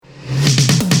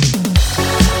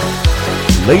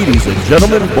Ladies and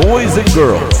gentlemen, boys and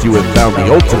girls, you have found the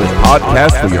ultimate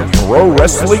podcast for your pro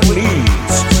wrestling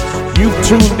needs. You've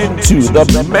tuned into the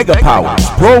Mega Powers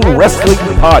Pro Wrestling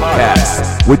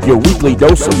Podcast with your weekly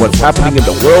dose of what's happening in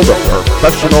the world of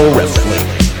professional wrestling.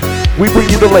 We bring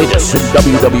you the latest in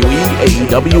WWE,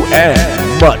 AEW, and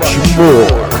much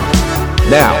more.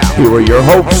 Now, here are your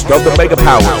hosts of the Mega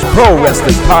Powers Pro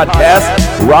Wrestling Podcast,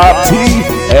 Rob T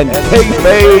and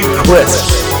Kayfabe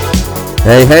Chris.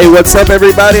 Hey, what's up,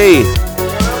 everybody?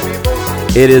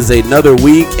 It is another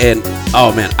week, and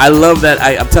oh man, I love that.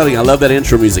 I'm telling you, I love that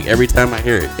intro music every time I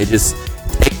hear it. It just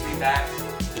takes me back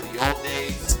to the old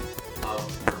days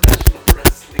of professional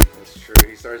wrestling. That's true.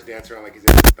 He starts dancing around like he's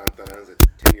at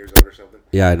 10 years old or something.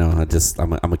 Yeah, I know.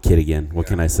 I'm a kid again. What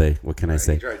can I say? What can I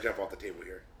say? You try to jump off the table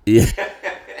here. Yeah.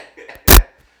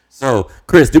 So,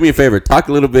 Chris, do me a favor. Talk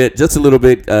a little bit, just a little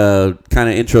bit, kind of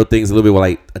intro things a little bit while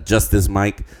I adjust this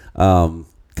mic,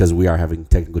 because we are having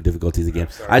technical difficulties again.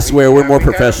 I swear we're more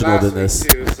professional than this.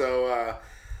 Too, so,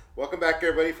 welcome back,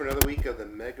 everybody, for another week of the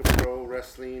Mega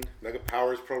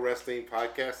Powers Pro Wrestling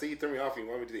Podcast. See, you threw me off. You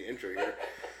want me to do the intro here.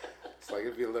 It's like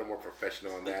it'd be a little more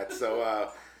professional on that.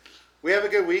 So, we have a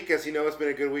good week. As you know, it's been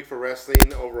a good week for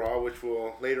wrestling overall, which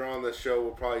we'll later on in the show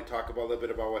we'll probably talk about a little bit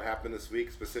about what happened this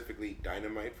week, specifically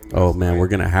Dynamite from last night. We're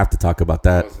gonna have to talk about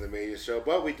that. That was an amazing show,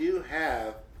 but we do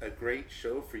have a great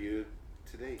show for you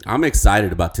today. I'm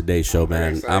excited about today's show,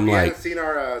 man. If you haven't seen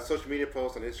our social media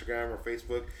posts on Instagram or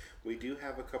Facebook, we do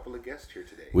have a couple of guests here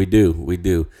today. We do.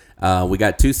 We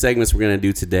got two segments we're gonna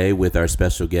do today with our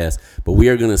special guest, but we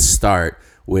are gonna start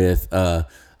with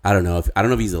I don't know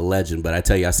if he's a legend, but I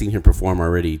tell you, I've seen him perform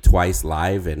already twice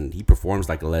live, and he performs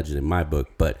like a legend in my book.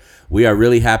 But we are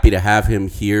really happy to have him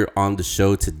here on the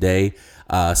show today.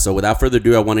 So without further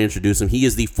ado, I want to introduce him. He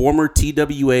is the former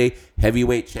TWA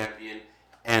heavyweight champion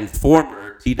and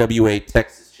former TWA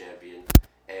Texas champion.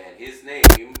 And his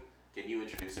name, can you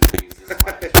introduce him, please?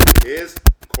 Is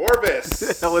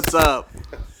Corvice. What's up?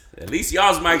 At least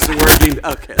y'all's mics are working.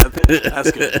 Okay,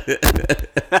 that's good.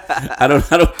 I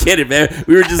don't get it, man.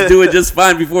 We were just doing just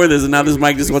fine before this, and now this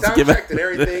mic just wants to give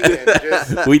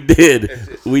out. We did.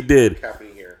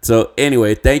 Here. So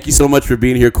anyway, thank you so much for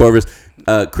being here, Corvice.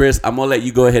 Chris, I'm gonna let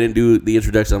you go ahead and do the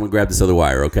introduction. I'm gonna grab this other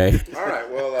wire, okay? All right.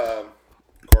 Well,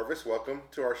 Corvice, welcome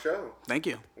to our show. Thank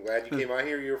you. I'm glad you came out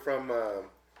here. You're from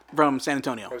San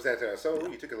Antonio. From San Antonio. So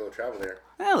you took a little travel there.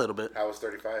 A little bit. How was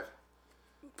 35?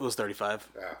 It was 35.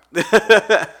 Yeah.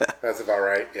 That's about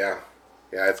right. Yeah,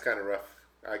 it's kind of rough.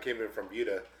 I came in from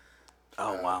Buda.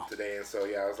 Wow. Today, and so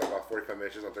I was like about 45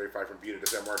 minutes on 35 from Buda to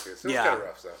San Marcos. So yeah. It's kind of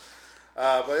rough. So,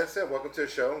 but that's it. Welcome to the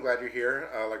show. I'm glad you're here.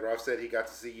 Like Rob said, he got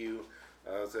to see you.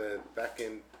 Was back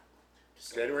in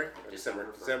January, or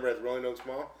December at the Rolling Oaks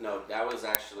Mall. No, that was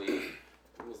actually.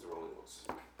 When was the Rolling Oaks?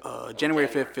 January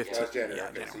 5th, 15th. Yeah, that was January. Yeah,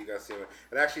 okay, January. So you got to see him.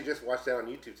 And I actually just watched that on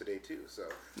YouTube today too. So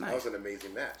nice. That was an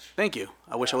amazing match. Thank you.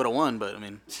 I wish I would have won, but I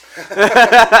mean.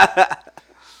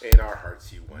 In our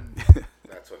hearts, you won.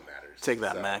 That's what matters. Take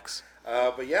that, Max.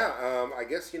 But yeah, I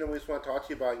guess we just want to talk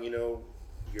to you about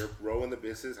your role in the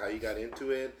business, how you got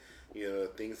into it,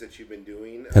 things that you've been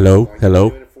doing. Hello.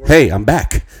 Hey, I'm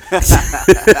back.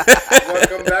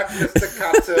 Welcome back, Mr.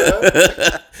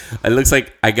 Kata. It looks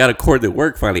like I got a cord that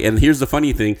worked finally. And here's the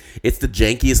funny thing: it's the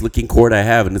jankiest looking cord I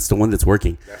have, and it's the one that's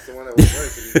working. That's the one that was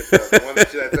working. The one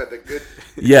that's the good.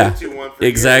 Yeah, one for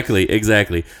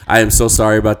exactly. I am so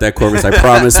sorry about that, Corvice. I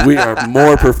promise we are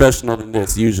more professional than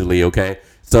this usually, okay?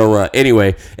 So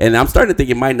anyway, and I'm starting to think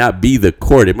it might not be the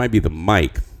cord. It might be the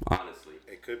mic, honestly.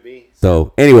 It could be.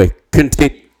 So anyway,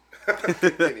 continue.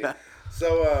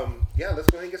 So, let's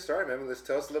go ahead and get started, man. Let's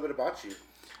tell us a little bit about you.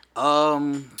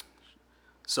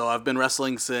 So I've been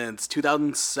wrestling since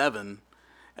 2007.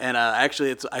 And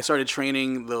actually, I started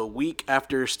training the week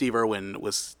after Steve Irwin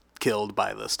was killed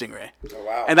by the Stingray. Oh,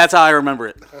 wow. And that's how I remember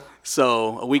it.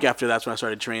 So a week after, that's when I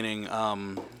started training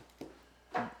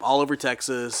all over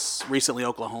Texas, recently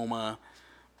Oklahoma,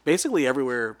 basically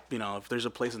everywhere. If there's a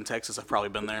place in Texas, I've probably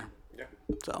been there. Yeah.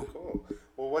 So cool.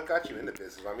 Well, what got you into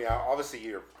business? I mean, obviously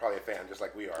you're probably a fan, just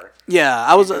like we are. Yeah,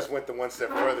 I just went the one step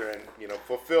further and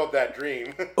fulfilled that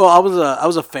dream. Well, I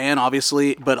was a fan,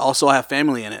 obviously, but also I have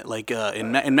family in it. Like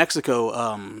in Mexico,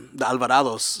 the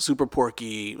Alvarados, Super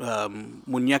Porky,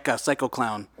 Muñeca, Psycho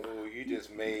Clown. Oh, you just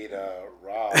made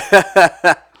Rob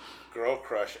girl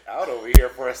crush out over here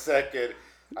for a second.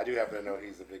 I do happen to know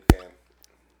he's a big fan.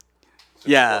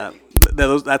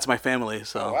 Super that's my family.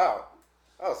 So. Oh, wow.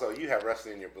 Oh, so you have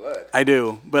wrestling in your blood. I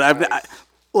do, but I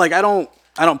don't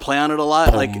play on it a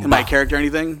lot, like in my character or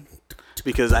anything,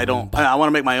 because I want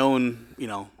to make my own,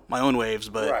 my own waves.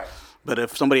 But right. But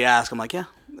if somebody asks, I'm like, yeah,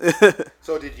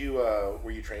 So did you?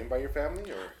 Were you trained by your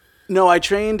family or? No, I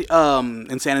trained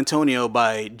in San Antonio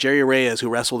by Jerry Reyes, who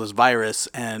wrestled as Virus,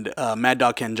 and Mad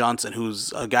Dog Ken Johnson,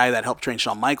 who's a guy that helped train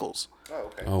Shawn Michaels. Oh,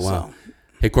 okay. Oh, wow. So,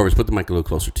 Hey, Corvice, put the mic a little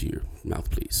closer to your mouth,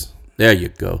 please. There you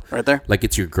go. right there? Like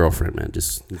it's your girlfriend, man.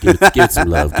 Just give it some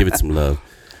love. Give it some love.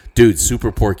 Dude,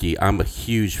 Super Porky. I'm a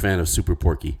huge fan of Super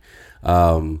Porky.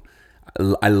 I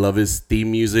love his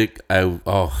theme music.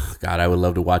 Oh, God, I would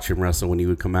love to watch him wrestle when he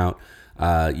would come out.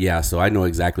 So I know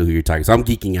exactly who you're talking. So I'm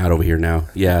geeking out over here now.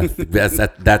 Yeah,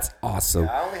 that's awesome.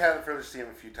 Yeah, I only had the privilege to see him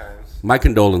a few times. My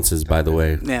condolences, by the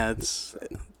way. Yeah,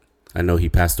 I know he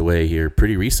passed away here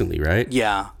pretty recently, right?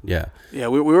 Yeah. Yeah. Yeah,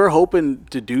 we were hoping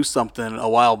to do something a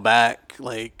while back,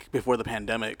 like before the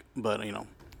pandemic, but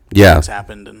things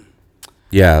happened and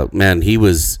yeah, man, he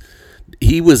was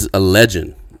a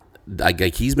legend. Like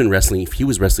he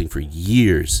was wrestling for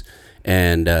years,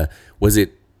 and was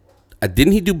it?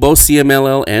 Didn't he do both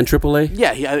CMLL and AAA?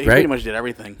 Yeah, he right? pretty much did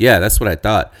everything. Yeah, that's what I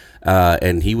thought.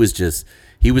 And he was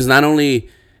not only.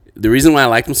 The reason why I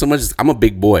liked him so much is I'm a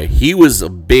big boy. He was a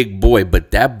big boy,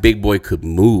 but that big boy could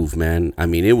move, man. I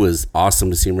mean, it was awesome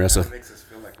to see him wrestle. That makes us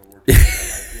feel like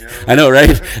we're I know,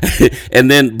 right? And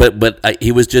then, but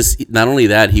he was just, not only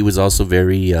that, he was also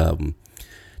very,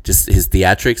 just his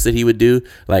theatrics that he would do.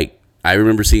 Like, I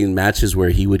remember seeing matches where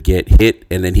he would get hit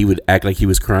and then he would act like he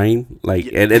was crying, like,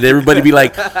 and everybody be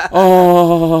like,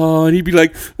 "Oh," and he'd be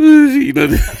like,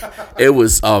 it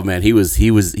was, oh man, he was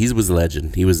a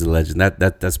legend. He was a legend.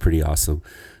 That's pretty awesome.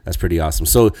 That's pretty awesome.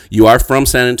 So you are from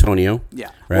San Antonio,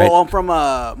 Yeah. right? Well, I'm from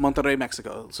Monterrey,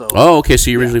 Mexico. So. Oh, okay. So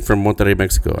you're originally from Monterrey,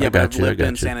 Mexico. Yeah, I got I've you. lived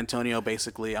in San Antonio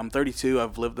basically. I'm 32.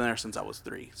 I've lived there since I was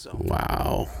 3. So.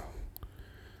 Wow.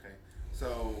 Okay.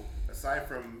 So aside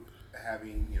from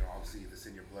having, obviously this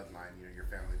in your bloodline, your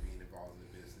family being involved in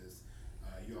the business,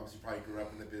 you obviously probably grew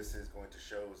up in the business, going to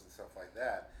shows and stuff like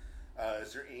that.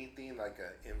 Is there anything like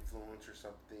an influence or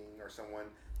something or someone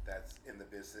that's in the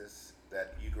business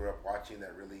that you grew up watching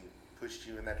that really pushed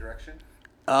you in that direction?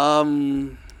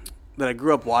 That I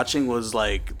grew up watching was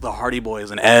like the Hardy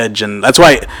Boys and Edge, and that's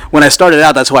why when I started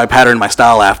out, that's why I patterned my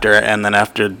style after. And then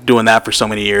after doing that for so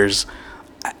many years,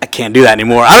 I can't do that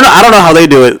anymore. I don't know how they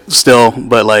do it still,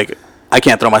 but like I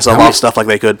can't throw myself off stuff like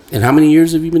they could. And how many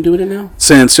years have you been doing it now?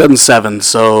 Since 2007,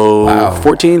 so Wow.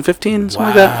 14, 15, something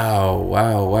like that.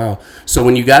 Wow. So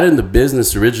when you got in the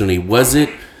business originally, was it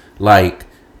like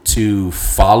to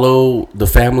follow the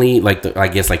family, like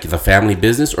the family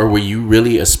business, or were you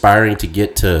really aspiring to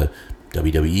get to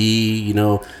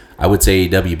WWE? I would say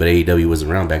AEW, but AEW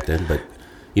wasn't around back then. But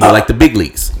like the big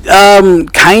leagues.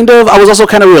 Kind of. I was also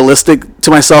kind of realistic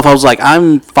to myself. I was like,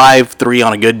 I'm 5'3"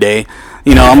 on a good day.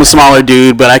 I'm a smaller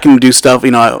dude, but I can do stuff.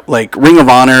 Like Ring of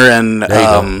Honor and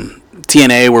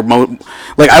TNA were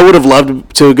I would have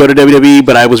loved to go to WWE,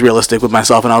 but I was realistic with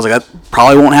myself, and I was like, that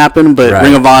probably won't happen. But Right.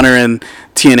 Ring of Honor and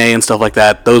TNA and stuff like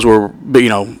that, those were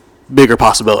bigger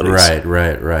possibilities.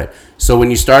 Right. So when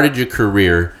you started your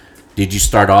career, did you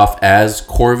start off as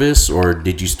Corvice, or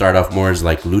did you start off more as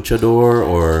like luchador,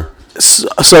 or?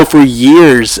 So for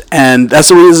years, and that's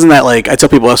the reason that I tell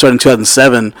people I started in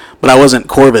 2007, but I wasn't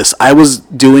Corvus. I was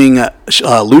doing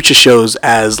lucha shows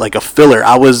as like a filler.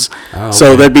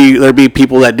 So there'd be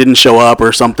people that didn't show up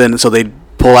or something, so they'd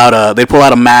pull out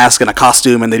a mask and a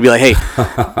costume, and they'd be like, "Hey,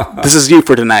 this is you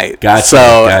for tonight."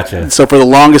 Gotcha. So for the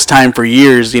longest time, for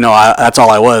years, that's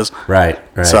all I was. Right.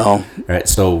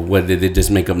 So what, did they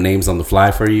just make up names on the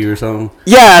fly for you or something?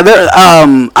 Yeah,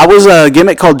 I was a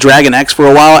gimmick called Dragon X for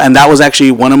a while, and that was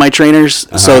actually one of my trainers.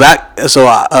 So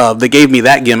they gave me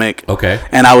that gimmick. Okay.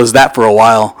 And I was that for a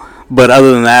while. But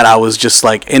other than that, I was just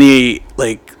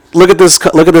look at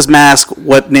this mask.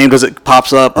 What name does it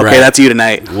pops up? Okay, Right. That's you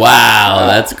tonight. Wow,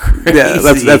 that's crazy. Yeah,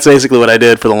 that's basically what I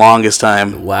did for the longest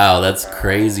time. Wow, that's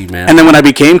crazy, man. And then when I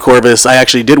became Corvus, I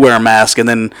actually did wear a mask. And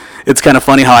then it's kind of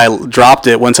funny how I dropped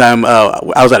it one time. I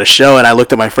was at a show and I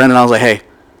looked at my friend and I was like, "Hey,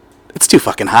 it's too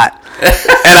fucking hot." and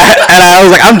I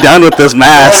was like, "I'm done with this It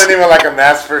mask." wasn't even like a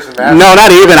mask versus mask. No,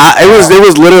 not even. It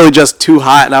was literally just too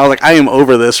hot, and I was like, "I am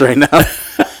over this right now."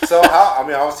 So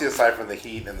obviously aside from the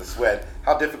heat and the sweat,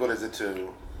 how difficult is it to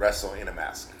wrestle in a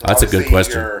mask? That's a good Obviously,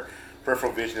 question. Your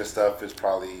peripheral vision and stuff is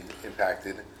probably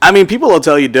impacted. I mean, people will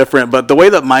tell you different, but the way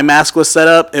that my mask was set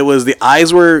up, it was the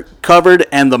eyes were covered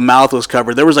and the mouth was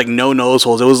covered. There was no nose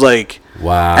holes. It was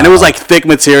Wow. and it was thick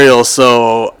material,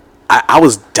 so I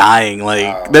was dying.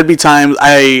 There'd be times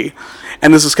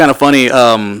and this is kind of funny.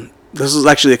 This was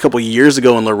actually a couple years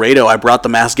ago in Laredo. I brought the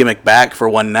mask gimmick back for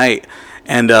one night,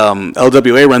 and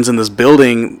LWA runs in this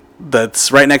building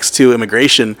that's right next to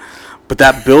immigration. but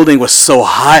that building was so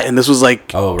hot, and this was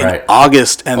like in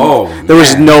August, and there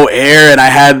was no air, and I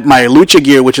had my lucha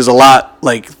gear, which is a lot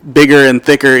like bigger and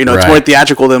thicker. You know, it's more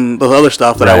theatrical than the other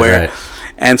stuff that I wear. Right.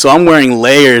 And so I'm wearing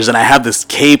layers, and I have this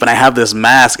cape, and I have this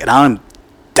mask, and I'm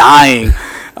dying.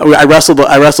 I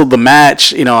wrestled the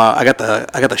match. You know, I got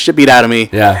the shit beat out of me.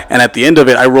 Yeah. And at the end of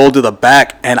it, I rolled to the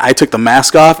back, and I took the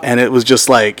mask off, and it was just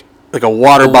like a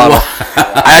water bottle.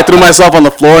 I threw myself on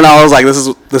the floor, and I was like,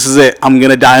 "This is it. I'm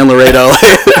gonna die in Laredo."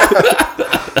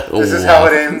 This is how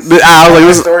it ends. I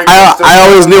was like, I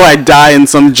always knew I'd die in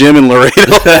some gym in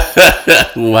Laredo.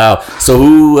 Wow. So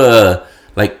who,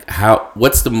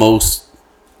 what's the most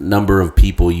number of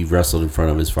people you've wrestled in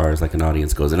front of as far as like an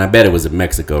audience goes? And I bet it was in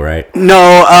Mexico, right?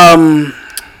 No, man,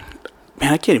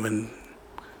 I can't even.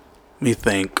 Let me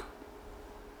think.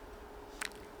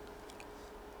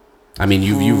 I mean,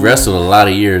 you've wrestled a lot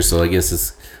of years, so I guess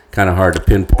it's kind of hard to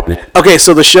pinpoint it. Okay,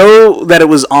 so the show that it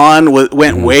was on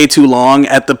went way too long.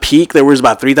 At the peak, there was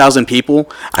about 3,000 people.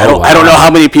 I don't know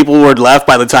how many people were left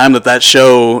by the time that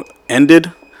show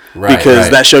ended,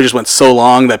 because that show just went so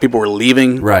long that people were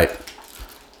leaving. Right.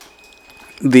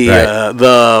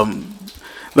 The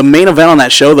main event on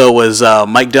that show though was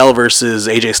Mike Dell versus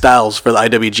AJ Styles for the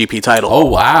IWGP title. Oh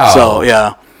wow! So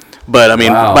yeah, but I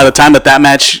mean, by the time that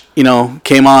match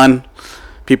came on,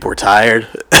 people were tired.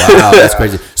 Wow, that's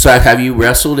crazy. So have you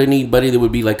wrestled anybody that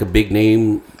would be like a big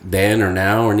name then or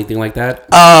now or anything like that?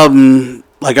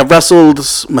 Like I've wrestled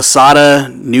Masada,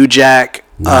 New Jack.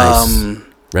 Nice.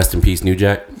 Rest in peace, New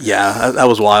Jack. Yeah, that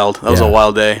was wild. That was a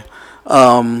wild day.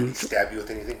 Stab you with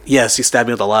anything? Yes, he stabbed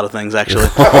me with a lot of things actually.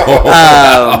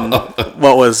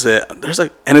 What was it? There's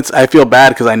I feel bad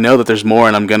because I know that there's more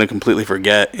and I'm gonna completely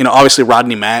forget. Obviously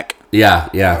Rodney Mack. Yeah.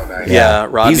 Oh, nice. Yeah,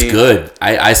 Rodney. He's good.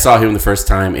 I saw him the first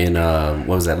time in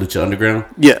what was that, Lucha Underground?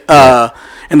 Yeah.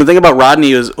 And the thing about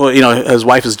Rodney is, his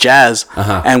wife is Jazz,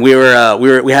 and we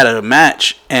had a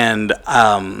match, and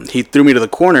he threw me to the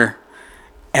corner.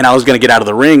 And I was going to get out of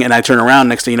the ring, and I turn around.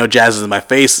 Next thing you know, Jazz is in my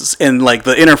face. And, like,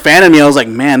 the inner fan in me, I was like,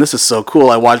 man, this is so cool.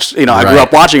 I watched, I grew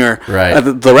up watching her. Right.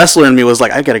 The wrestler in me was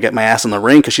like, I got to get my ass in the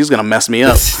ring because she's going to mess me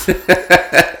up. She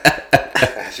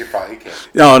probably can.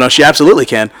 No, she absolutely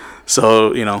can.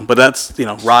 So, but that's,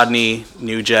 Rodney,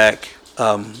 New Jack,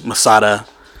 Masada.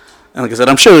 And like I said,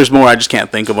 I'm sure there's more. I just can't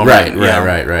think of them.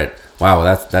 Right. Wow,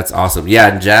 that's awesome.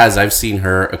 Yeah, and Jazz, I've seen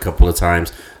her a couple of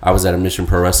times. I was at a Mission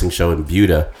Pro Wrestling show in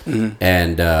Buda,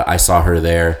 and I saw her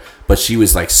there. But she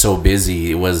was like so busy.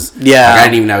 It was I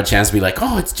didn't even have a chance to be like,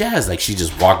 oh, it's Jazz. Like she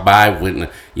just walked by, and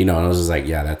I was just like,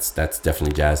 yeah, that's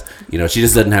definitely Jazz. She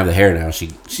just doesn't have the hair now.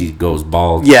 She goes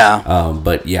bald. Yeah.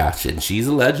 But yeah, she's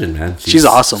a legend, man. She's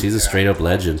awesome. She's a straight up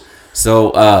legend. So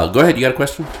go ahead. You got a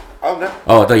question? Oh no.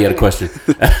 Oh, I thought you had a question.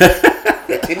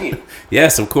 Continue.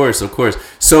 Yes, of course.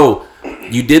 So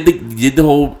you did the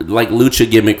whole like lucha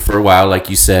gimmick for a while, like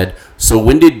you said. So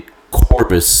when did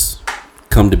Corvice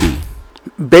come to be?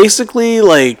 Basically,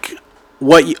 like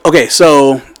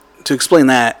so to explain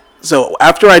that, so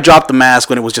after I dropped the mask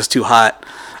when it was just too hot,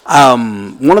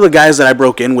 one of the guys that I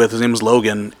broke in with, his name was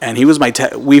Logan, and he was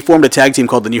we formed a tag team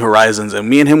called the New Horizons, and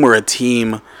me and him were a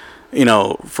team,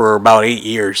 for about 8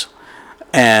 years.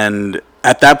 And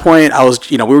at that point, I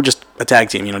was, we were just a tag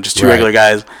team, just two regular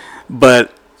guys.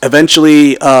 But eventually,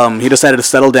 he decided to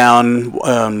settle down,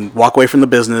 walk away from the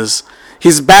business.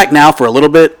 He's back now for a little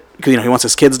bit because, he wants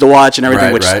his kids to watch and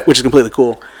everything, which is completely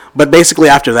cool. But basically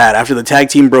after the tag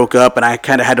team broke up and I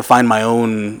kind of had to find my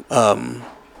own,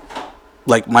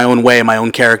 my own way, my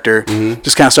own character,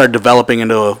 just kind of started developing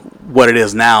into what it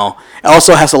is now. It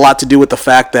also has a lot to do with the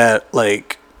fact that,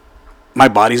 like, my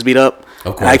body's beat up.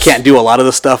 And I can't do a lot of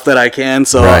the stuff that I can.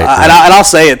 So, and I'll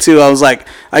say it too. I was like,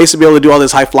 I used to be able to do all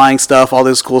this high flying stuff, all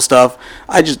this cool stuff.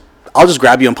 I'll just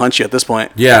grab you and punch you at this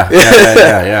point. Yeah.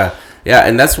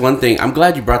 And that's one thing. I'm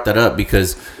glad you brought that up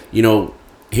because,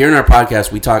 here in our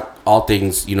podcast, we talk all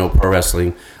things, pro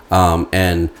wrestling.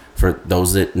 And for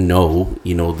those that know,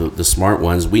 the smart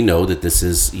ones, we know that this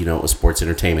is, a sports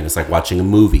entertainment. It's like watching a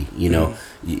movie,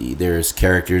 there's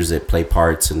characters that play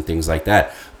parts and things like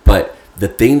that. But the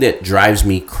thing that drives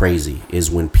me crazy is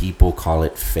when people call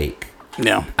it fake.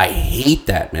 Yeah. I hate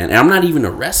that, man. And I'm not even a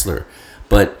wrestler,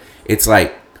 but it's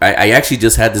like, I actually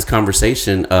just had this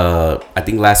conversation, I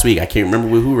think last week. I can't remember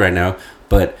with who right now,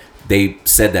 but they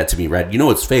said that to me, right?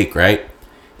 It's fake, right?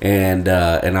 And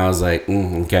I was like,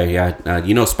 okay,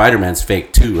 yeah. Spider-Man's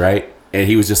fake too, right? And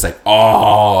he was just like,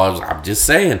 oh, I'm just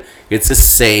saying. It's the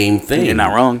same thing. You're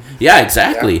not wrong. Yeah,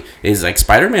 exactly. Yeah. It's like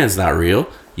Spider-Man's not real.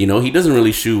 He doesn't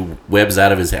really shoot webs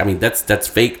out of his head. I mean, that's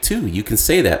fake too. You can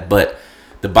say that. But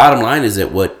the bottom line is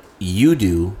that what you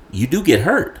do get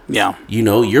hurt. Yeah. You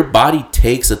know, your body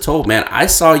takes a toll. Man, I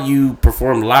saw you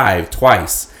perform live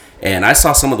twice, and I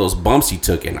saw some of those bumps you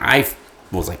took, and I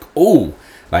was like, oh,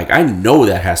 like, I know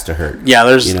that has to hurt. Yeah,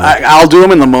 there's. You know? I'll do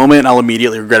them in the moment, and I'll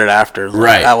immediately regret it after. Like,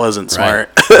 right. That wasn't smart.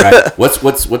 Right.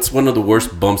 What's one of the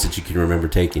worst bumps that you can remember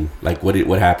taking? Like, what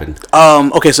happened?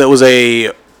 Okay, so it was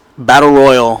a battle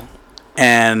royal,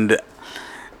 and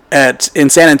in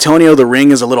San Antonio, the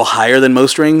ring is a little higher than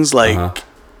most rings. Like,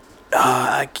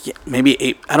 maybe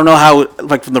 8. I don't know how.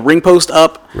 Like from the ring post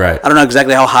up. Right. I don't know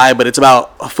exactly how high, but it's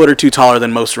about a foot or two taller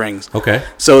than most rings. Okay.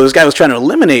 So this guy was trying to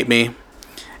eliminate me,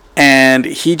 and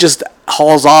he just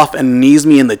hauls off and knees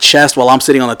me in the chest while I'm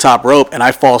sitting on the top rope, and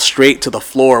I fall straight to the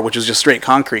floor, which is just straight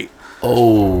concrete.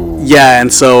 Oh. Yeah,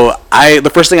 and so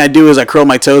the first thing I do is I curl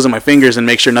my toes and my fingers and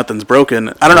make sure nothing's broken.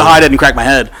 I don't know how I didn't crack my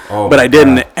head, but I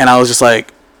didn't, and I was just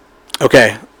like,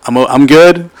 okay, I'm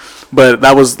good. But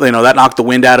that was, that knocked the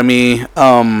wind out of me.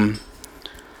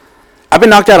 I've been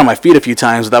knocked out on my feet a few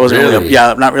times. But that wasn't really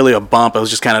not really a bump. It was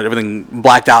just kind of everything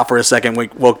blacked out for a second.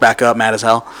 Woke back up, mad as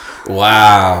hell.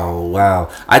 Wow.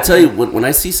 I tell you, when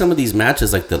I see some of these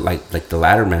matches, like the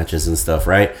ladder matches and stuff,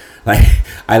 right? Like,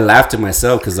 I laugh to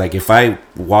myself because, like, if I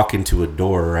walk into a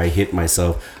door or I hit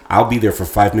myself, I'll be there for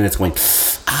 5 minutes going,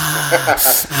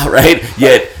 right?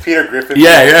 Yet Peter Griffin.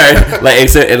 Yeah.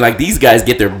 Like these guys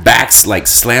get their backs like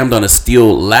slammed on a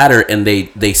steel ladder, and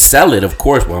they sell it. Of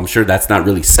course, well, I'm sure that's not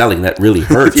really selling. That really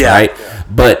hurts, right? Yeah.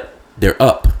 But they're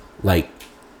up like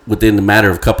within the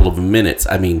matter of a couple of minutes.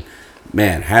 I mean,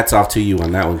 man, hats off to you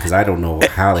on that one because I don't know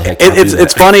how the heck.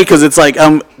 It's funny because it's like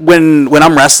when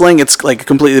I'm wrestling, it's like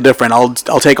completely different. I'll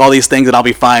take all these things and I'll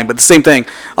be fine. But the same thing,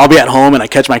 I'll be at home and I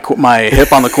catch my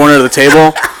hip on the corner of the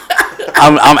table.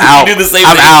 I'm out. You do the same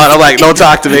I'm thing. out. I'm like, don't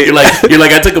talk to me. You're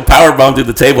like, I took a power bomb through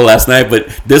the table last night, but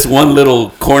this one little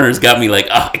corner's got me like,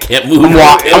 I can't move.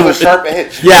 It was a sharp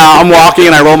edge. Yeah, I'm walking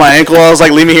and I roll my ankle. I was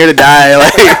like, leave me here to die.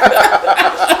 Like,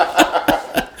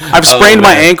 I've sprained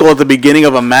my ankle at the beginning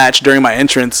of a match during my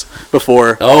entrance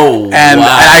before. Oh, and wow.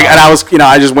 I was,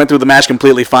 I just went through the match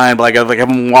completely fine. But like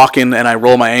I'm walking and I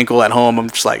roll my ankle at home. I'm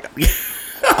just like,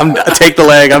 I take the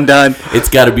leg. I'm done. It's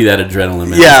got to be that adrenaline,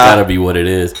 man. Yeah. It's got to be what it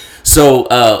is. So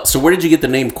where did you get the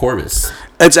name Corvice?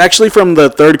 It's actually from the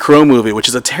third Crow movie, which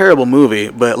is a terrible movie.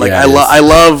 But like Yeah, I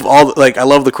love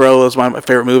the Crow. It's my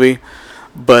favorite movie.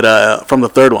 But from the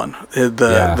third one,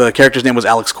 the character's name was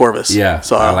Alex Corvice. Yeah,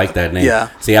 so I like that name. Yeah,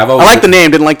 see, I like the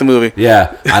name, didn't like the movie.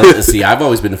 Yeah, I've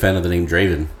always been a fan of the name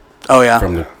Draven. Oh yeah,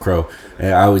 from the Crow.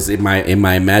 I was in my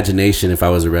imagination, if I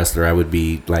was a wrestler, I would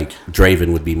be like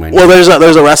Draven would be my name. Well, there's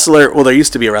a wrestler. Well, there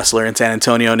used to be a wrestler in San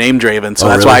Antonio named Draven, so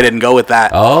that's why I didn't go with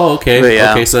that. Oh, okay. But,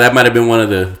 yeah. Okay, so that might have been one of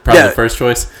the first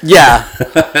choice. Yeah,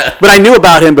 but I knew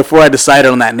about him before I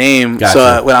decided on that name. Gotcha.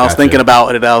 So when I was thinking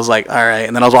about it, I was like, all right.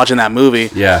 And then I was watching that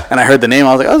movie. Yeah. And I heard the name.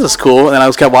 I was like, oh, this is cool. And then I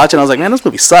just kept watching. I was like, man, this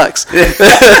movie sucks. But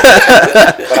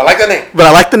I like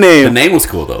the name. The name was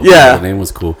cool though. Yeah. The name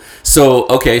was cool. So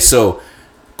okay, so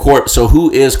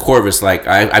who is Corvice? Like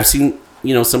I've seen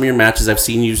some of your matches. I've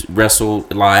seen you wrestle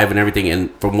live and everything.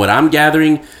 And from what I'm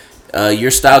gathering, your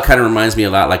style kind of reminds me a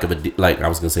lot like I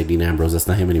was gonna say Dean Ambrose. That's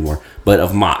not him anymore. But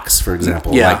of Mox, for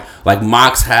example. Yeah. Like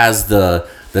Mox has the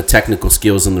technical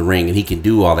skills in the ring and he can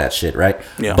do all that shit, right?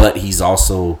 Yeah. But he's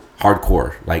also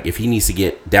hardcore. Like if he needs to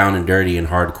get down and dirty and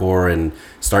hardcore and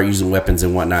start using weapons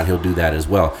and whatnot, he'll do that as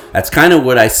well. That's kind of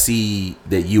what I see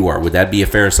that you are. Would that be a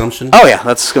fair assumption? Oh yeah,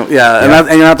 and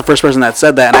you're not the first person that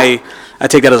said that. And I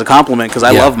take that as a compliment because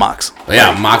I love Mox.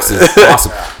 Yeah, Mox is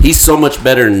awesome. He's so much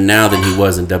better now than he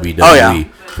was in WWE. Oh yeah,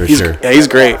 for sure. Yeah, he's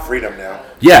great. Freedom now.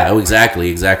 Yeah,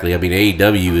 exactly. I mean,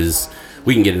 AEW is.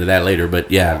 We can get into that later,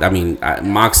 but yeah, I mean,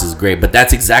 Mox is great. But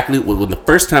that's exactly when the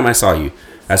first time I saw you,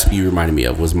 that's what you reminded me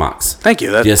of was Mox. Thank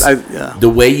you. The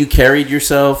way you carried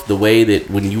yourself, the way that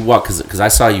when you walk, because I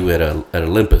saw you at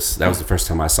Olympus. That was the first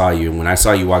time I saw you, and when I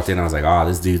saw you walked in, I was like, oh,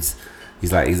 this dude's.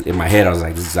 He's in my head. I was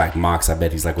like, this is like Mox. I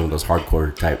bet he's like one of those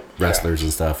hardcore type wrestlers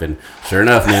and stuff. And sure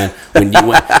enough, man, when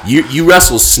you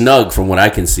wrestle snug from what I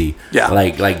can see. Yeah.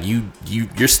 Like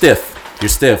you're stiff. You're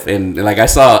stiff, and like I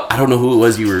don't know who it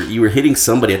was. You were hitting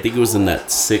somebody. I think it was in that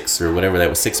 6 or whatever that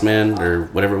was 6-man or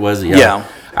whatever it was. Yeah.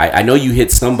 I know you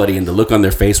hit somebody, and the look on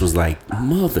their face was like,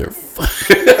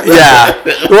 motherfucker. Yeah.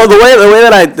 Well, the way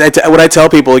that what I tell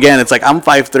people again, it's like I'm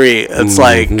 5'3". It's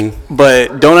like,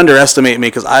 but don't underestimate me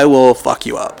because I will fuck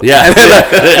you up. Yeah. And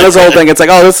that's the whole thing. It's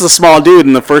like, oh, this is a small dude,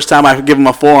 and the first time I give him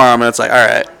a forearm, and it's like, all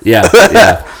right. Yeah.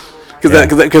 Yeah.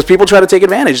 Because people try to take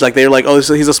advantage. Like they're like, oh,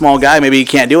 so he's a small guy, maybe he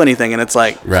can't do anything, and it's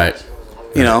like, right.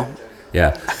 Yeah.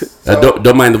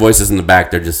 Don't mind the voices in the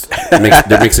back. They're just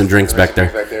they're mixing drinks back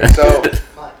there. So,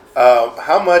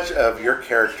 How much of your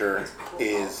character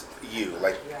is you,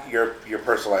 like your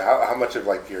personal life? How much of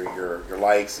like your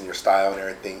likes and your style and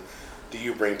everything do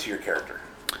you bring to your character?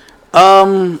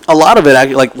 A lot of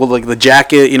it, like the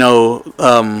jacket,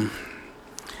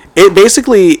 it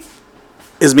basically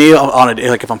is me on a day,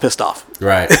 like if I'm pissed off.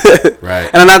 Right. Right.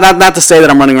 And not to say that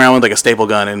I'm running around with like a staple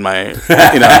gun in my,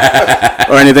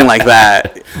 or anything like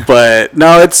that. But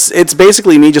no, it's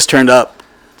basically me just turned up.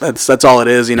 That's all it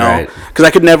is, Right. Because I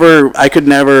could never.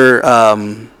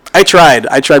 I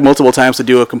tried multiple times to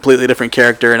do a completely different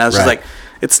character, and I was just like,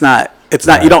 it's not.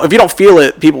 Right. If you don't feel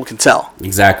it, people can tell.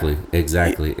 Exactly.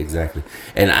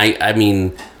 And I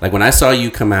mean, like when I saw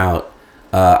you come out,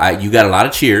 you got a lot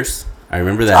of cheers. I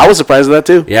remember that. I was surprised at that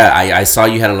too. Yeah, I saw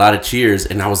you had a lot of cheers,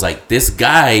 and I was like, this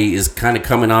guy is kind of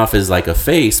coming off as like a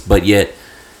face, but yet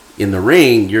in the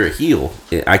ring you're a heel.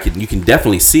 You can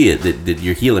definitely see it that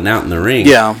you're healing out in the ring.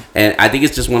 Yeah, and I think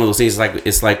it's just one of those things.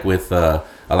 It's like with a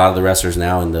lot of the wrestlers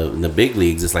now in the big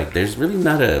leagues. It's like there's really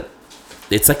not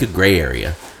it's like a gray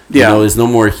area. Yeah, there's no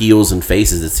more heels and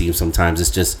faces. It seems sometimes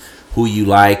it's just who you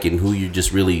like and who you're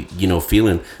just really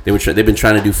feeling. They've been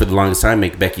trying to do for the longest time,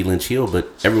 make Becky Lynch heel, but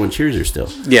everyone cheers her still.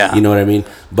 Yeah, you know what I mean.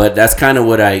 But that's kind of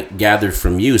what I gathered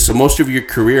from you. So most of your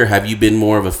career, have you been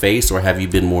more of a face or have you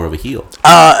been more of a heel?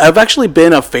 I've actually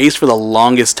been a face for the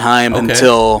longest time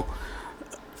until.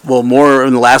 Well, more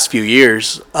in the last few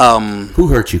years. Who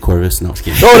hurt you, Corvice? No, I'm just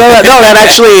kidding. No,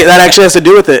 that actually has to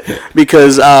do with it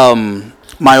because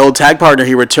my old tag partner,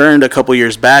 he returned a couple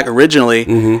years back originally.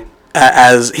 Mm-hmm.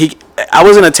 I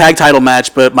was in a tag title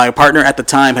match, but my partner at the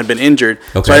time had been injured,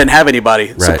 so I didn't have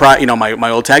anybody. Right. My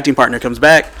old tag team partner comes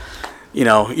back. You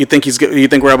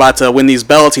think we're about to win these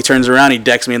belts. He turns around, he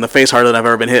decks me in the face harder than I've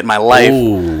ever been hit in my life.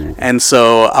 Ooh. And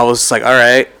so I was like, all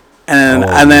right.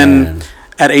 And then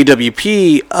at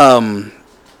AWP,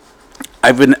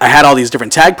 I had all these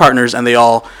different tag partners, and they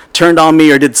all turned on me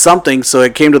or did something. So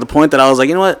it came to the point that I was like,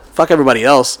 you know what? Fuck everybody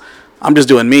else. I'm just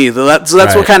doing me. So that's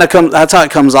right. What kind of comes. That's how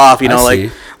it comes off.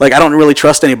 Like I don't really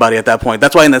trust anybody at that point.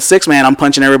 That's why in that 6-man, I'm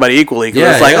punching everybody equally. Cause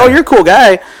it's like, oh, you're a cool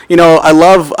guy. I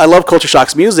love Culture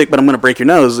Shock's music, but I'm gonna break your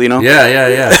nose.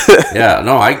 Yeah.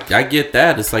 No, I get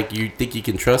that. It's like you think you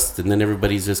can trust, and then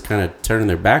everybody's just kind of turning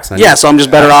their backs on you. Yeah. So I'm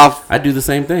just better off. I do the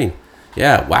same thing.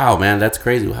 Yeah, wow, man, that's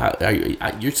crazy.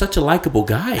 You're such a likable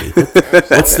guy.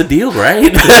 What's the deal,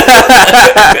 right?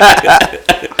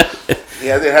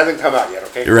 Yeah, it hasn't come out yet,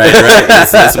 okay? Right.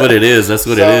 That's what it is.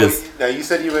 It is. Now, you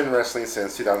said you've been wrestling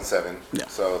since 2007, yeah.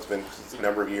 So it's been a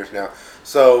number of years now.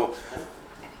 So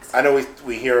I know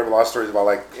we hear a lot of stories about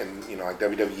like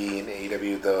WWE and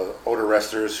AEW, the older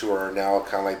wrestlers who are now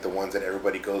kind of like the ones that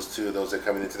everybody goes to, those that are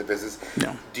coming into the business.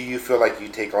 Yeah. Do you feel like you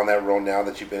take on that role now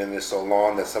that you've been in this so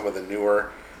long, that some of the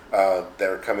newer that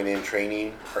are coming in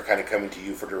training are kind of coming to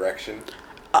you for direction?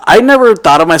 I never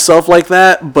thought of myself like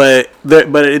that, but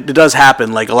it does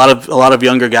happen. Like a lot of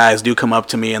younger guys do come up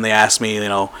to me and they ask me,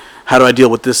 how do I deal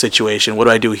with this situation? What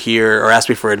do I do here? Or ask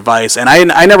me for advice. And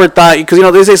I never thought, because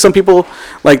they say some people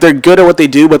like they're good at what they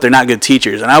do, but they're not good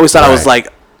teachers. And I always thought I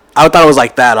thought it was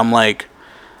like that. I'm like,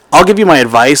 I'll give you my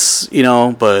advice,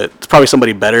 but it's probably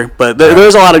somebody better. But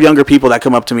there's a lot of younger people that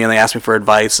come up to me and they ask me for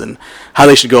advice and how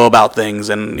they should go about things.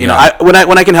 And when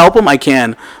I can help them, I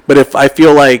can. But if I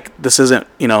feel like this isn't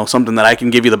something that I can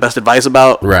give you the best advice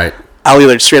about, right, I'll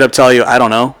either straight up tell you I don't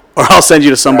know, or I'll send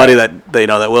you to somebody that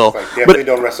that will. Like, definitely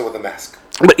don't wrestle with a mask.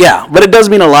 But it does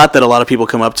mean a lot that a lot of people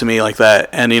come up to me like that,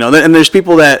 and and there's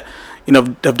people that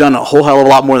have done a whole hell of a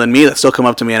lot more than me that still come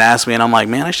up to me and ask me, and I'm like,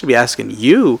 man, I should be asking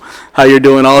you how you're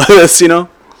doing all of this,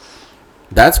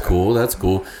 That's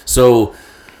cool. So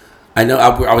I know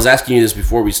I was asking you this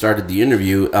before we started the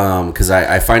interview because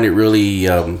I find it really,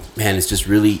 it's just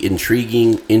really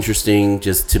intriguing, interesting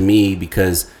just to me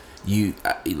because you,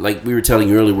 like we were telling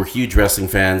you earlier, we're huge wrestling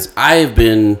fans. I have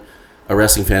been a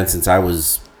wrestling fan since I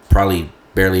was probably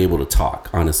barely able to talk.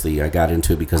 Honestly, I got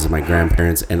into it because of my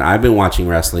grandparents, and I've been watching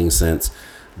wrestling since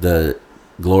the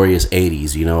glorious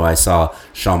 80s. I saw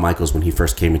Shawn Michaels when he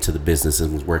first came into the business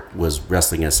and was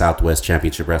wrestling at Southwest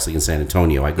Championship Wrestling in San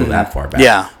Antonio. I go that far back.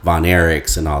 Yeah. Von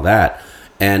Erichs and all that.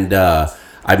 And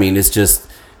it's just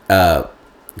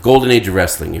golden age of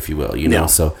wrestling, if you will. Yeah.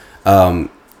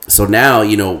 So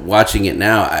now, watching it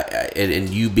now, and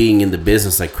you being in the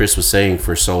business, like Chris was saying,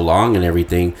 for so long and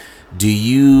everything, do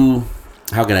you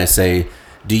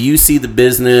see the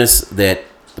business that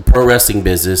the pro wrestling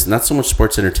business, not so much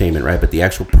sports entertainment, right, but the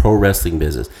actual pro wrestling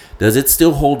business, does it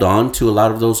still hold on to a lot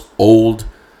of those old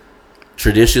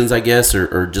traditions, I guess,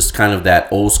 or just kind of that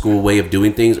old school way of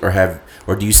doing things, or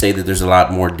or do you say that there's a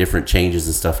lot more different changes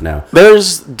and stuff now?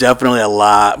 There's definitely a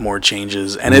lot more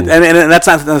changes, and and that's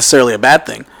not necessarily a bad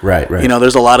thing. Right. You know,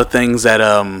 there's a lot of things that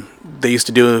they used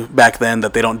to do back then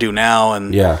that they don't do now,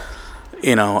 and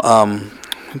you know,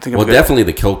 definitely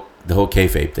the whole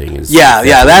kayfabe thing is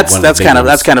that's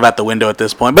kind of at the window at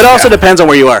this point. But it also depends on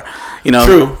where you are. You know,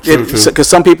 true. Because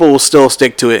some people will still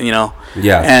stick to it. You know,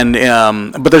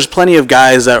 and but there's plenty of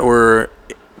guys that were,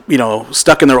 you know,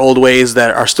 stuck in their old ways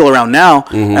that are still around now,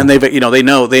 and they've, you know, they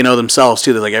know themselves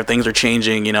too. They're like, things are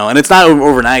changing, you know, and it's not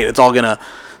overnight. It's all gonna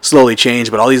slowly change.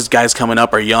 But all these guys coming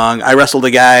up are young. I wrestled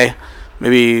a guy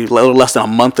maybe a little less than a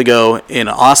month ago in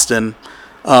Austin.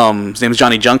 His name is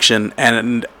Johnny Junction,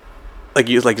 and like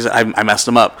you said, I messed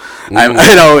him up.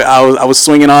 I was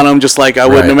swinging on him just like I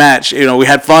would in a match. You know, we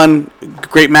had fun,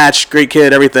 great match, great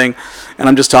kid, everything. And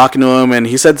I'm just talking to him, and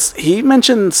he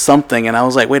mentioned something, and I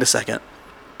was like, wait a second,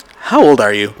 how old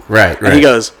are you? Right. And he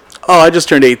goes, oh, I just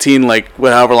turned 18, like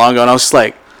however long ago. And I was just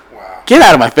like, get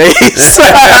out of my face.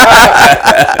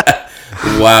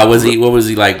 Wow. What was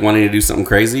he like, wanting to do something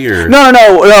crazy or?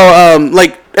 No.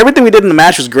 Like everything we did in the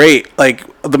match was great. Like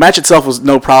the match itself was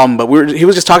no problem, but he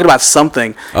was just talking about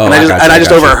something, and I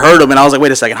just overheard him, and I was like,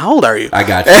 wait a second, how old are you? I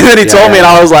got you. And then he told me, and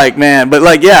I was like, man, but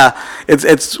like, yeah,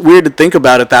 it's weird to think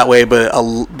about it that way, but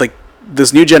like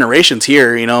this new generation's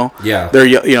here, you know. Yeah. They're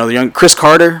young. Chris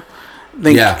Carter, I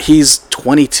think he's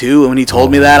 22, and when he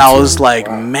told me that, I was like,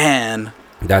 man,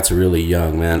 that's really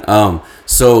young, man.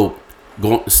 So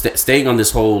staying on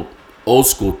this whole old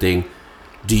school thing,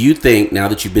 do you think, now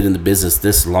that you've been in the business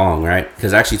this long, right?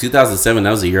 Because actually 2007,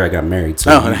 that was the year I got married. So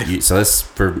so that's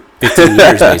for 15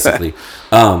 years basically.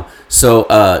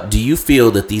 So do you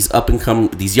feel that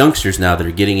these youngsters now that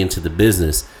are getting into the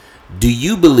business, do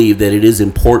you believe that it is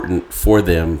important for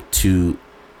them to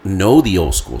know the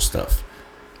old school stuff?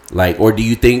 Like, or do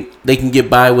you think they can get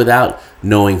by without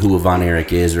knowing who Von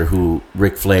Erich is or who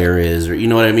Ric Flair is, or you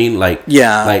know what I mean? Like,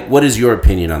 like, what is your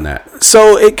opinion on that?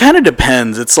 So it kind of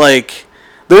depends. It's like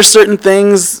there's certain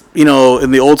things, you know,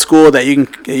 in the old school that you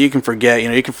can forget. You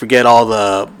know, you can forget all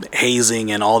the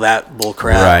hazing and all that bull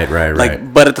crap. Right.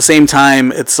 Like, but at the same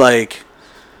time, it's like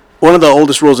one of the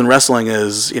oldest rules in wrestling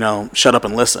is, you know, shut up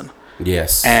and listen.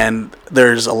 Yes. And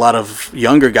there's a lot of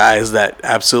younger guys that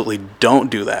absolutely don't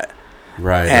do that.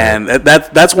 Right. And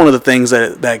that's one of the things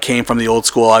that came from the old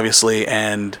school, obviously,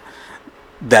 and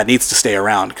that needs to stay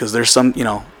around, because there's some, you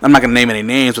know, I'm not going to name any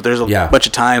names, but there's a bunch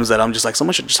of times that I'm just like,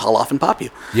 someone should just haul off and pop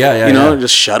you. You know,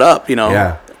 just shut up, you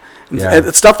know.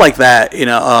 It's stuff like that, you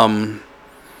know.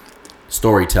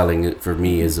 Storytelling for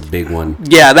me is a big one.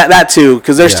 Yeah, that too,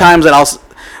 because there's times that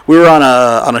we were on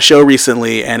a show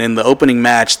recently, and in the opening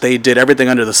match, they did everything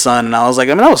under the sun, and I was like,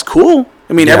 I mean, that was cool.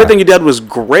 I mean, everything you did was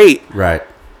great. Right.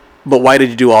 But why did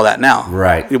you do all that now?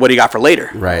 Right. What do you got for later?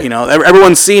 Right. You know,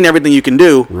 everyone's seen everything you can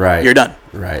do. Right. You're done.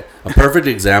 Right. A perfect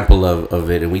example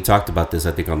of it, and we talked about this,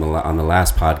 I think, on the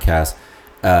last podcast,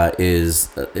 is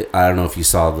I don't know if you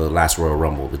saw the last Royal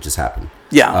Rumble that just happened.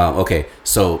 Yeah. Okay.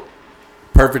 So,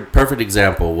 perfect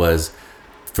example was,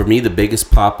 for me, the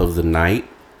biggest pop of the night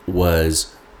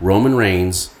was Roman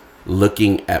Reigns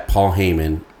looking at Paul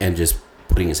Heyman and just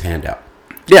putting his hand out.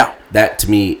 Yeah. That,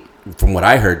 to me, from what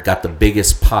I heard, got the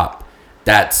biggest pop.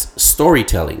 That's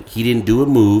storytelling. He didn't do a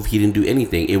move. He didn't do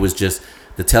anything. It was just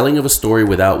the telling of a story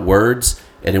without words,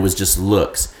 and it was just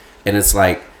looks. And it's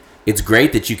like, it's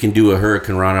great that you can do a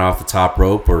Hurricane Rana off the top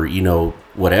rope, or, you know,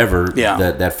 whatever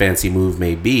that fancy move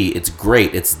may be. It's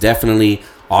great. It's definitely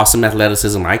awesome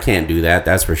athleticism. I can't do that.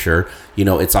 That's for sure. You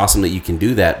know, it's awesome that you can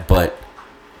do that, but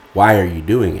why are you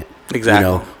doing it? Exactly.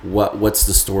 You know, what's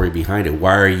the story behind it?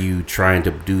 Why are you trying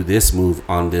to do this move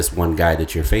on this one guy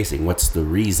that you're facing? What's the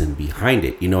reason behind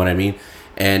it? You know what I mean?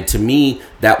 And to me,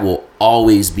 that will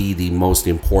always be the most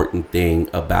important thing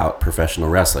about professional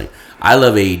wrestling. I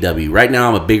love AEW. Right now,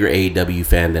 I'm a bigger AEW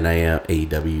fan than I am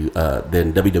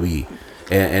than WWE.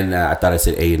 And I thought I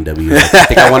said A&W. I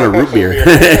think I want a root beer.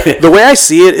 The way I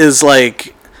see it is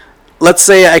like, let's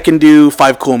say I can do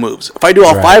 5 cool moves. If I do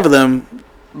all 5 of them,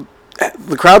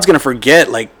 the crowd's gonna forget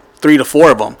like 3 to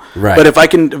 4 of them. Right. But if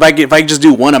I just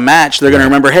do one a match, they're gonna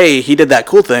remember, hey, he did that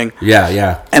cool thing.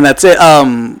 Yeah. And that's it.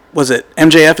 Was it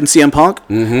MJF and CM Punk?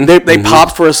 Mm-hmm. They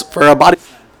popped for a body.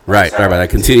 Right. Sorry about that.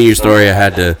 Continue your story. I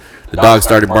had to the dog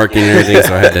started barking and everything,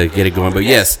 so I had to get it going. But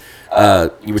yes,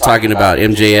 you were talking about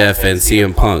MJF and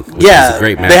CM Punk. Which was a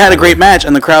great match. They had a great match,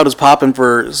 and the crowd was popping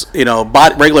for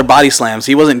regular body slams.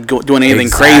 He wasn't doing anything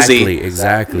crazy.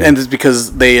 Exactly. And it's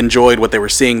because they enjoyed what they were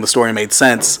seeing. The story made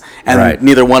sense, and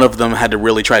neither one of them had to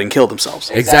really try and kill themselves.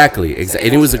 Exactly. And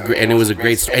it was a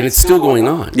great story, and it's still going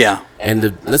on. Yeah.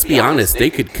 And let's be honest, they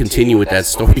could continue with that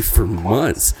story for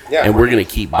months, and we're gonna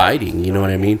keep biting. You know what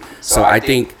I mean? So I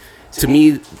think, to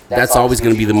me, that's always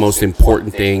going to be the most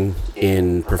important thing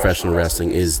in professional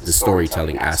wrestling is the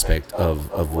storytelling aspect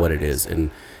of what it is. And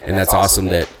that's awesome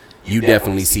that you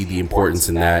definitely see the importance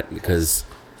in that because,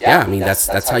 I mean,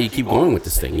 that's how you keep going with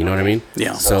this thing. You know what I mean?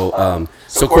 Yeah. So,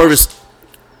 Corvice,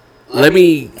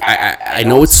 I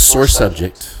know it's a sore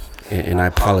subject, and I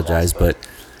apologize, but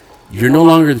you're no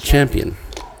longer the champion.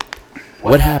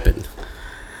 What happened?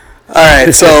 All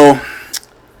right, so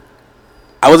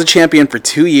I was a champion for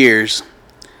 2 years,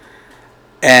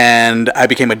 and I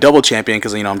became a double champion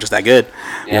because I'm just that good.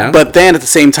 Yeah. But then at the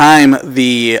same time,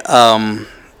 the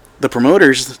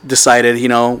promoters decided,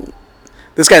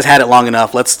 this guy's had it long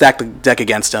enough. Let's stack the deck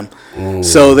against him.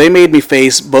 So they made me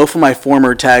face both of my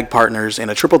former tag partners in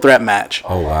a triple threat match.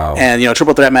 Oh wow! And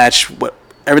triple threat match.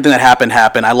 Everything that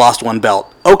happened. I lost one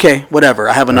belt. Okay, whatever.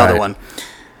 I have another one.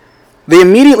 They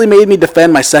immediately made me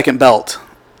defend my second belt.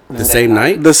 The same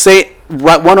night?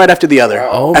 One right after the other.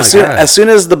 Oh my God. As soon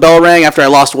as the bell rang after I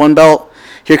lost one belt,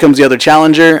 here comes the other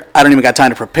challenger. I don't even got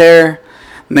time to prepare.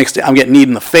 Next day, I'm getting kneed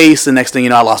in the face. The next thing you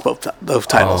know, I lost both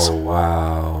titles. Oh,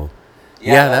 wow.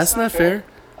 Yeah, that's not fair.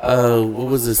 What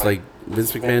was this, like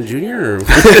Vince McMahon Jr.? Or?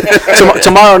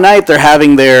 Tomorrow night, they're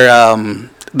having their,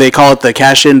 they call it the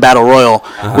cash-in battle royal,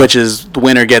 which is the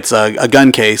winner gets a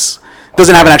gun case.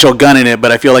 Doesn't have an actual gun in it,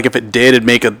 but I feel like if it did, it'd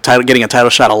make getting a title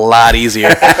shot a lot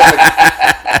easier.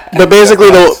 But basically,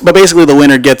 the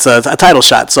winner gets a title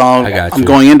shot. So I'm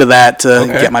going into that to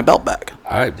get my belt back.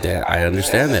 I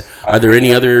understand that. Are there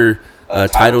any other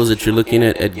titles that you're looking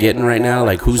at getting right now?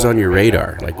 Like, who's on your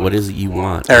radar? Like, what is it you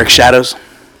want? Eric Shadows.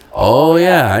 Oh,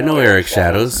 yeah, I know Eric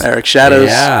Shadows. Eric Shadows.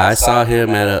 Yeah, I saw him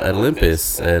at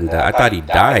Olympus, and I thought he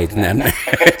died in that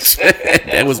match.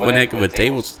 That was one heck of a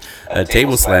table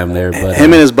slam there. But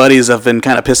him and his buddies have been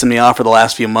kind of pissing me off for the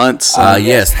last few months.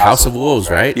 Yes, House of Wolves,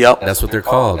 right? Yep. That's what they're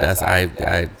called.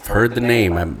 I've heard the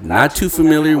name. I'm not too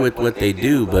familiar with what they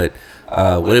do, but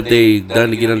what have they done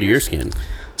to get under your skin?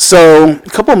 So, a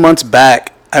couple of months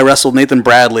back, I wrestled Nathan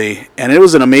Bradley, and it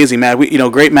was an amazing match.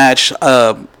 Great match.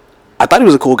 I thought he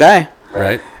was a cool guy.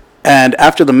 Right. And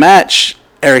after the match,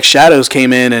 Eric Shadows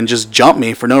came in and just jumped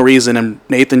me for no reason, and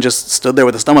Nathan just stood there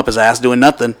with his thumb up his ass doing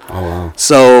nothing. Oh, wow.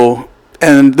 So,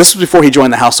 and this was before he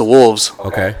joined the House of Wolves.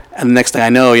 Okay. And the next thing I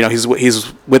know, he's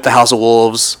with the House of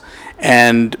Wolves.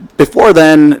 And before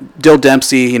then, Dill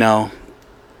Dempsey, he gets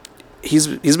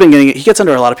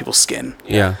under a lot of people's skin.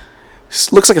 Yeah.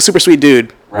 Looks like a super sweet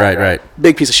dude. Right.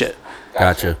 Big piece of shit.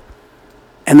 Gotcha.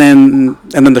 And then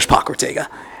there's Pac Ortega.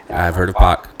 I've heard of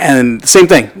Pac. And same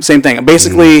thing.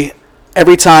 Basically,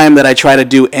 every time that I try to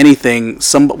do anything,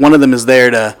 one of them is there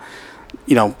to,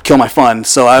 kill my fun.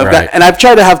 So I've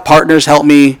tried to have partners help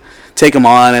me take them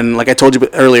on, and like I told you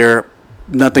earlier,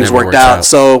 nothing's worked out.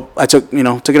 So I took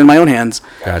it in my own hands.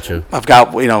 Gotcha. I've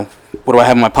got what do I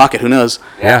have in my pocket? Who knows?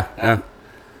 Yeah.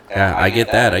 I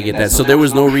get that. So there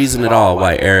was no reason at all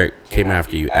why Eric came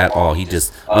after you at all. He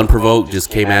just unprovoked, just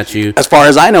came at you. As far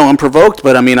as I know, unprovoked.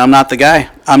 But I'm not the guy.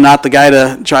 I'm not the guy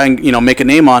to try and make a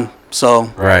name on. So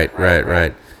right.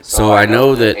 So I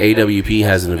know that AWP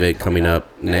has an event coming up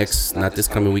not this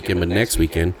coming weekend, but next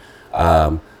weekend.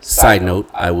 Side note,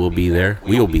 I will be there.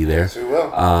 We'll be there. Yes, we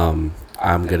will.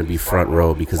 I'm gonna be front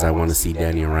row because I want to see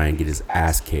Danny Ryan get his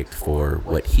ass kicked for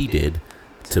what he did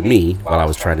to me while I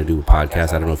was trying to do a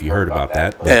podcast. I don't know if you heard about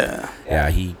that. But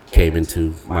yeah, he came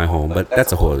into my home, but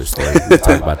that's a whole other story. We'll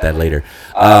talk about that later.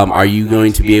 Are you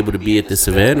going to be able to be at this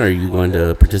event? Are you going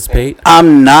to participate?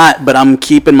 I'm not, but I'm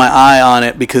keeping my eye on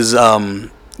it because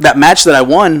that match that I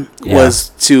won was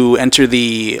to enter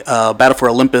the Battle for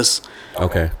Olympus.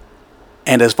 Okay.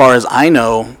 And as far as I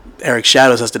know, Eric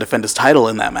Shadows has to defend his title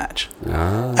in that match.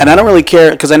 Ah. And I don't really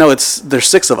care because I know there's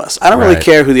 6 of us. I don't really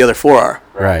care who the other 4 are.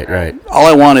 Right. All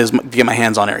I want is to get my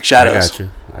hands on Eric Shadows.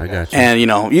 I got you.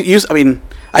 And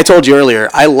I told you earlier,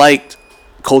 I liked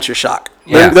Culture Shock.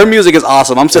 Yeah. Their music is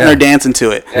awesome. I'm sitting there dancing to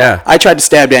it. Yeah. I tried to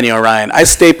stab Danny O'Ryan. I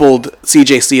stapled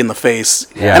CJC in the face.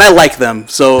 Yeah. And I like them.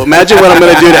 So imagine what I'm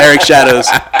going to do to Eric Shadows.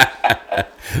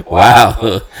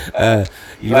 Wow.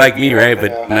 You like me, right?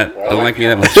 But don't like me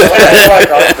that much.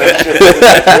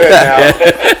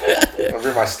 I'll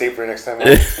bring my stapler next time.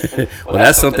 Well,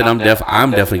 that's something I'm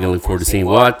definitely going to look forward to seeing.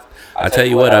 Well, I tell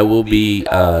you what, I will be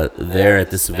there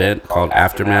at this event called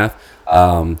Aftermath.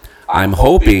 I'm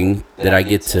hoping that I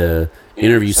get to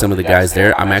interview some of the guys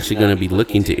there. I'm actually going to be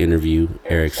looking to interview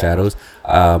Eric Shadows.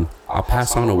 I'll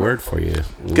pass on a word for you.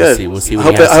 Good. We'll see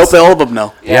what I hope all of them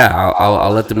know. Yeah,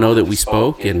 I'll let them know that we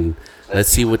spoke, and let's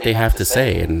see what they have to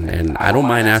say. And I don't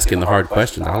mind asking the hard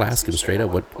questions. I'll ask them straight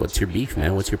up, what's your beef,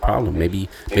 man? What's your problem? Maybe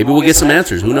we'll get some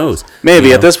answers. Who knows?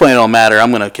 Maybe at this point it don't matter.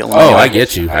 I'm gonna kill him. Oh, anyway.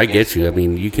 I get you. I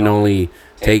mean, you can only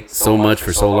take so much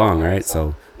for so long, right?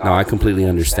 So no, I completely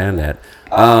understand that.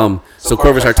 So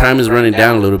Corvice, our time is running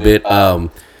down a little bit.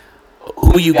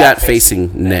 Who you got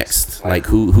facing next? Like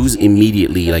who's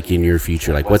immediately like in your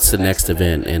future? Like what's the next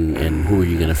event, and who are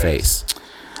you gonna face?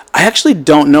 I actually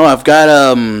don't know. I've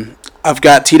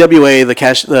got TWA,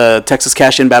 the Texas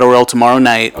Cash-In Battle Royal tomorrow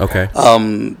night. Okay.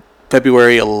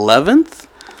 February 11th,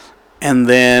 and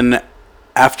then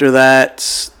after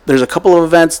that, there's a couple of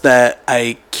events that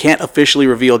I can't officially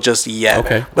reveal just yet.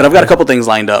 Okay. But I've got a couple things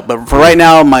lined up. But for right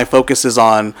now, my focus is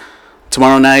on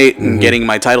tomorrow night and getting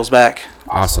my titles back.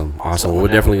 Awesome. Well, we're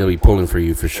definitely going to be pulling for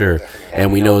you for sure.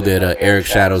 And we know that Eric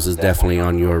Shadows is definitely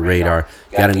on your radar.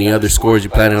 Got any other scores you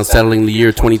planning on settling the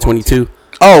year 2022?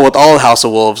 Oh, with all House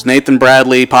of Wolves. Nathan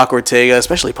Bradley, Pac Ortega,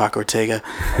 especially Pac Ortega.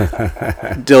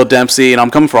 Dill Dempsey, and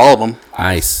I'm coming for all of them.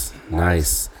 Nice.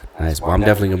 Well, I'm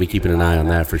definitely going to be keeping an eye on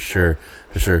that for sure.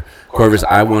 Corvice,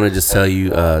 I want to just tell you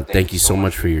thank you so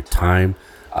much for your time.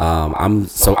 I'm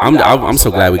so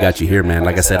glad we got you here, man.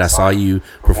 Like I said, I saw you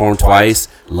perform twice.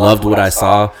 Loved what I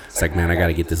saw. It's like, man, I got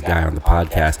to get this guy on the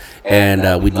podcast,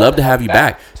 and we'd love to have you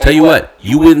back. Tell you what,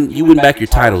 you win back your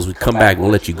titles. We come back, we'll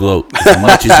let you gloat as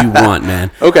much as you want,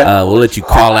 man. Okay. We'll let you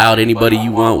call out anybody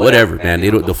you want, whatever, man.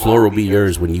 The floor will be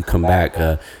yours when you come back.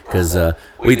 Because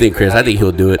what do you think, Chris? I think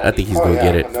he'll do it. I think he's gonna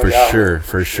get it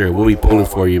for sure. We'll be pulling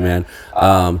for you, man.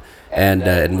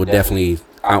 And we'll definitely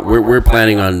we're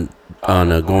planning on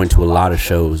going to a lot of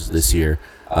shows this year.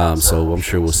 So I'm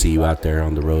sure we'll see you out there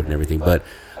on the road and everything. But,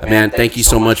 man, thank you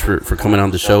so much for coming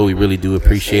on the show. We really do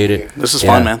appreciate it. This is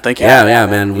fun, man. Thank you. Yeah,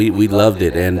 man. We loved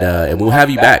it. And we'll have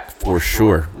you back for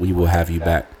sure. We will have you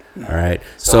back. All right.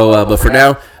 So, but for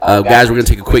now, guys, we're going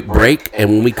to take a quick break. And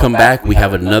when we come back, we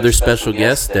have another special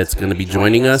guest that's going to be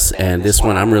joining us. And this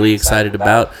one I'm really excited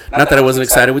about. Not that I wasn't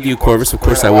excited with you, Corvice. Of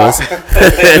course I was.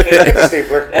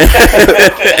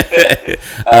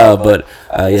 But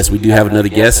yes, we do have another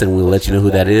guest, and we'll let you know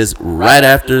who that is right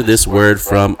after this word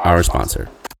from our sponsor.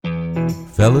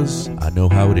 Fellas, I know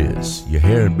how it is. Your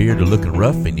hair and beard are looking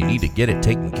rough and you need to get it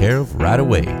taken care of right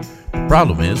away. The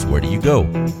problem is, where do you go?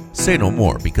 Say no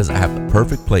more, because I have the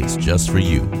perfect place just for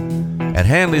you. At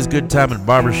Hanley's Good Time and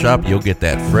Barbershop, you'll get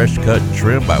that fresh cut and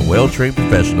trim by well-trained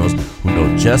professionals who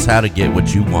know just how to get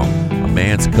what you want, a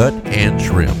man's cut and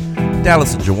trim.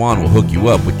 Dallas and Jawan will hook you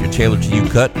up with your tailored-to-you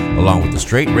cut, along with a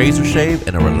straight razor shave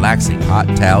and a relaxing hot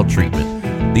towel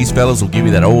treatment. These fellas will give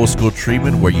you that old-school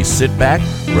treatment where you sit back,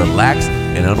 relax,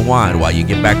 and unwind while you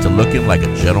get back to looking like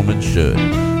a gentleman should.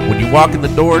 When you walk in the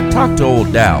door, talk to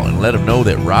old Dow and let him know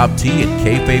that Rob T and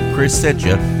Kayfabe Chris sent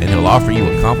you, and he'll offer you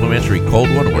a complimentary cold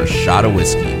one or a shot of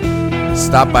whiskey.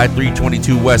 Stop by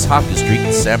 322 West Hopkins Street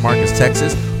in San Marcos,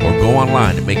 Texas, or go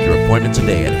online and make your appointment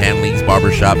today at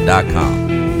Hanley'sBarbershop.com.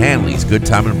 Hanley's Good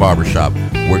Time and Barbershop,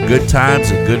 where good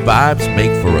times and good vibes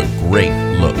make for a great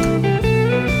look.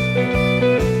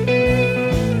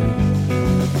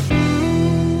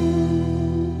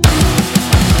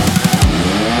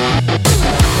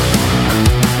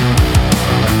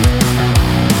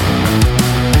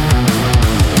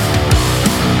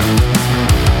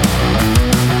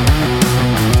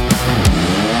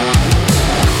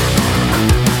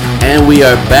 And we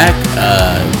are back,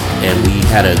 and we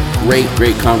had a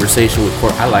great conversation with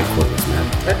Corvice. I like Corvice, man.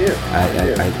 I do.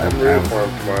 I'm rooting for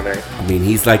him tomorrow night. I mean,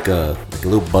 he's like a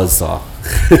little buzzsaw.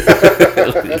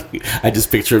 I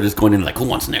just picture him just going in like, who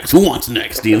wants next?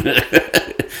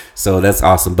 So that's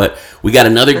awesome. But we got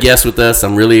another guest with us.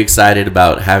 I'm really excited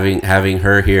about having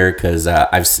her here because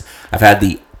I've had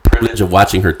the privilege of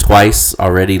watching her twice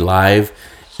already live,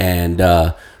 and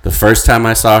the first time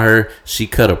I saw her, she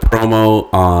cut a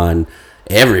promo on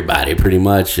everybody pretty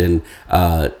much, and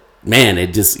man,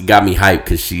 it just got me hyped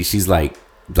because she's like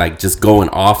just going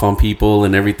off on people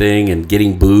and everything and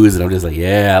getting boos, and I'm just like,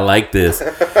 yeah, I like this.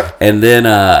 and then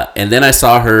I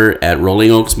saw her at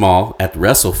Rolling Oaks Mall at the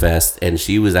WrestleFest, and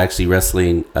she was actually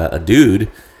wrestling a dude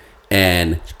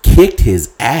and kicked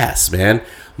his ass, man.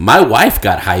 My wife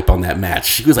got hype on that match.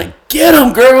 She was like, "Get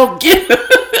him, girl, get him."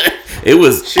 It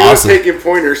was She awesome. was taking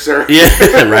pointers, sir. Yeah,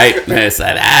 right.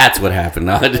 That's what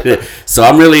happened. So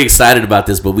I'm really excited about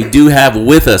this. But we do have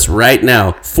with us right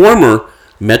now former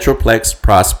Metroplex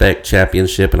Prospect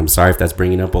Championship, and I'm sorry if that's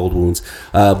bringing up old wounds,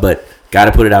 but got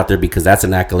to put it out there because that's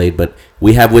an accolade. But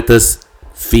we have with us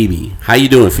Phoebe. How you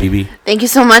doing, Phoebe? Thank you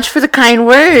so much for the kind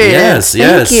words. Yes.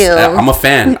 Thank you. I'm a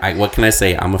fan. What can I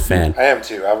say? I'm a fan. I am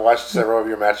too. I've watched several of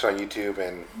your matches on YouTube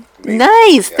and.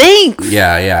 Nice. Yeah. Thanks.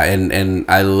 Yeah, and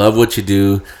I love what you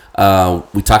do.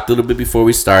 We talked a little bit before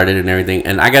we started and everything,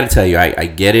 and I got to tell you, I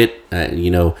get it,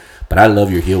 but I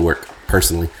love your heel work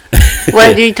personally.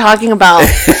 What are you talking about?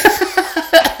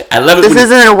 I love it. This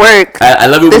isn't a work. I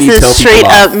love it when you tell people off. This is straight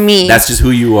up me. That's just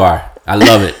who you are. I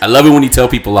love it. I love it when you tell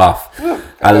people off.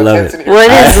 I love it. What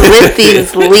is with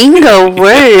these lingo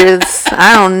words?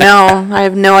 I don't know. I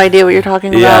have no idea what you're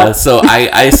talking about. Yeah, so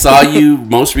I saw you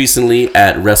most recently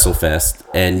at WrestleFest,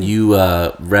 and you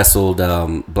wrestled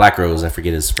Black Rose. I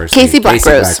forget his first name. Casey Black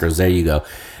Rose. There you go.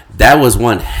 That was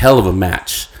one hell of a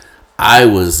match. I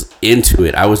was into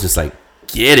it. I was just like,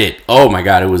 get it. Oh my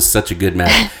God, it was such a good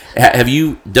match. Have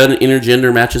you done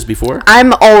intergender matches before?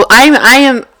 I'm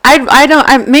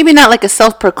maybe not like a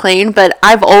self-proclaimed, but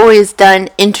I've always done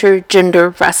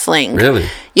intergender wrestling. Really?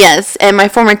 Yes, and my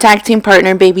former tag team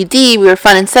partner, Baby D, we were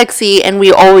fun and sexy, and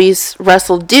we always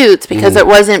wrestled dudes because there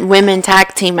wasn't women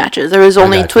tag team matches. There was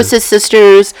only Twisted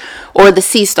Sisters or the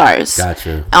Sea Stars.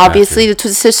 Gotcha. Obviously, the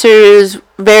Twisted Sisters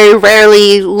very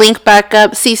rarely link back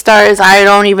up. Sea Stars, I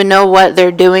don't even know what they're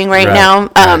doing right now.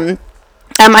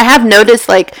 I have noticed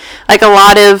like a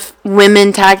lot of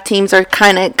women tag teams are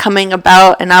kind of coming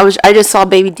about, and I just saw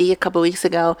Baby D a couple weeks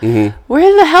ago. Mm-hmm.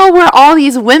 Where the hell were all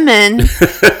these women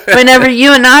whenever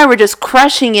you and I were just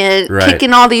crushing it,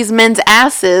 kicking all these men's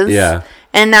asses? Yeah.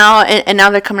 And now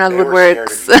they're coming out of the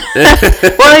woodworks.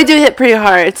 Well, they do hit pretty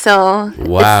hard, so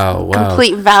wow,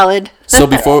 complete valid. So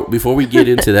before we get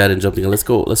into that and jumping, let's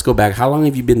go back. How long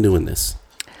have you been doing this?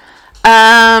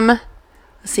 Let's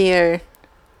see here.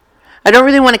 I don't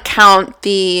really want to count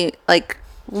the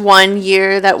 1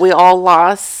 year that we all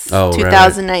lost,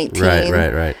 2019.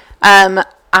 Right.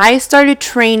 I started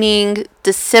training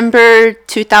December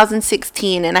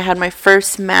 2016, and I had my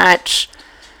first match.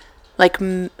 I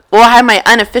had my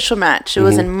unofficial match. It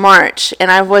was in March, and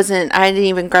I didn't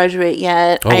even graduate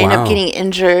yet. I ended up getting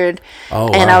injured,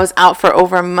 and I was out for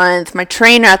over a month. My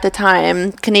trainer at the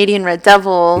time, Canadian Red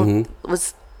Devil,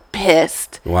 was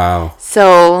pissed. Wow.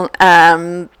 So,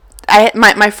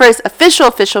 my first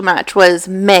official match was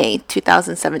May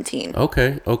 2017.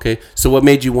 Okay. So what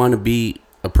made you want to be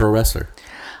a pro wrestler?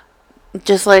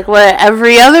 Just like what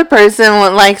every other person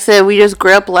likes it. We just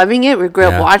grew up loving it. We grew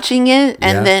up watching it.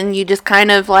 And then you just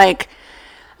kind of one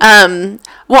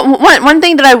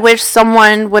thing that I wish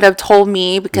someone would have told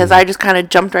me, because I just kind of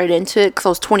jumped right into it because I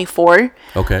was 24.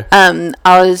 Okay.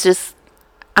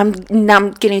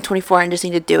 I'm getting 24. I just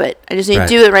need to do it. I just need to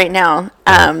do it right now,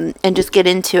 and just get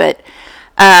into it.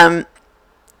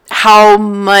 How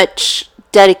much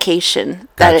dedication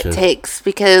that it takes,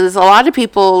 because a lot of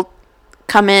people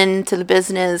come into the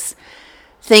business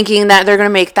thinking that they're going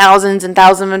to make thousands and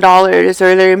thousands of dollars,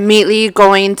 or they're immediately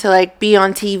going to be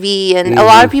on TV, and a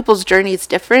lot of people's journey is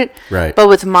different. Right. But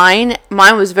with mine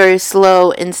was very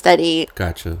slow and steady.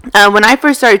 Gotcha. When I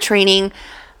first started training,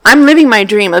 I'm living my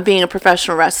dream of being a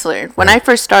professional wrestler. When I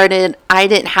first started, I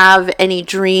didn't have any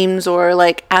dreams or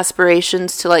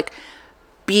aspirations to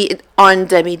be on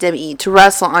WWE, to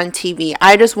wrestle on TV.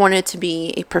 I just wanted to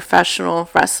be a professional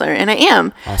wrestler, and I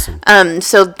am. Awesome.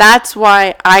 So that's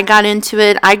why I got into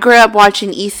it. I grew up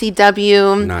watching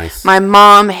ECW. Nice. My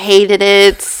mom hated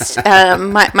it.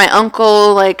 My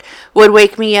uncle would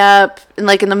wake me up in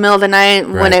the middle of the night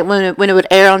when it would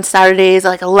air on Saturdays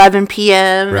at 11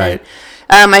 p.m. Right.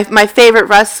 And, my favorite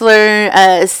wrestler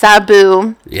is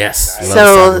Sabu. Yes. I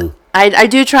love Sabu. I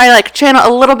do try channel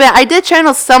a little bit. I did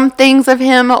channel some things of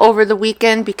him over the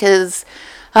weekend because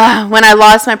when I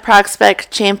lost my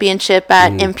Prospect Championship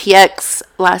at MPX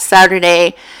last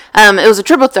Saturday, it was a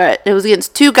triple threat. It was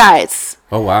against two guys.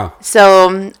 Oh, wow.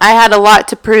 So I had a lot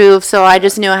to prove, so I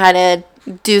just knew I had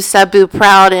to do Sabu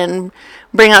proud and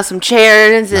bring out some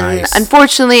chairs. And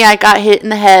unfortunately, I got hit in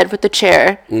the head with the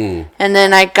chair. And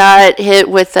then I got hit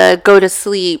with a go to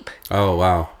sleep. Oh,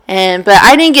 wow. But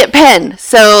I didn't get pinned,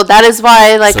 so that is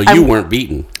why So you weren't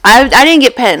beaten. I didn't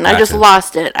get pinned. Gotcha. I just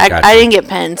lost it. I didn't get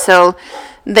pinned. So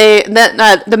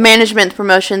the management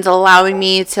promotion's allowing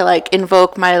me to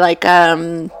invoke my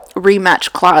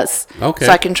rematch clause. Okay.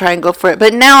 So I can try and go for it.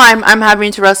 But now I'm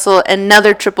having to wrestle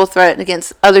another triple threat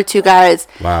against other two guys.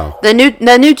 Wow. The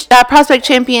new Prospect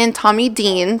champion, Tommy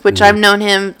Dean, which I've known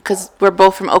him because we're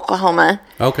both from Oklahoma.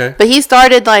 Okay. But he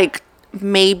started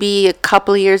maybe a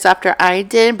couple of years after I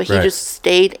did, but he just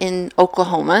stayed in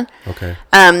Oklahoma. Okay.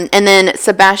 And then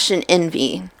Sebastian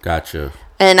Envy. Gotcha.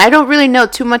 and I don't really know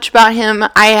too much about him.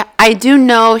 I do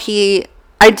know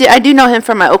I do know him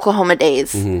from my Oklahoma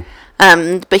days.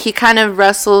 But he kind of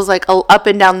wrestles like up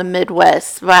and down the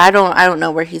Midwest, but I don't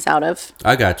know where he's out of.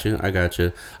 I got you.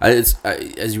 As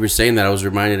you were saying that, I was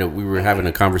reminded that we were having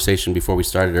a conversation before we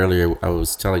started earlier. I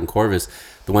was telling Corvice,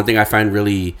 the one thing I find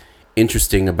really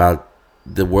interesting about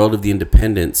the world of the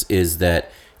independents is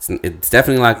that it's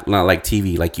definitely not like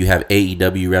TV. Like you have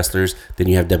AEW wrestlers, then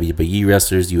you have WWE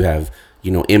wrestlers, you have,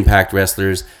 Impact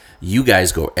wrestlers. You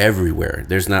guys go everywhere.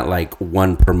 There's not like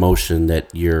one promotion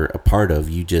that you're a part of.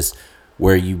 You just,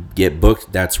 where you get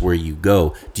booked, that's where you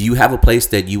go. Do you have a place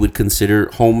that you would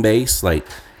consider home base? Like,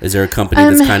 is there a company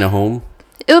that's kind of home?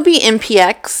 It would be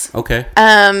MPX. Okay.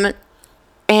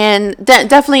 And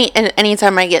definitely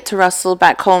anytime I get to wrestle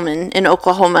back home in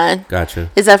Oklahoma. Gotcha.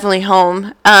 Is definitely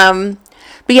home. But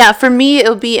yeah, for me, it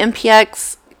would be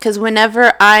MPX. Because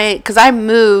whenever I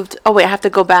moved, I have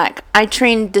to go back. I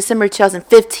trained December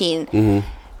 2015,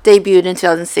 debuted in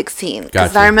 2016.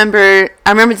 Because Gotcha. I remember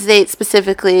the date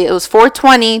specifically. It was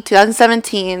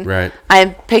 4/20/2017. Right. I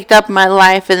picked up my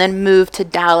life and then moved to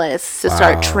Dallas to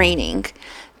start training,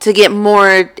 to get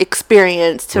more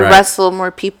experience, to wrestle more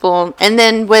people. And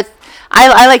then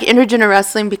I like intergender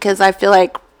wrestling because I feel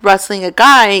like wrestling a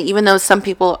guy, even though some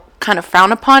people kind of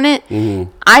frown upon it,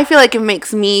 I feel like it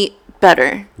makes me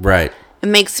better. Right. It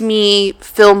makes me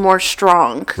feel more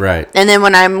strong. Right. And then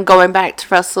when I'm going back to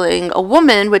wrestling a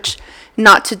woman, which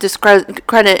not to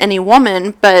discredit any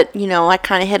woman, but I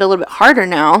kind of hit a little bit harder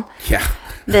now. Yeah.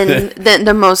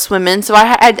 than most women. So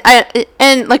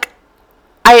I'm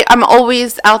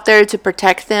always out there to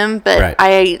protect them, but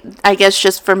I guess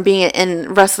just from being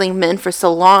in wrestling men for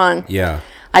so long,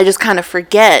 I just kind of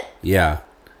forget. Yeah.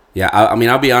 I mean,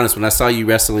 I'll be honest. When I saw you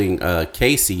wrestling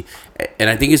Casey, and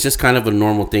I think it's just kind of a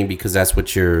normal thing because that's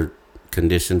what you're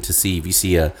conditioned to see. If you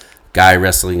see a guy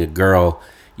wrestling a girl,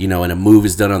 and a move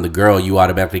is done on the girl, you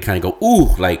automatically kind of go,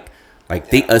 ooh,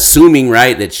 assuming,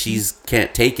 right, that she's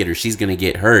can't take it or she's going to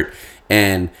get hurt.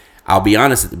 And I'll be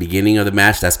honest, at the beginning of the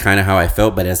match, that's kind of how I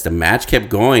felt. But as the match kept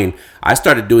going, I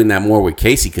started doing that more with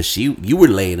Casey because you were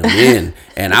laying him in.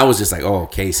 And I was just like, oh,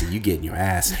 Casey, you getting your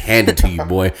ass handed to you,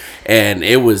 boy. And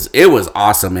it was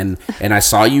awesome. And I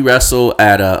saw you wrestle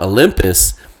at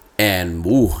Olympus. And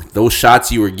those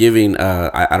shots you were giving,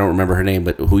 I don't remember her name,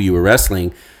 but who you were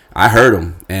wrestling, I heard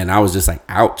them. And I was just like,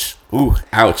 ouch. Ooh,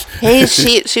 ouch. Hey,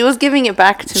 she was giving it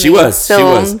back to me. She was.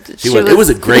 It was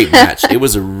a great match. It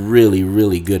was a really,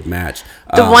 really good match.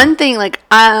 The one thing,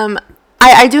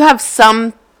 I do have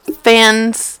some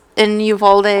fans in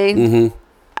Uvalde.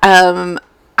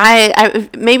 I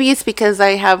maybe it's because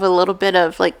I have a little bit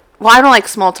of I don't like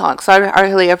small talk, so I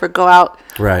hardly ever go out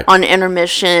on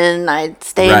intermission. I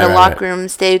stay in the locker room,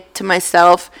 stay to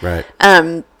myself. Right.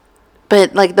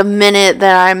 But the minute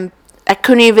that I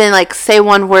couldn't even say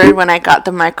one word when I got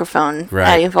the microphone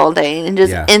at Uvalde and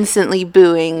just instantly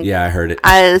booing. Yeah, I heard it.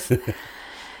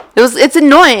 It's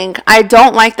annoying. I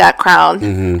don't like that crowd.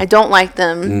 I don't like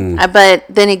them. But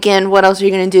then again, what else are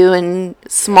you gonna do in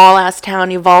small ass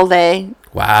town Uvalde?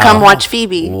 Wow. Come watch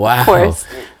Phoebe. Wow. Of course.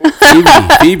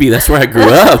 Phoebe, that's where I grew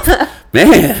up.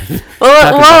 Man.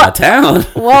 Talking about town.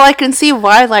 Well, I can see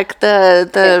why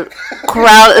the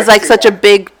crowd is such a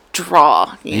big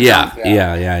draw. Yeah.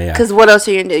 Because what else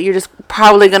are you gonna do? You're just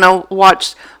probably gonna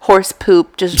watch horse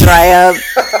poop just dry up.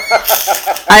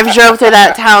 I've drove through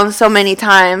that town so many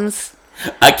times.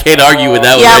 I can't argue with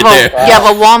that one right there. You have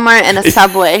a Walmart and a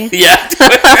Subway. Yeah.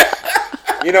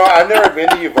 I've never been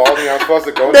to Uvalde. I'm supposed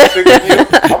to go this week with you.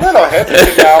 I'm a little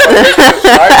hesitant now.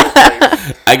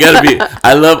 I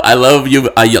love you.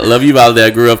 I love Uvalde. I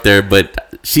grew up there,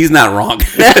 but she's not wrong.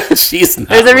 She's not.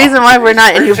 There's a reason why we're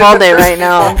not in Uvalde right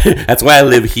now. That's why I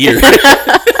live here.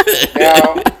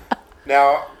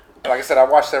 Now, like I said, I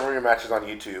watched several of your matches on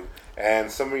YouTube,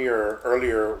 and some of your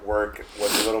earlier work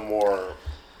was a little more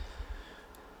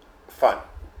fun.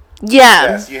 Yeah.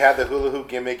 Yes, you had the hula hoop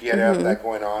gimmick. You had that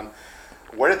going on.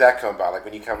 Where did that come about?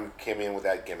 When you came in with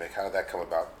that gimmick, how did that come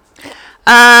about?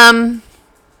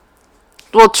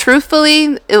 Well,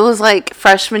 truthfully, it was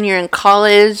freshman year in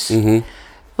college.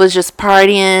 Was just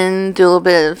partying, do a little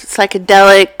bit of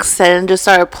psychedelics, and just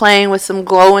started playing with some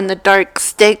glow in the dark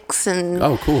sticks, and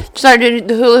cool. Started doing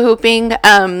the hula hooping.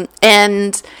 And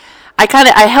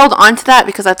I held on to that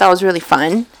because I thought it was really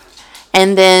fun.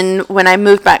 And then when I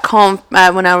moved back home,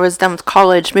 when I was done with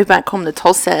college, moved back home to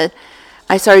Tulsa,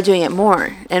 I started doing it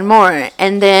more and more.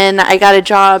 And then I got a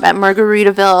job at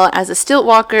Margaritaville as a stilt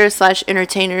walker /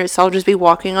 entertainer. So I'll just be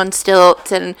walking on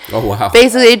stilts and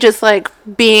basically just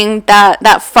being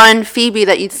that fun Phoebe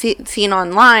that you'd seen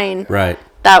online. Right.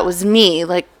 That was me,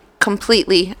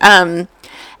 completely. And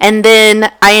And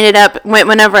then I ended up,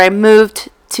 whenever I moved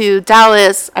to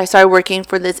Dallas, I started working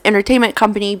for this entertainment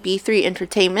company, B3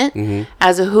 Entertainment,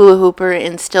 as a hula hooper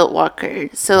and stilt walker.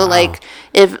 So like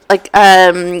if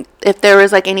there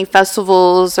was like any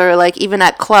festivals or like even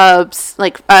at clubs,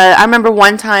 like I remember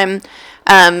one time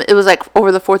it was like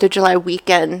over the 4th of July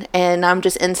weekend, and I'm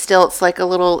just in stilts like a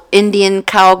little Indian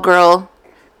cowgirl,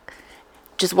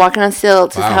 just walking on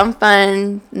stilts, just having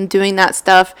fun and doing that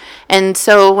stuff. And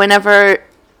so whenever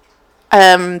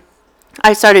I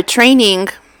started training,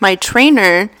 my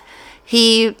trainer,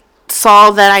 he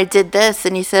saw that I did this,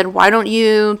 and he said, why don't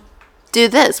you do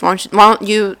this? Why don't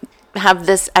you have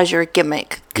this as your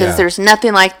gimmick? Because there's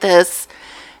nothing like this.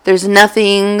 There's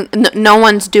nothing, no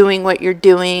one's doing what you're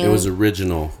doing. It was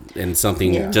original and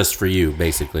something just for you,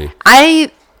 basically. I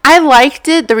liked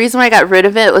it. The reason why I got rid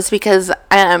of it was because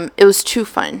it was too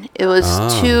fun. It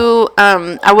was too,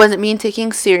 I wasn't being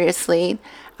taken seriously.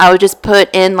 I would just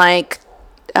put in like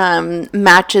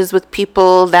matches with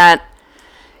people that,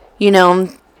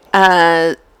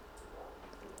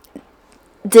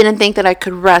 didn't think that I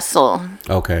could wrestle.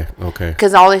 Okay.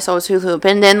 Because all they saw was hula hoop.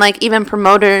 And then like even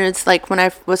promoters, like when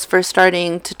I was first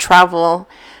starting to travel,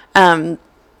 they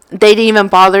didn't even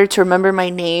bother to remember my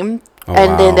name.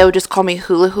 Then they would just call me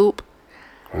hula hoop.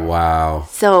 Wow.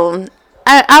 So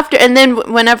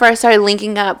whenever I started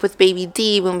linking up with Baby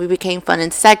D, when we became fun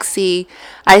and sexy,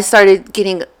 I started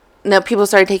getting, people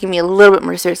started taking me a little bit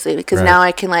more seriously, because now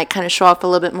I can like kind of show off a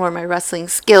little bit more of my wrestling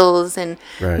skills and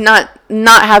not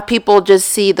have people just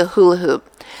see the hula hoop.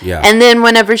 Yeah. And then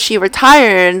whenever she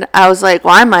retired, I was like,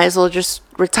 well, I might as well just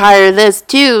retire this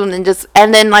too,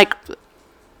 and then like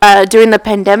during the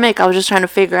pandemic, I was just trying to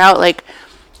figure out like,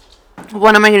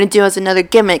 what am I going to do as another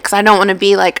gimmick? Because I don't want to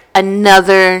be like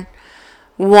another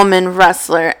woman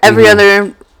wrestler. Every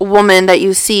other woman that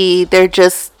you see, they're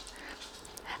just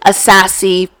a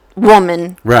sassy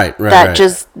woman that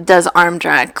just does arm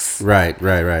drags. Right.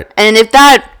 And if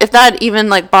that even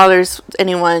like bothers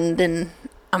anyone, then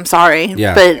I'm sorry.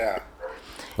 Yeah. But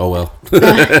oh well.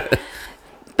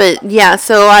 But yeah,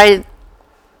 so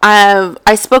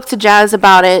I spoke to Jazz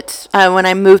about it when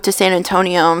I moved to San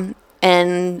Antonio,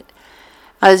 and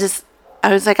I was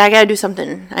like, I gotta do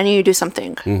something. I need to do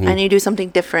something. I need to do something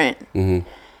different.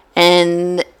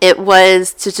 And it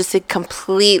was to just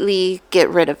completely get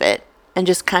rid of it and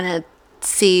just kind of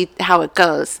see how it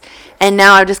goes. And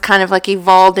now I've just kind of like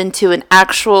evolved into an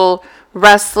actual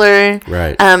wrestler.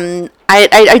 Right.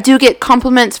 I do get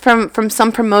compliments from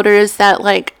some promoters that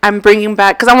like I'm bringing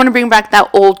back, because I want to bring back that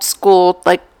old school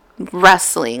like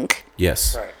wrestling.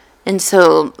 Yes. Right. And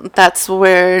so that's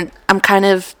where I'm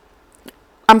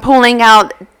pulling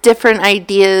out different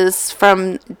ideas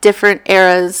from different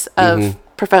eras of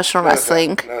professional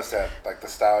wrestling. Notice that, like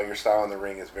your style in the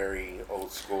ring is very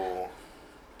old school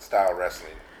style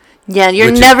wrestling. Yeah,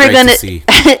 you're Which never is great gonna. to see.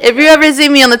 If you ever see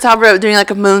me on the top rope doing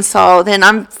like a moonsault, then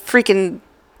I'm freaking.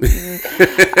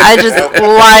 I just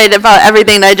lied about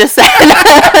everything I just said,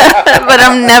 but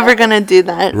I'm never gonna do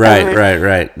that.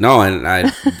 Right. No, and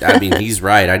I mean, he's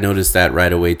right. I noticed that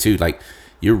right away too. Like,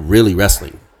 you're really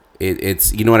wrestling.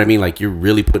 It's, you know what I mean? Like, you're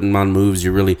really putting on moves.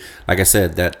 You're really, like I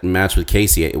said, that match with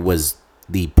Casey, it was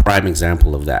the prime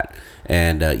example of that.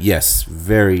 And yes,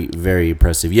 very, very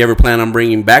impressive. You ever plan on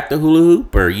bringing back the hula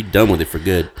hoop, or are you done with it for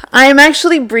good? I'm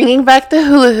actually bringing back the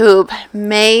hula hoop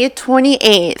May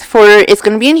 28th. It's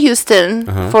going to be in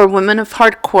Houston for Women of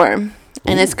Hardcore.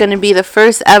 And it's going to be the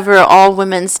first ever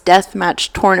all-women's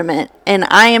deathmatch tournament. And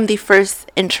I am the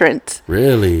first entrant.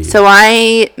 Really? So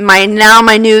my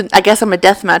new, I guess I'm a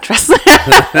deathmatch wrestler.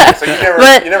 So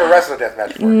you never wrestled a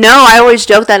deathmatch before? No, I always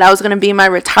joked that I was going to be my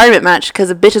retirement match,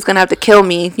 because a bitch is going to have to kill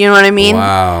me. You know what I mean?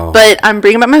 Wow. But I'm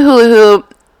bringing back my hula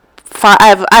hoop.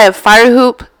 I have fire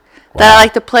hoop that I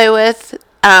like to play with.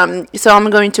 So I'm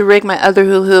going to rig my other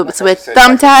hula hoops with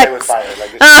thumbtacks.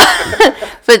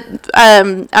 But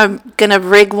I'm gonna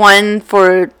rig one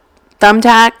for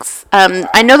thumbtacks.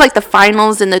 I know like the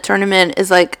finals in the tournament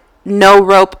is like no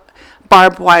rope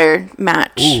barbed wire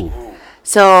match. Ooh.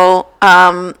 So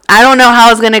I don't know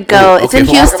how it's gonna go. Ooh, it's in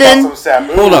Houston.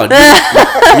 Hold on,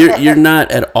 you're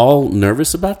not at all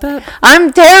nervous about that?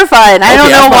 I'm terrified. I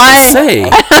don't know why.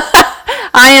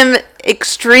 I am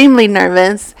extremely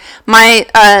nervous. My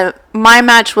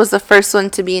match was the first one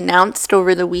to be announced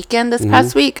over the weekend this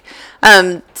past week.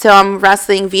 So I'm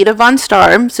wrestling Vita Von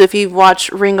Star. So if you watch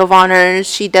Ring of Honor,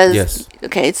 she does. Yes.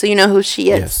 Okay, so you know who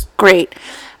she is. Yes. Great.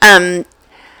 That's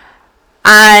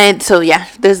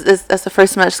the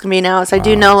first match that's gonna be announced. I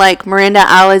do know like Miranda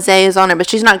Alizé is on it, but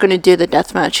she's not going to do the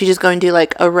death match. She's just going to do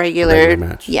like a regular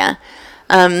match. Yeah.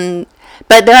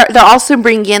 But they're also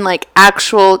bringing in like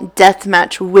actual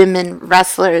deathmatch women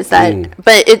wrestlers that.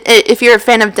 But if you're a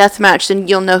fan of deathmatch, then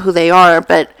you'll know who they are.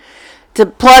 But to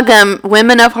plug them,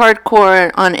 Women of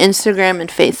Hardcore on Instagram and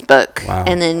Facebook. Wow.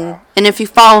 And if you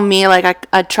follow me, like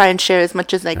I try and share as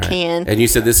much as I can. And you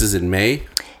said this is in May?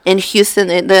 In Houston,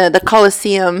 the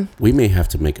Coliseum. We may have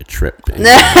to make a trip.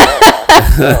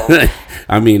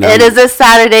 I mean, it is a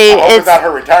Saturday. It's not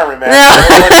her retirement match.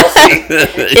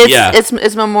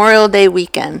 It's Memorial Day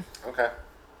weekend. Okay.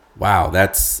 Wow,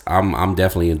 I'm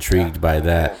definitely intrigued by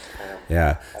that.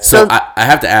 Yeah. So I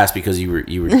have to ask, because you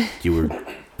were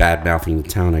bad mouthing the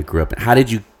town I grew up in. How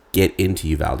did you get into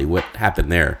Uvalde? What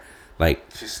happened there? Like,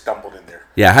 she stumbled in there.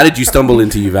 Yeah, how did you stumble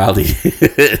into Uvalde?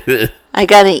 I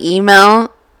got an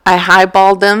email. I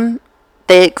highballed them.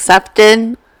 They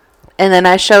accepted, and then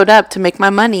I showed up to make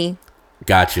my money.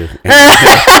 Gotcha.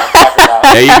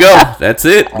 There you go. That's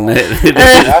it.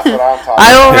 That's what I'm talking about.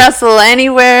 I will wrestle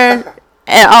anywhere,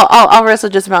 and I'll wrestle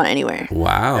just about anywhere.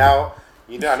 Wow. Now,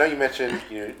 I know you mentioned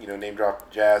name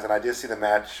drop Jazz, and I did see the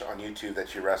match on YouTube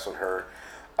that you wrestled her.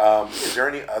 Is there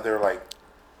any other like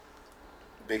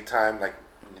big time like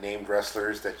named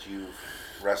wrestlers that you've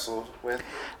wrestled with?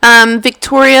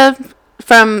 Victoria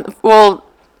from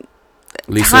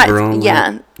Lisa Barone.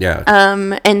 Yeah.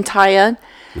 And Taya.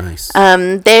 Nice.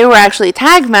 They were actually a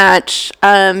tag match.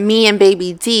 Me and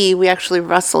Baby D, we actually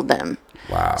wrestled them.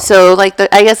 Wow. So I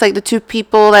guess the two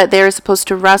people that they were supposed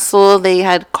to wrestle, they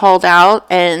had called out,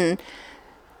 and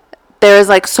there was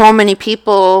like so many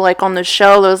people like on the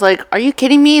show that was like, are you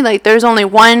kidding me? Like, there's only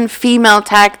one female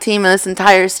tag team in this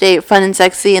entire state, Fun and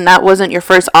Sexy, and that wasn't your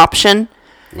first option.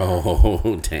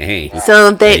 Oh, dang.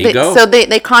 So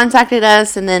they contacted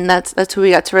us, and then that's who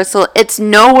we got to wrestle. It's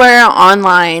nowhere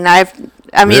online.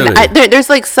 There's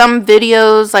like some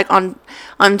videos like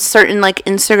on certain like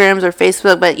Instagrams or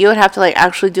Facebook, but you would have to like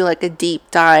actually do like a deep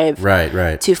dive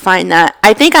right to find that.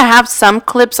 I think I have some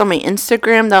clips on my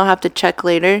Instagram that I'll have to check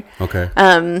later. Okay.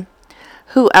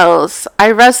 Who else?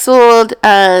 I wrestled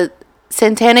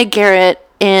Santana Garrett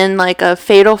in like a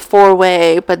fatal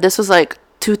 4-way, but this was like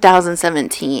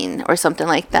 2017 or something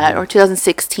like that, or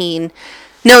 2016.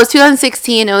 No, it was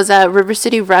 2016. It was at River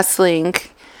City Wrestling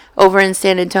over in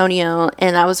San Antonio,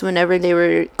 and that was whenever they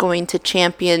were going to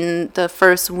champion the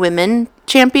first women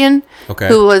champion,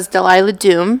 who was Delilah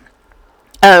Doom.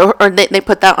 Or they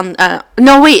put that on.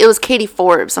 No, wait, it was Katie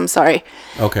Forbes. I'm sorry.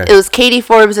 Okay. It was Katie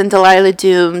Forbes and Delilah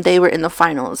Doom. They were in the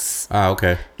finals.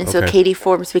 Okay. And so Katie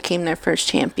Forbes became their first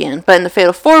champion. But in the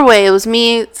Fatal 4-Way, it was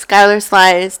me, Skylar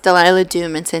Slice, Delilah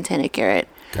Doom, and Santana Garrett.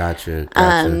 Gotcha.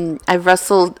 I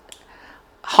wrestled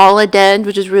Holodead,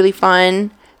 which is really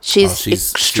fun. She's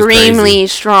extremely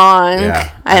strong.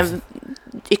 Yeah. I'm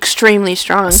extremely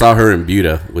strong. I saw her in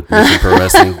Buda with Mission Pro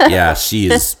Wrestling. Yeah, she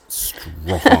is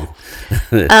strong.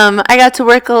 I got to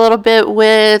work a little bit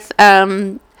with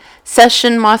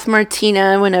Session Moth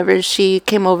Martina whenever she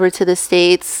came over to the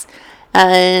States.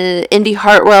 Indy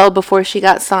Hartwell before she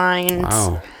got signed.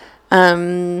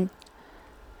 Wow.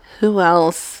 Who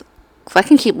else? 'Cause I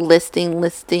can keep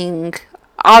listing.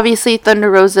 Obviously Thunder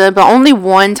Rosa, but only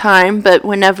one time. But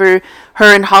whenever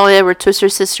her and Holly were Twister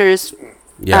sisters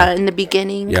in the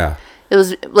beginning. Yeah. It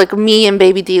was like me and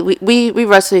Baby D. We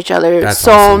wrestled each other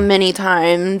many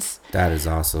times. That is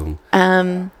awesome.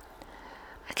 I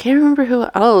can't remember who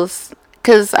else,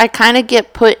 because I kind of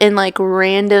get put in like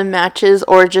random matches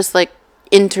or just like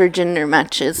intergender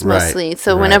matches mostly.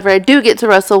 So whenever I do get to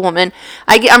wrestle a woman,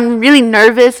 I'm really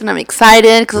nervous and I'm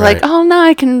excited because like, oh no,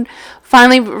 I can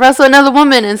finally wrestle another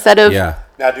woman instead of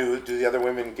Now, do the other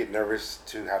women get nervous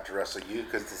to have to wrestle you?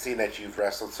 Because seeing that you've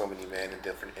wrestled so many men in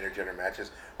different intergender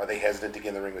matches, are they hesitant to get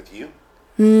in the ring with you?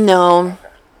 No. Okay.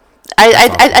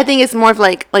 I think it's more of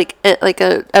like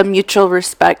a mutual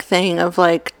respect thing of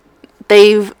like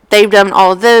they've done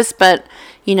all of this, but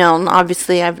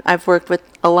obviously I've worked with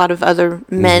a lot of other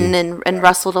men and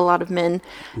wrestled a lot of men,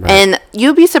 and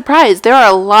you'll be surprised, there are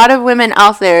a lot of women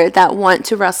out there that want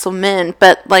to wrestle men,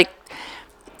 but like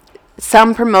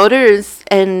some promoters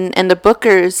and the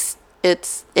bookers,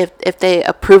 it's if they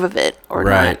approve of it or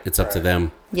not. It's up to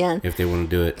them. Yeah. If they want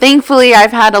to do it. Thankfully,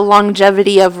 I've had a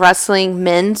longevity of wrestling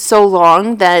men so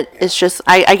long that it's just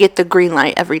I get the green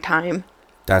light every time.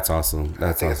 That's awesome.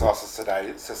 I think it's also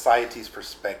society's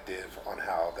perspective on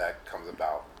how that comes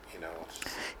about.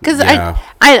 Because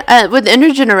I with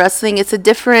intergender wrestling, it's a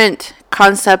different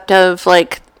concept of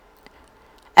like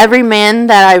every man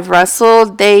that I've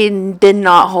wrestled, they did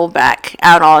not hold back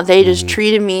at all. They just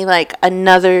treated me like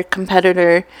another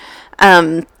competitor.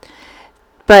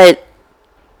 But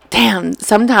damn,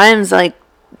 sometimes like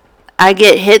I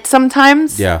get hit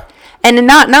sometimes. Yeah. and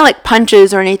not like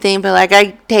punches or anything, but like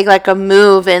I take like a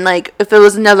move, and like if it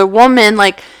was another woman,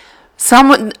 like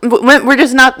we're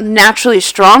just not naturally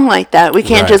strong like that. We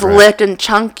can't just lift and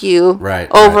chunk you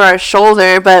over our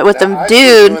shoulder. But with a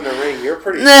dude, you in the ring, you're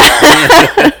pretty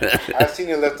strong. I've seen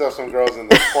you lift up some girls in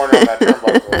the corner of that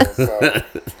turnbuckle.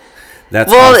 So. That's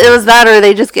well, awesome. It was that, or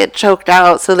they just get choked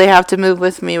out, so they have to move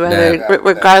with me,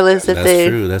 regardless if they.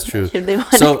 That's true.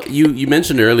 So you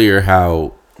mentioned earlier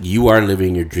how you are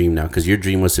living your dream now, because your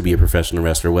dream was to be a professional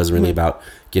wrestler. It wasn't really about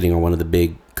getting on one of the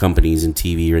big companies in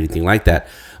TV or anything like that.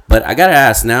 But I gotta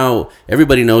ask, now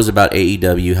everybody knows about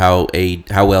AEW, how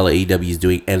well AEW is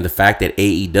doing, and the fact that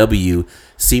AEW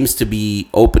seems to be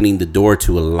opening the door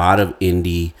to a lot of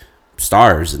indie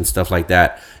stars and stuff like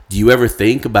that. Do you ever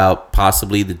think about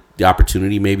possibly the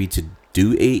opportunity maybe to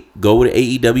go to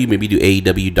AEW, maybe do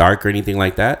AEW Dark or anything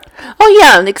like that? Oh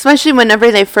yeah, especially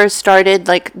whenever they first started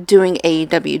like doing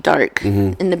AEW Dark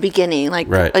in the beginning, like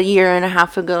a year and a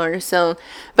half ago or so.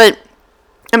 But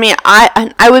I mean,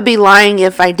 I would be lying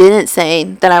if I didn't say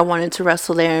that I wanted to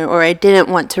wrestle there, or I didn't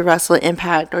want to wrestle at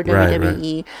Impact or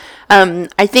WWE.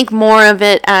 I think more of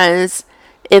it as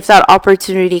if that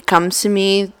opportunity comes to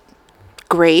me,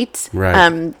 great.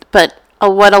 But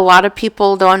what a lot of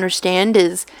people don't understand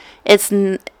is it's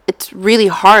really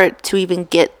hard to even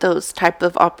get those type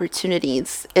of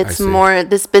opportunities. It's more,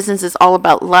 this business is all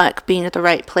about luck, being at the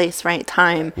right place, right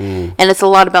time, and it's a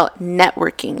lot about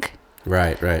networking.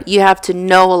 Right. You have to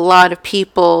know a lot of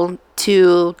people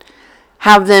to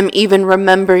have them even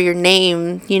remember your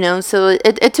name, you know. So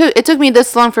it took me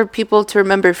this long for people to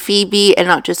remember Phoebe and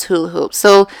not just hula hoop.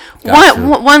 So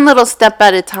one little step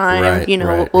at a time,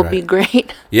 will be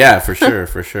great. Yeah, for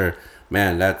sure.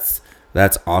 Man, that's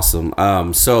awesome.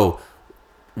 So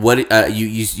what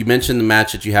you mentioned the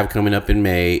match that you have coming up in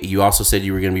May. You also said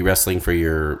you were going to be wrestling for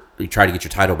you try to get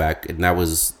your title back, and that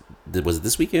was it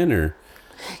this weekend or?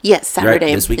 Yes,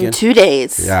 Saturday. This weekend? In 2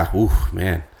 days. Yeah. Ooh,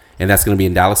 man. And that's going to be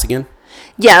in Dallas again?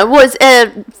 Yeah, it was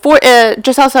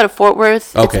just outside of Fort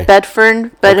Worth. Okay. It's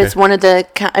Bedford, but it's one of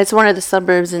the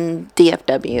suburbs in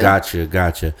DFW.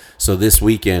 Gotcha. So this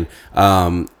weekend,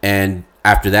 and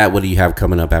after that, what do you have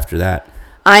coming up after that?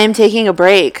 I am taking a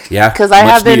break. Yeah, because I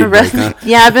have been wrestling.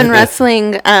 Yeah, I've been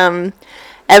wrestling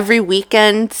every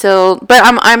weekend. So, but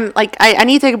I'm like I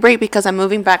need to take a break because I'm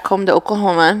moving back home to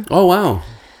Oklahoma. Oh wow.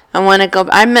 I want to go.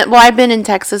 I've been in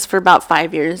Texas for about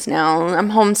 5 years now. I'm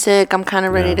homesick. I'm kind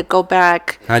of ready to go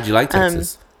back. How'd you like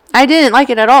Texas? I didn't like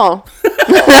it at all.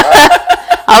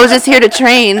 I was just here to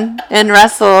train and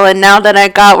wrestle, and now that I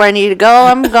got where I need to go,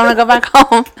 I'm gonna go back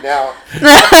home. Now,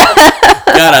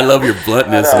 God, I love your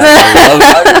bluntness.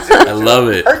 I love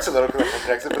it. Hurts a little because I'm from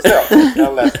Texas, but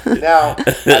still, nonetheless. Now,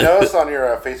 I noticed on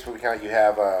your Facebook account you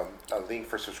have a link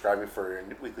for subscribing for your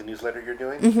weekly newsletter you're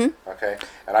doing. Mm-hmm. Okay,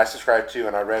 and I subscribed too,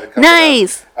 and I read a couple.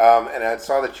 Nice. And I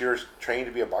saw that you're trained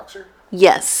to be a boxer.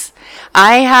 Yes,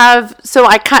 I have. So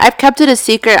I've kept it a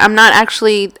secret. I'm not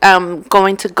actually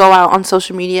going to go out on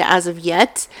social media as of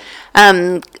yet.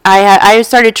 I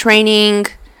started training.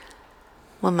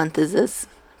 What month is this?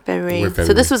 February.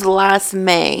 So this was last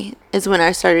May is when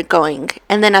I started going,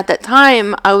 and then at that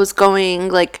time I was going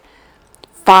like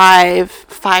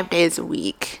five days a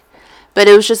week, but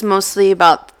it was just mostly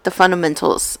about the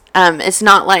fundamentals. It's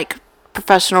not like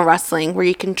professional wrestling where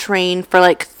you can train for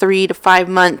like 3 to 5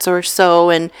 months or so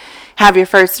and have your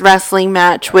first wrestling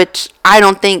match, which I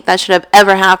don't think that should have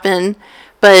ever happened,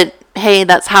 but hey,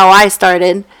 that's how I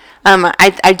started.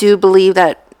 I do believe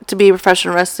that to be a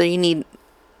professional wrestler you need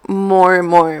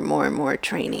more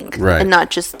training, and not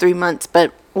just 3 months,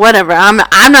 but whatever. I'm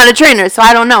not a trainer, so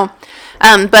I don't know.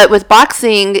 But with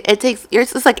boxing,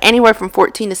 it's like anywhere from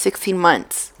 14 to 16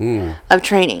 months of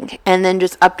training, and then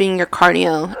just upping your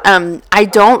cardio. I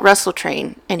don't wrestle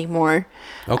train anymore.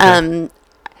 Okay.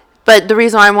 But the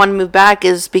reason why I want to move back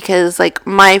is because like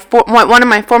one of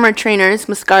my former trainers,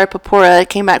 Mascara Papora,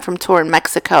 came back from tour in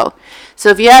Mexico. So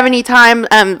if you have any time,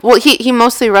 he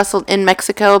mostly wrestled in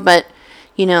Mexico, but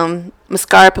you know,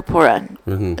 Mascara Papora,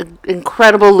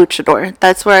 incredible luchador.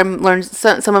 That's where I learned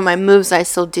some of my moves I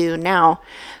still do now.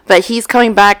 But he's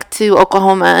coming back to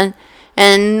Oklahoma,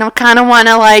 and I kind of want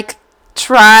to like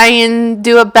try and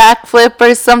do a backflip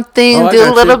or something, do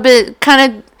a little bit,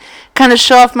 kind of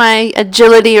show off my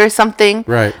agility or something.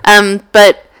 Right.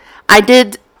 But I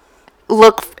did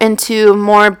look into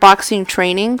more boxing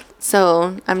training,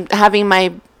 so I'm having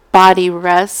my body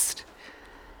rest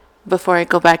before I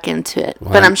go back into it.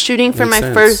 Well, but I'm shooting for my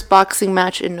first boxing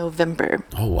match in November.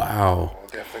 Oh, wow. I'll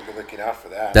definitely be looking out for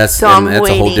that. That's a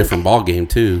whole different ball game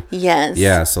too. Yes.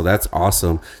 Yeah, so that's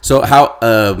awesome. So how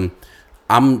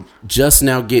I'm just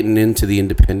now getting into the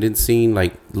independent scene,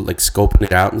 like scoping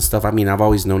it out and stuff. I mean, I've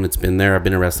always known it's been there. I've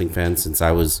been a wrestling fan since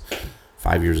I was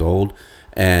 5 years old,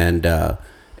 and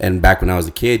back when I was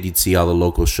a kid, you'd see all the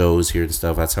local shows here and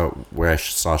stuff. That's where I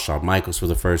saw Shawn Michaels for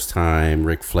the first time,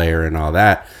 Ric Flair, and all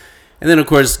that. And then, of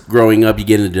course, growing up, you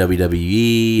get into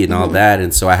WWE and all that,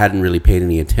 and so I hadn't really paid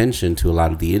any attention to a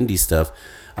lot of the indie stuff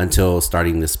until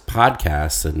starting this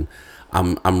podcast, and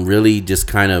I'm really just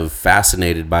kind of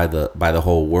fascinated by the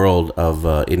whole world of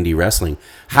indie wrestling.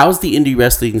 How's the indie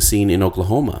wrestling scene in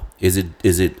Oklahoma? Is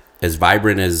it as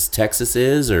vibrant as Texas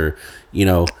is, or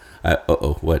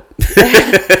what?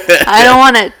 I don't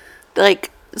want to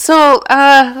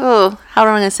how am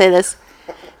I going to say this?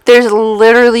 There's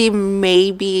literally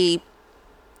maybe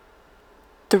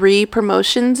 3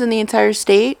 promotions in the entire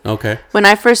state. Okay. When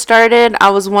I first started,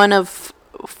 I was one of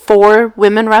 4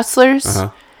 women wrestlers.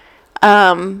 Uh-huh.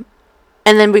 And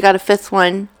then we got a 5th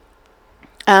one.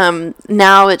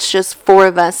 Now it's just 4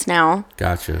 of us now.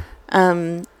 Gotcha.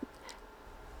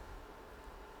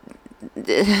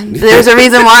 There's a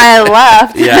reason why I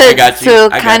left. Yeah, I got you. To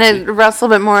kind of wrestle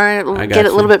a bit more, get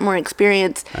a little bit more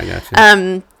experience. I got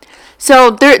you.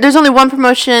 So there's only one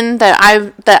promotion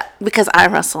that because I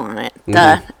wrestle on it.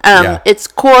 It's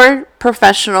Core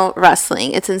Professional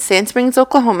Wrestling. It's in Sand Springs,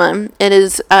 Oklahoma. It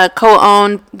is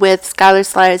co-owned with Skylar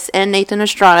Slice and Nathan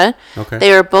Estrada. Okay.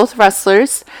 They are both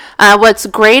wrestlers. What's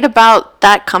great about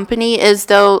that company is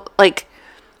though, like,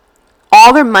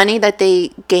 all their money that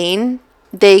they gain,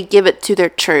 they give it to their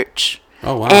church.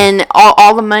 Oh wow! And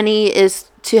all the money is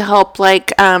to help,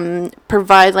 like,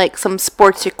 provide, like, some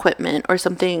sports equipment or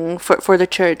something for the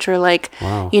church, or, like,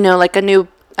 wow. Like a new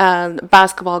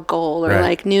basketball goal, or right.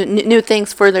 like new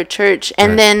things for their church.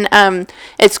 And right. Then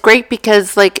it's great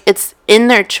because, like, it's in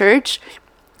their church,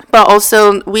 but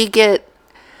also we get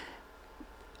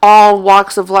all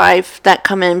walks of life that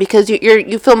come in because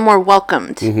you feel more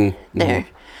welcomed there.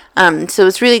 Mm-hmm. So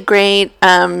it's really great.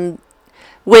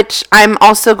 Which I'm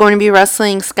also going to be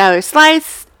wrestling Skylar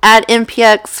Slice at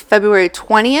MPX February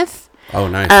 20th. Oh,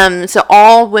 nice. So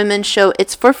all women show,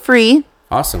 it's for free.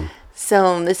 Awesome.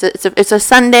 So it's a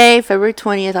Sunday, February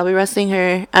 20th. I'll be wrestling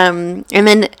her. And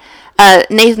then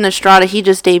Nathan Estrada, he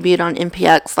just debuted on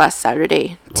MPX last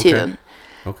Saturday too.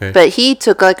 Okay. But he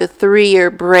took like a 3-year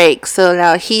break, so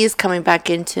now he's coming back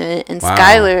into it. And wow.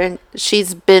 Skylar,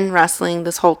 she's been wrestling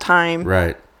this whole time.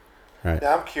 Right.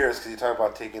 Now I'm curious because you talk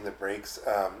about taking the breaks.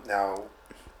 Now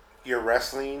you're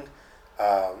wrestling,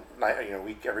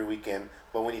 every weekend.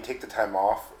 But when you take the time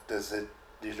off, does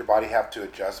your body have to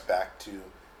adjust back to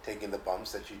taking the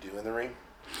bumps that you do in the ring?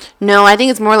 No, I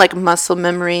think it's more like muscle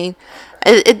memory.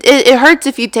 It hurts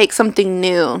if you take something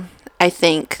new, I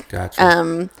think.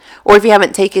 Gotcha. Or if you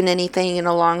haven't taken anything in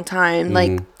a long time.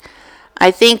 Mm-hmm. Like,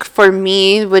 I think for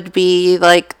me would be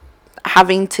like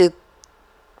having to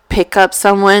pick up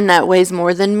someone that weighs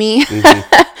more than me,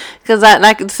 because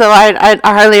I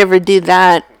hardly ever do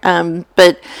that.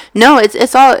 But no,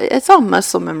 it's all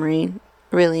muscle memory,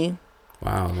 really.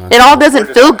 Wow. It all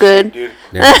doesn't feel good.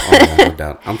 Yeah, no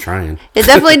doubt. I'm trying. It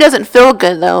definitely doesn't feel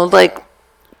good though, like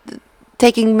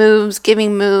taking moves,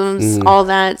 giving moves, all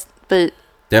that. But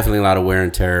definitely a lot of wear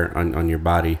and tear on your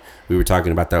body. We were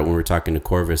talking about that when we were talking to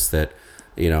Corvice, that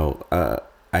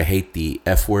I hate the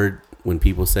F word when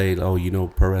people say, oh,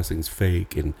 pro wrestling's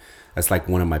fake. And that's like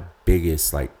one of my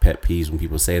biggest like pet peeves when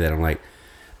people say that. I'm like,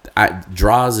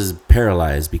 Draws is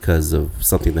paralyzed because of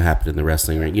something that happened in the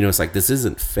wrestling ring. It's like, this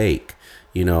isn't fake,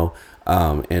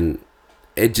 and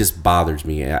it just bothers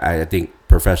me. I think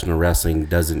professional wrestling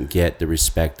doesn't get the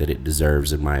respect that it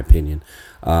deserves, in my opinion.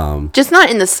 Just not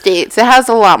in the States. It has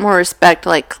a lot more respect,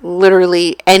 like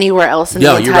literally anywhere else in the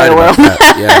entire you're right world. About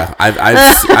that. Yeah,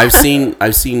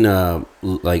 I've seen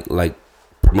like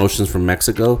promotions from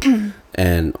Mexico,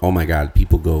 and oh my God,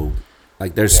 people go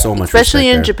like there's so much, especially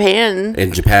in there. Japan.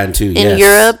 In Japan too. In yes,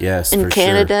 Europe. Yes. In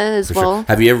Canada as well.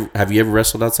 Sure. Have you ever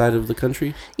wrestled outside of the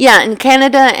country? Yeah, in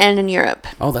Canada and in Europe.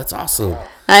 Oh, that's awesome.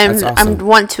 I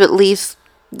want to at least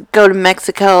go to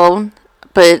Mexico,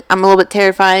 but I'm a little bit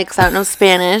terrified because I don't know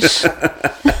Spanish. Well,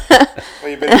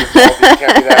 you've been to the you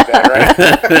can't be that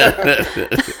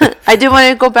bad, right? I do want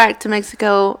to go back to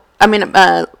Mexico.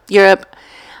 Europe.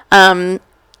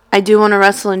 I do want to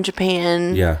wrestle in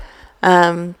Japan. Yeah.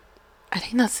 I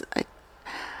think that's.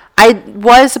 I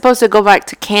was supposed to go back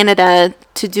to Canada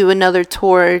to do another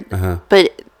tour,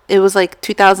 but it was like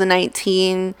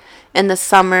 2019 in the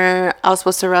summer. I was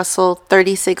supposed to wrestle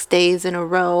 36 days in a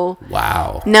row.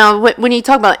 Wow. Now, when you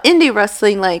talk about indie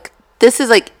wrestling, like this is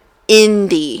like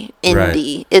indie.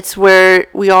 Right. It's where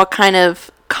we all kind of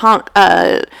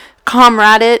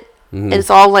comrade it Mm-hmm. It's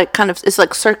all like it's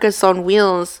like circus on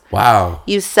wheels. Wow.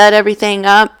 You set everything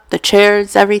up, the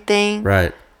chairs, everything.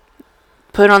 Right.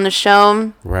 Put on the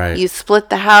show. Right. You split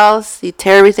the house. You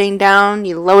tear everything down.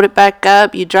 You load it back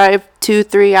up. You drive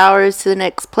 2-3 hours to the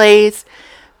next place.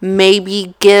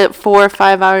 Maybe get 4 or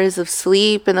 5 hours of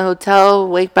sleep in the hotel.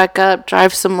 Wake back up.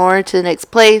 Drive some more to the next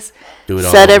place. Do it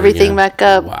all set over everything again. back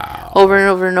up. Wow. Over and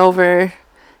over and over.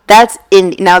 That's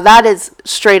now that is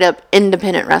straight up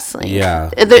independent wrestling. Yeah.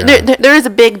 There is a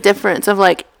big difference of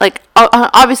like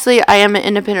obviously I am an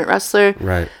independent wrestler.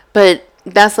 Right. But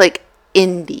that's like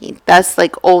indie. That's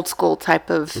like old school type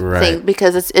of thing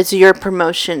because it's your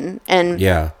promotion and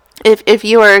yeah. If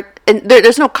you are and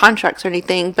there's no contracts or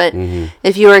anything, but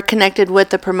if you are connected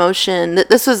with the promotion,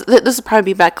 this would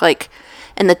probably be back like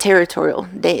in the territorial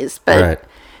days, but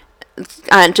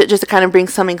just to kind of bring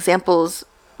some examples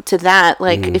to that,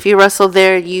 like if you wrestle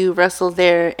there,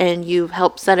 and you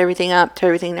help set everything up, tear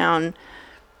everything down,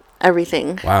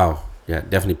 everything. Wow. Yeah,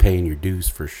 definitely paying your dues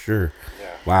for sure.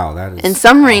 Yeah. Wow, that is. And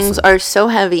some awesome. rings are so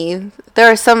heavy.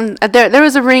 There are some. There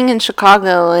was a ring in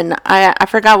Chicago, and I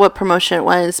forgot what promotion it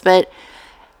was, but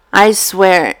I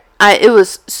swear it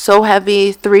was so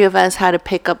heavy. 3 of us had to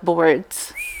pick up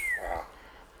boards.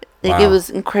 Like it was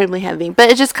incredibly heavy, but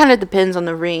it just kind of depends on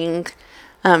the ring.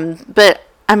 But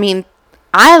I mean,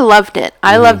 I loved it.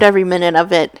 I loved every minute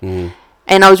of it.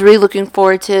 And I was really looking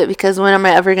forward to it because when am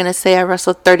I ever going to say I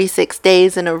wrestled 36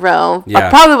 days in a row? Yeah. I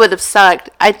probably would have sucked.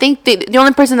 I think the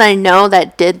only person that I know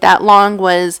that did that long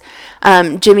was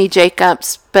Jimmy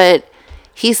Jacobs. But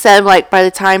he said, like, by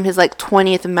the time his, like,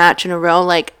 20th match in a row,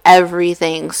 like,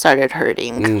 everything started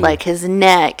hurting. Like, his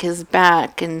neck, his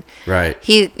back. And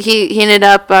he ended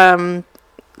up...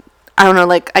 I don't know,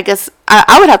 like, I guess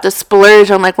I would have to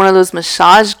splurge on, like, one of those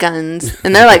massage guns.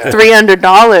 And they're, like, $300.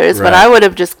 But I would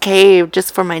have just caved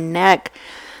just for my neck.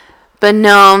 But,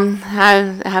 no,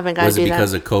 I haven't got to do that.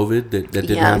 Was it because of COVID that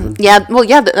didn't happen? Yeah, well,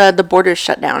 yeah, the borders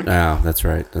shut down. Oh, that's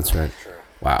right.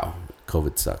 Wow,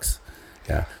 COVID sucks.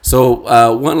 Yeah.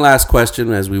 So, one last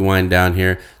question as we wind down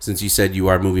here. Since you said you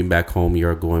are moving back home,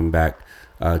 you're going back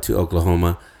to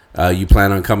Oklahoma. You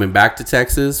plan on coming back to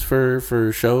Texas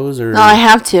for shows, or? No, I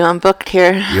have to. I'm booked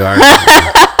here. You are,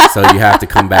 so you have to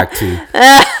come back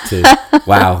to.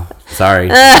 Wow, sorry.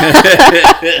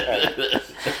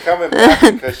 Coming back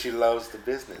because she loves the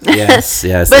business.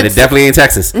 Yes, But and it definitely ain't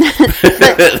Texas.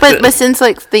 but since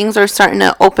like things are starting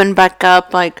to open back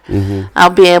up, like I'll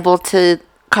be able to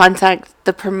contact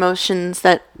the promotions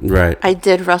that I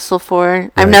did wrestle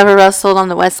for. I've never wrestled on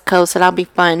the West Coast, so that'll be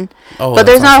fun. But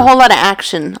there's not a whole lot of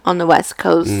action on the West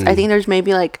Coast. I think there's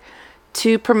maybe like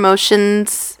 2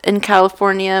 promotions in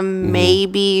California,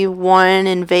 maybe 1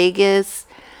 in Vegas.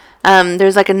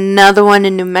 There's like another one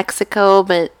in New Mexico,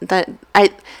 but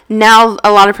now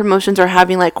a lot of promotions are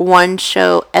having like 1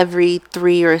 show every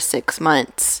 3 or 6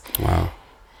 months. Wow.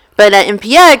 But at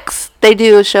MPX, they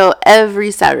do a show every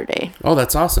Saturday. Oh,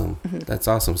 that's awesome. That's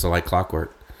awesome. So like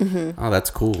clockwork. Oh, that's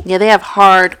cool. Yeah, they have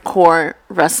hardcore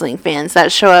wrestling fans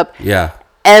that show up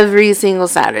every single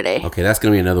Saturday. Okay, that's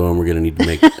going to be another one we're going to need to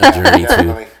make a journey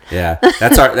to. Yeah,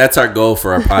 that's our goal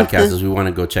for our podcast is we want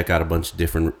to go check out a bunch of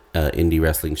different indie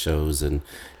wrestling shows and,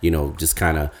 just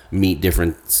kind of meet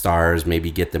different stars,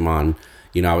 maybe get them on.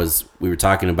 We were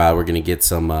talking about we're going to get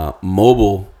some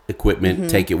mobile equipment,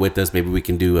 take it with us. Maybe we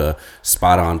can do a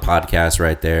spot on podcast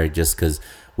right there just because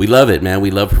we love it, man.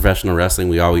 We love professional wrestling.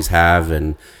 We always have.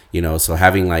 And, so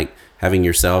having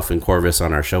yourself and Corvice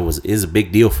on our show is a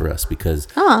big deal for us because,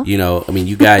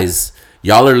 you guys,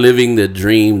 y'all are living the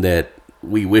dream that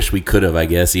we wish we could have, I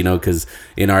guess, because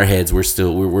in our heads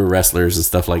we're wrestlers and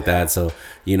stuff like that. So,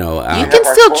 you can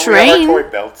still train. Toy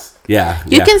belts. Yeah.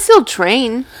 You can still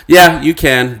train. Yeah, you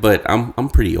can, but I'm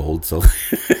pretty old, so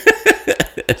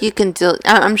you can do.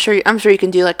 I'm sure you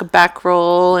can do like a back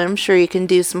roll. I'm sure you can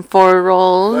do some forward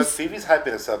rolls. Look, Phoebe's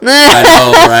hyping us up. I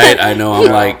know, right? I know.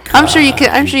 I'm like, I'm sure you can.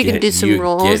 I'm sure you can do some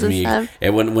rolls and stuff.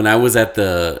 And when I was at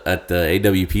the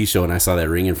AWP show and I saw that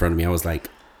ring in front of me, I was like,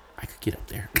 I could get up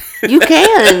there. You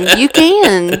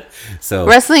can. So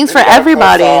wrestling's for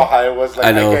everybody.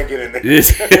 I know. I can't get in there.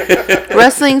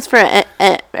 Wrestling's for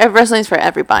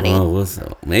everybody. Oh,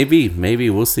 maybe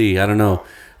we'll see. I don't know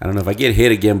if I get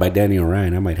hit again by Danny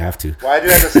O'Ryan, I might have to. Well, I do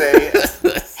have to say,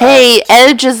 hey,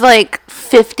 Edge is like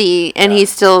 50 and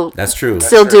he's still that's true.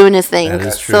 Still doing his thing. That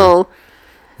is true. So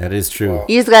that is true. Well,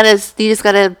 you just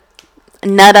gotta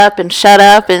nut up and shut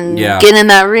up and get in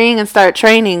that ring and start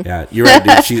training. Yeah, you're right,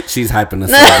 dude. She's hyping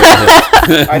us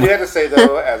up. I do have to say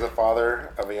though, as a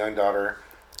father of a young daughter,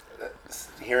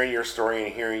 hearing your story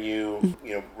and hearing you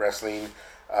wrestling,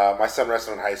 My son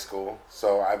wrestled in high school,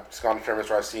 so I've gone to tournaments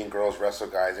where I've seen girls wrestle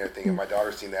guys and everything, and my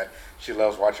daughter's seen that. She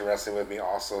loves watching wrestling with me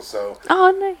also, so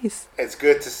nice. it's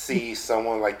good to see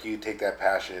someone like you take that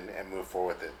passion and move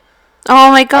forward with it.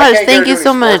 Oh my gosh, thank you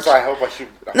so much. So I hope I should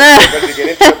get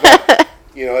into it, but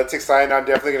it's exciting. I'm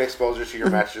definitely going to expose her to your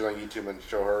matches on YouTube and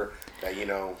show her that,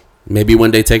 maybe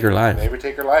one day take her live. Maybe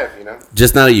take her live,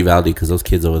 Just not at Uvalde, because those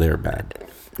kids over there are bad.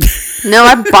 No,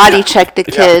 I body checked the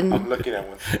kid. Yeah, I'm looking at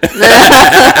one.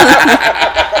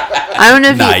 I don't know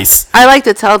if nice. I like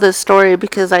to tell this story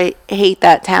because I hate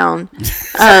that town.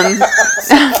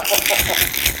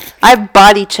 I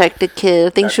body checked a kid. I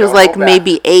think she was like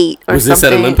maybe 8 or something. Was this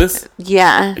at Olympus?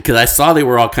 Yeah. Because I saw they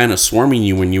were all kind of swarming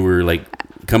you when you were like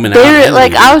coming out.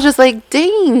 I was just like,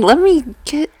 dang, let me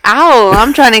get out.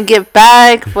 I'm trying to get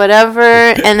back, whatever.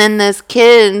 And then this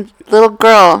kid, little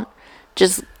girl,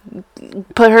 just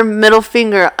put her middle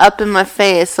finger up in my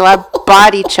face, so I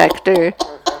body checked her.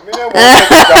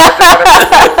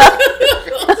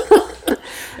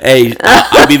 Hey,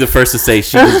 I'll be the first to say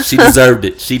she deserved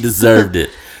it. She deserved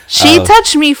it. She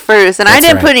touched me first, and I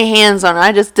didn't put any hands on her.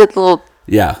 I just did the little.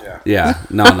 Yeah.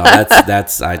 No,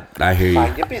 that's I hear you.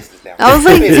 Mind your business now. I was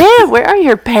like, damn, where are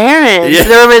your parents? Yeah.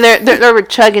 They're over there. They were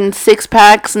chugging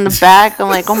 6-packs in the back. I'm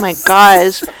like, oh my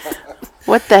gosh.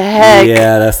 What the heck?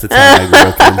 Yeah, that's the town I grew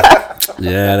up in.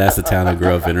 Yeah, that's the town I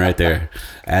grew up in right there.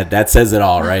 That says it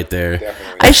all right there.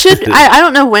 Definitely. I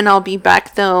don't know when I'll be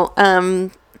back though.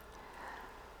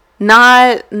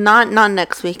 Not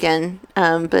next weekend.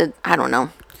 But I don't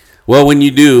know. Well, when you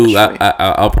do, Sure.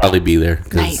 I'll probably be there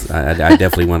because Nice. I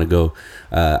definitely want to go.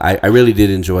 I really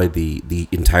did enjoy the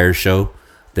entire show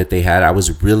that they had. I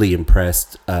was really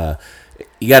impressed.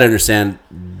 You got to understand,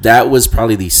 that was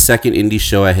probably the second indie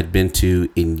show I had been to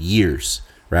in years,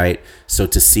 right? So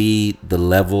to see the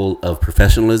level of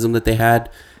professionalism that they had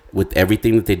with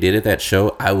everything that they did at that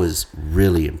show, I was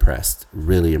really impressed,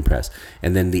 really impressed.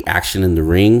 And then the action in the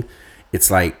ring,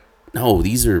 it's like, no,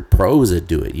 these are pros that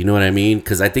do it. You know what I mean?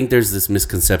 Because I think there's this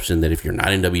misconception that if you're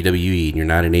not in WWE and you're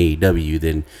not in AEW,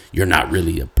 then you're not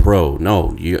really a pro.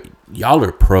 No, y'all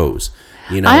are pros.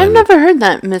 I've never heard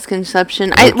that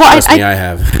misconception. I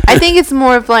have. I think it's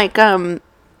more of like,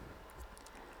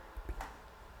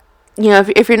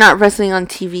 if you're not wrestling on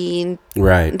TV,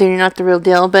 right, then you're not the real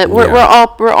deal. But we're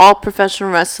all professional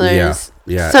wrestlers.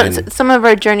 Yeah. So some of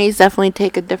our journeys definitely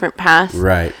take a different path.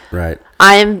 Right.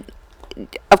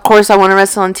 Of course, I want to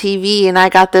wrestle on TV, and I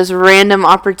got this random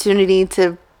opportunity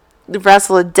to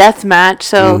wrestle a death match.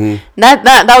 So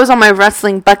that was on my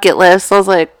wrestling bucket list. So I was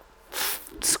like,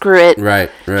 screw it. Right.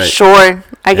 Sure.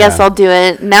 I guess I'll do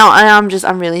it. Now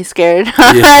I'm really scared. And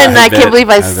I can't believe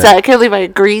I can't believe I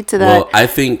agreed to that. Well, I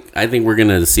think we're going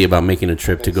to see about making a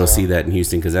trip to go see that in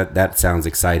Houston, because that sounds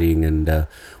exciting. And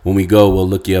when we go, we'll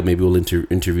look you up. Maybe we'll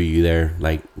interview you there,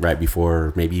 like right before,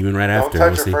 or maybe even right after.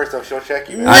 Don't touch her first, though. She'll check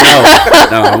you. I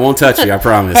know. No, I won't touch you. I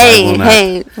promise.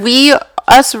 Hey,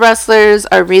 us wrestlers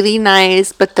are really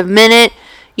nice, but the minute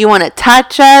you want to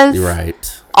touch us,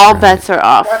 right. All bets are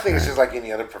off. Well, I think it's just like any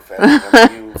other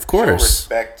profession. Of course. Show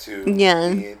respect to the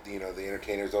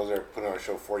entertainers, those that are putting on a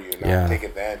show for you, and not take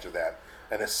advantage of that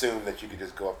and assume that you could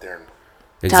just go up there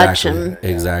and touch him.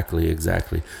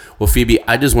 Exactly. Well, Phoebe,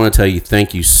 I just want to tell you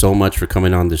thank you so much for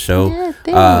coming on the show. Yeah,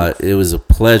 thanks. It was a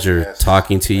pleasure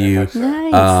talking to you.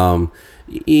 Nice.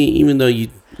 Even though you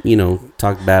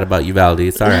talked bad about Uvalde,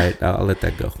 it's all right. I'll let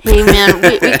that go. Hey man,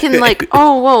 we can like.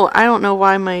 Oh whoa! I don't know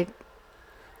why my.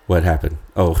 What happened?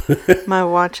 Oh, my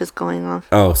watch is going off.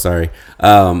 Oh, sorry.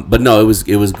 But no,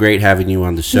 it was great having you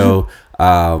on the show.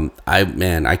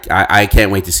 I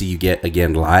can't wait to see you get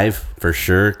again live for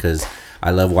sure, because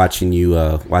I love watching you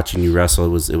wrestle.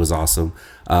 It was awesome.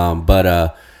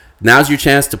 But now's your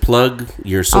chance to plug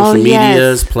your social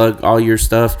medias, plug all your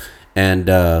stuff. And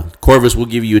Corvice will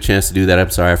give you a chance to do that.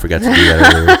 I'm sorry, I forgot to do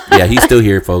that earlier. Yeah, he's still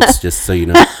here, folks, just so you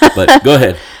know. But go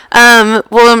ahead.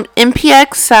 Well,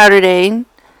 MPX Saturday.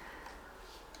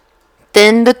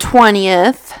 Then the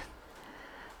 20th,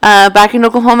 back in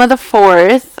Oklahoma the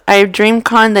 4th. I have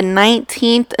DreamCon the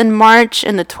 19th in March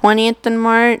and the 20th in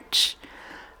March.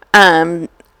 I'm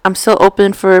still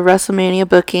open for WrestleMania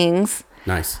bookings.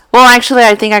 Nice. Well, actually,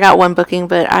 I think I got one booking,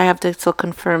 but I have to still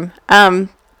confirm. Yeah,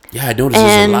 I noticed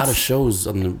there's a lot of shows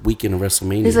on the weekend of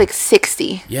WrestleMania. There's like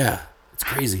 60. Yeah, it's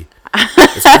crazy.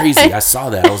 It's crazy. I saw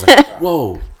that. I was like,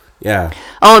 whoa. Yeah.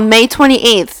 Oh, May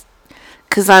 28th,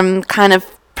 because I'm kind of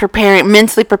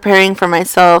mentally preparing for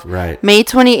myself. Right. May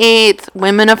 28th,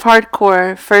 Women of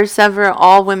Hardcore, first ever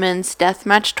all women's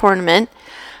deathmatch tournament.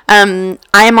 I'm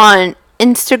on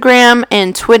Instagram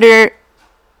and Twitter,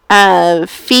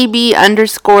 Phoebe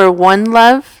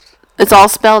 _1love. It's all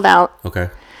spelled out.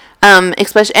 Okay.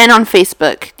 especially and on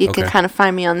Facebook. You can Okay. kind of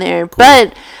find me on there.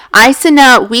 But I send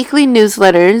out weekly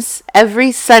newsletters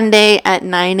every Sunday at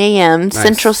 9 a.m.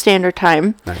 Central Standard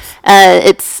Time.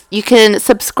 Nice. You can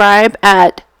subscribe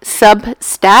at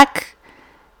Substack.com.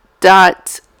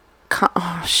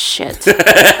 Oh shit! She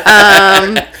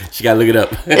gotta look it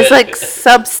up. It's like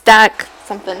Substack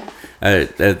something.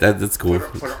 That's cool.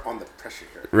 Put her on the pressure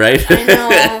here. Right? I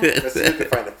know. Let's see if we can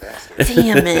find it faster.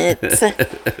 Damn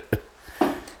it.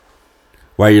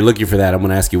 While you're looking for that, I'm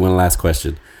gonna ask you one last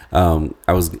question.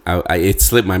 It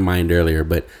slipped my mind earlier,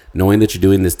 but knowing that you're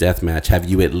doing this death match, have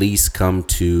you at least come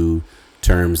to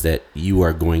terms that you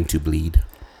are going to bleed?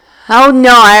 Oh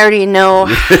no, I already know.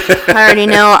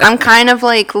 I'm kind of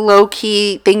like low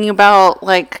key thinking about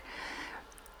like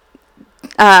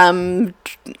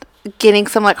getting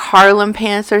some like Harlem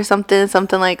pants or something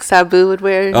like Sabu would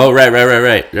wear. Oh, right,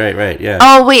 yeah.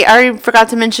 Oh wait, I already forgot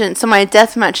to mention. So my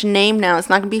deathmatch name now, it's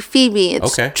not gonna be Phoebe.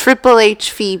 It's Okay. Triple H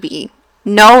Phoebe.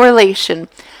 No relation.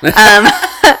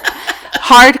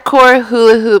 Hardcore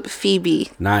hula hoop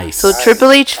Phoebe. Nice. So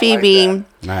Triple H Phoebe.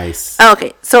 Nice.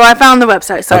 Okay, so I found the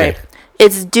website. Sorry. Okay.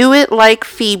 It's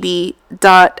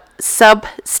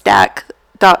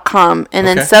doitlikephoebe.substack.com. And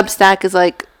then Okay. Substack is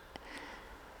like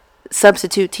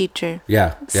substitute teacher.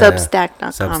 Yeah.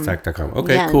 Substack.com. Substack.com.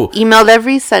 Okay, Yeah, cool. Emailed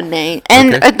every Sunday.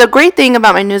 And Okay. the great thing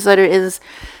about my newsletter is,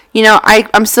 you know,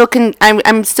 I'm still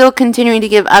continuing to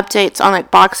give updates on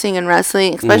like boxing and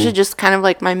wrestling, especially just kind of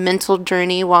like my mental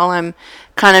journey while I'm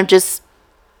kind of just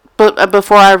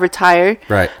before I retire.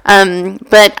 Right.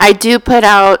 But I do put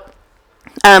out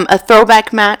a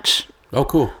throwback match Oh,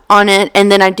 cool. on it,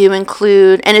 and then I do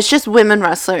include, and it's just women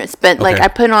wrestlers, but like Okay. I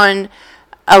put on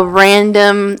a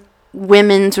random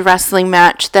women's wrestling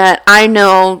match that I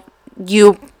know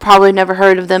you probably never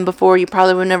heard of them before. You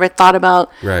probably would never thought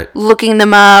about Right. looking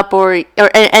them up, or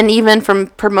and even from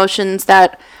promotions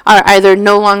that are either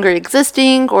no longer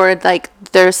existing or like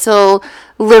they're still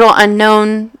little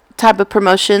unknown type of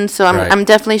promotion. So I'm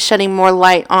definitely shedding more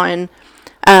light on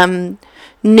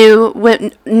new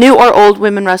or old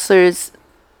women wrestlers,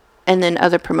 and then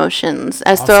other promotions,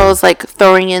 as well as like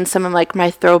throwing in some of like my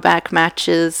throwback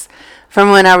matches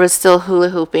from when I was still hula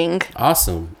hooping.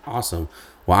 Awesome.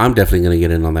 Well, I'm definitely gonna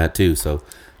get in on that too. So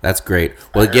that's great.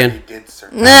 Well, again, You did, sir.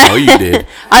 I know you did.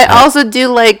 I also do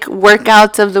like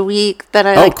workouts of the week that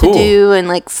I like cool. to do, and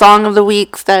like song of the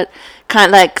weeks that kind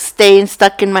of like stay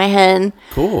stuck in my head.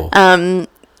 Cool.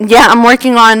 Yeah, I'm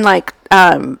working on like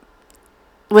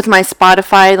with my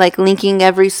Spotify, like linking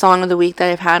every song of the week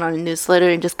that I've had on a newsletter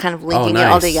and just kind of linking it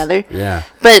all nice. together. Yeah.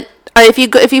 But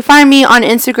if you find me on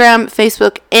Instagram,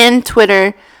 Facebook, and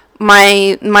Twitter,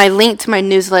 my link to my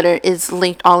newsletter is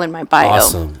linked all in my bio.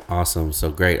 Awesome. So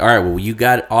great. All right. Well, you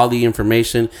got all the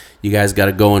information. You guys got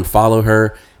to go and follow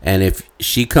her. And if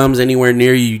she comes anywhere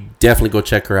near you, definitely go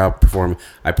check her out perform.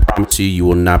 I promise you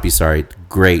will not be sorry.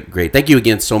 Great. Thank you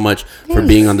again so much for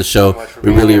being on the show.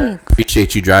 We really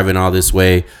appreciate you driving all this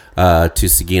way to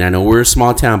Seguin. I know we're a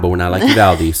small town, but we're not like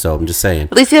Uvalde, so I'm just saying.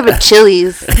 At least you have a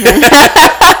Chili's.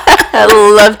 I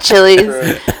love Chili's.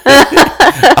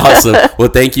 Awesome. Well,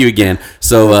 thank you again.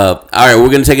 So, all right, we're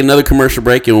going to take another commercial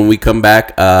break, and when we come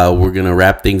back, we're going to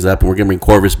wrap things up, and we're going to bring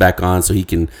Corvice back on so he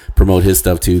can promote his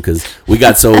stuff, too, because we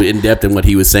got so in-depth in what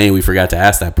he was saying, we forgot to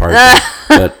ask that part.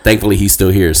 But thankfully, he's still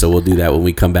here, so we'll do that when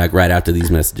we come back right after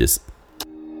these messages.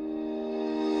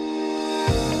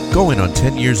 Going on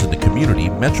 10 years in the community,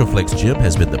 Metroflex Gym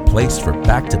has been the place for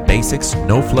back-to-basics,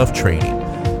 no-fluff training.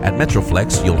 At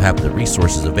Metroflex, you'll have the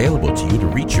resources available to you to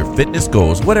reach your fitness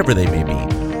goals, whatever they may be.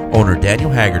 Owner Daniel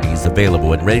Haggerty is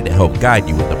available and ready to help guide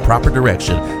you in the proper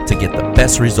direction to get the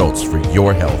best results for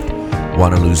your health.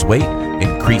 Want to lose weight,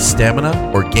 increase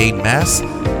stamina, or gain mass?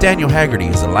 Daniel Haggerty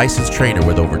is a licensed trainer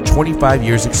with over 25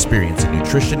 years experience in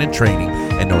nutrition and training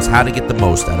and knows how to get the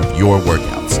most out of your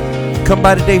workouts. Come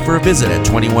by today for a visit at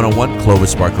 2101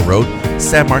 Clovis Barker Road,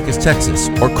 San Marcos, Texas,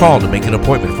 or call to make an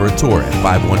appointment for a tour at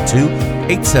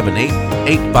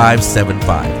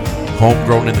 512-878-8575.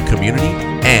 Homegrown in the community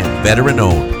and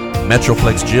veteran-owned,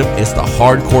 Metroflex Gym is the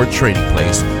hardcore training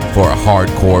place for a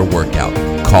hardcore workout.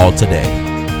 Call today.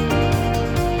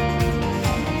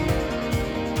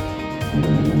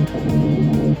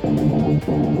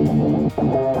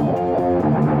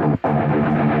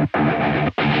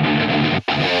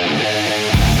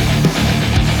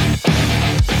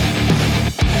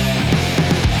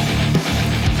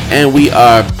 And we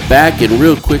are back, and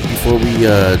real quick before we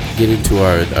get into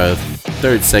our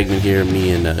third segment here,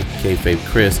 me and Kayfabe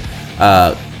Chris,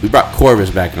 we brought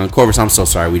Corvice back on. Corvice, I'm so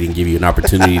sorry we didn't give you an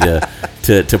opportunity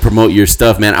to promote your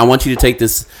stuff, man. I want you to take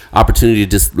this opportunity to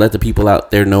just let the people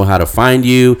out there know how to find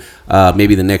you.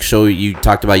 Maybe the next show you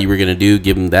talked about you were going to do,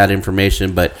 give them that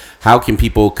information. But how can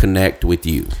people connect with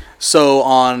you? So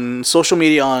on social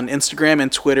media, on Instagram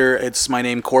and Twitter, it's my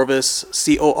name, Corvice,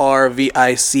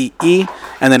 Corvice,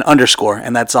 and then _.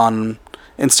 And that's on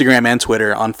Instagram and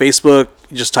Twitter. On Facebook,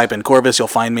 you just type in Corvice, you'll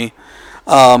find me.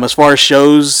 As far as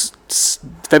shows,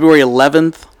 February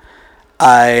 11th,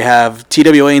 I have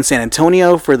TWA in San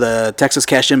Antonio for the Texas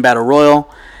Cash-In Battle Royal.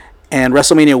 And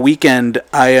WrestleMania weekend,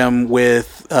 I am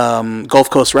with Gulf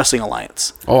Coast Wrestling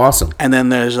Alliance. Oh, awesome. And then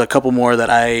there's a couple more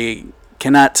that I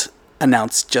cannot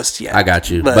announce just yet. I got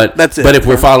you. But that's it. But if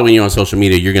we're following you on social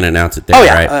media, you're going to announce it there, oh,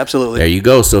 yeah, right? Absolutely. There you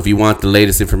go. So if you want the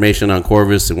latest information on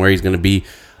Corvice and where he's going to be,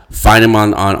 find him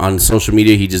on social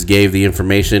media. He just gave the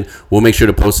information. We'll make sure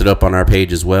to post it up on our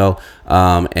page as well.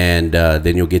 And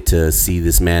then you'll get to see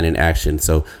this man in action.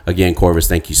 So again, Corvice,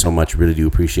 thank you so much. Really do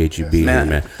appreciate you being here,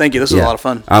 man. Thank you. This was a lot of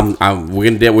fun.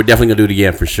 We're definitely gonna do it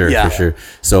again for sure. Yeah. For sure.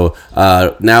 So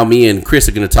now me and Chris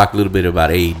are gonna talk a little bit about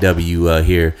AEW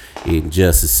here in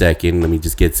just a second. Let me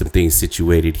just get some things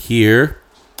situated here.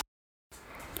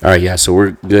 All right, yeah. So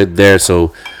we're good there.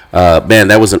 So man,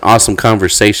 that was an awesome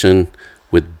conversation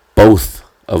with both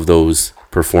of those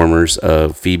performers,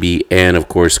 Phoebe and of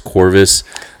course Corvice.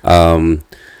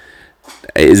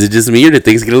 Is it just me, or did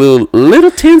things get a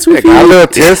little tense with you? Got a little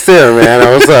tense there, man.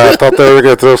 I was thought they were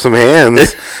gonna throw some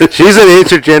hands. She's an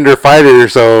intergender fighter,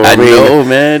 so I mean, know,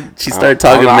 man. She started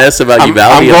talking mess about you,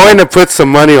 Valley. I'm going to put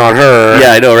some money on her.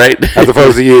 Yeah, I know, right? As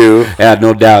opposed to you. Yeah,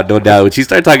 no doubt. When she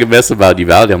started talking mess about you,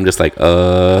 Valley, I'm just like,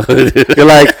 You're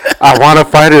like, I want to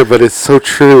fight her, but it's so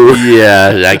true.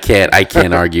 Yeah, I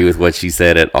can't argue with what she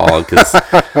said at all, because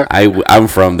I'm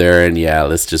from there, and yeah,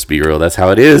 let's just be real. That's how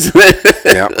it is.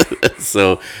 Yeah.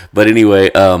 So, but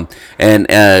anyway, and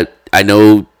I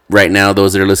know right now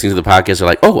those that are listening to the podcast are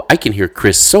like, oh, I can hear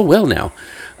Chris so well now.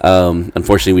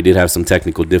 Unfortunately, we did have some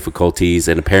technical difficulties,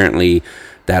 and apparently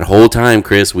that whole time,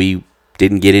 Chris, we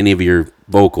didn't get any of your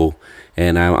vocal,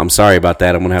 and I'm sorry about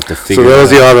that. I'm gonna have to figure. So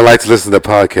those of y'all that like to listen to the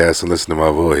podcast and listen to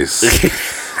my voice,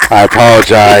 I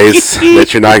apologize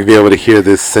that you're not gonna be able to hear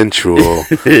this sensual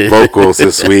vocals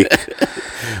this week.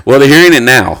 Well, they're hearing it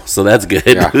now, so that's good.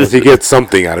 Yeah, you get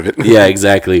something out of it. Yeah,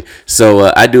 exactly.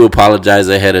 So I do apologize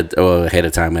ahead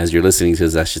of time, as you're listening to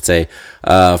this, I should say,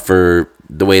 for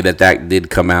the way that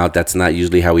did come out. That's not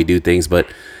usually how we do things, but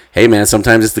hey, man,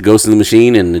 sometimes it's the ghost in the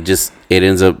machine, and it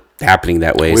ends up happening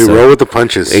that way. We roll with the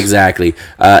punches. Exactly.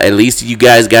 At least you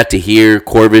guys got to hear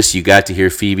Corvice. You got to hear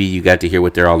Phoebe. You got to hear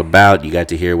what they're all about. You got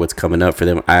to hear what's coming up for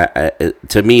them.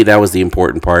 To me, that was the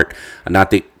important part. Not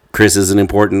that Chris isn't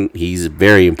important. He's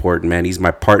very important, man. He's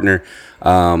my partner.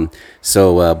 But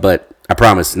I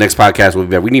promise, next podcast will be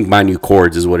better. We need my new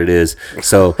chords, is what it is.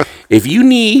 So if you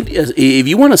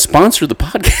want to sponsor the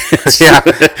podcast,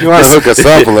 you want to hook us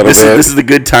up a little bit. This is a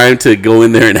good time to go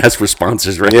in there and ask for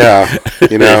sponsors, right?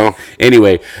 Yeah,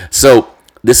 Anyway, so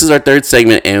this is our third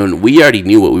segment, and we already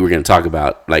knew what we were going to talk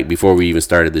about, like before we even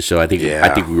started the show. I think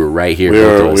we were right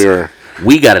here.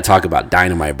 We got to talk about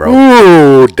Dynamite, bro.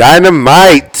 Ooh,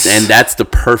 Dynamite. And that's the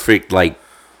perfect,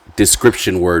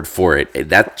 description word for it.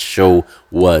 That show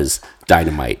was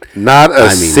Dynamite. Not a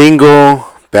single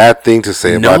bad thing to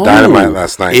say about Dynamite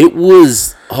last night. It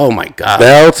was, oh my God.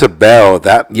 Bell to bell.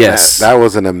 That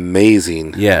was an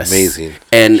amazing show.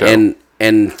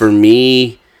 And for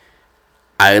me,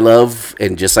 I love,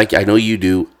 and just like I know you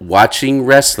do, watching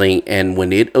wrestling, and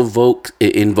when it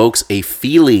invokes a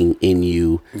feeling in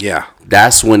you,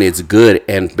 that's when it's good.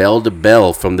 And bell to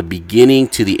bell, from the beginning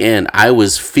to the end, I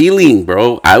was feeling,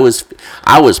 bro. I was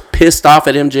pissed off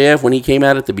at MJF when he came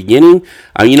out at the beginning.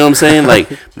 You know what I'm saying? Like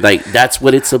that's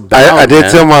what it's about. I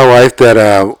did tell my wife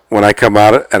that when I come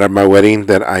out at my wedding,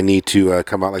 that I need to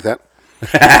come out like that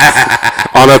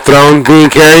on a throne being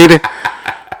carried.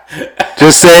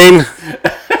 Just saying.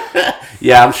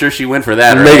 Yeah, I'm sure she went for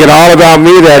that. Make it all about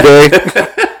me that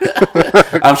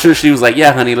day. I'm sure she was like,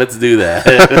 yeah, honey, let's do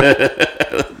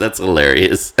that. That's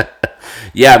hilarious.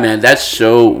 Yeah, man, that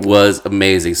show was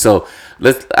amazing. So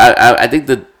I think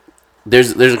that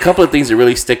there's a couple of things that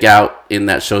really stick out in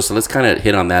that show. So let's kind of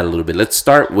hit on that a little bit. Let's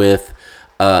start with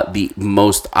the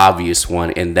most obvious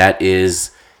one, and that is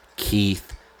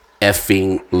Keith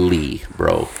effing Lee,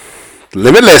 bro.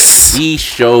 Limitless. He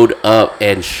showed up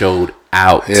and showed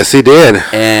out. Yes, he did.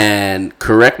 And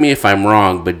correct me if I'm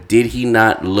wrong, but did he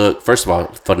not look, first of all,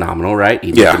 phenomenal, right?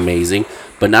 He looked amazing.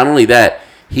 But not only that,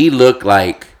 he looked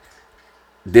like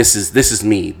this is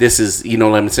me. This is, you know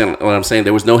what I'm saying?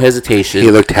 There was no hesitation.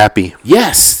 He looked happy.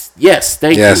 Yes. Yes,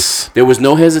 thank Yes. you. There was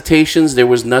no hesitations. There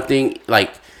was nothing.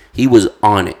 Like, he was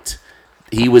on it.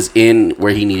 He was in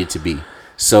where he needed to be.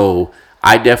 So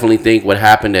I definitely think what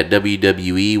happened at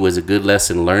WWE was a good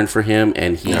lesson learned for him,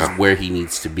 and he's where he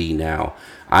needs to be now.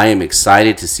 I am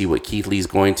excited to see what Keith Lee's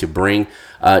going to bring.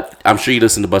 I'm sure you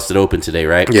listened to Busted Open today,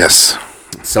 right? Yes.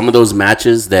 Some of those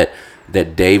matches that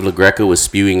Dave LaGreca was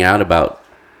spewing out about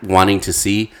wanting to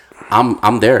see,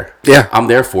 I'm there. Yeah. I'm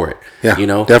there for it. Yeah, You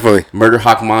know? definitely. Murder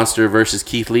Hawk Monster versus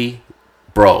Keith Lee.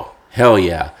 Bro, hell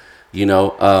yeah. You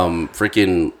know,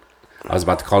 freaking, I was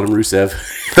about to call him Rusev.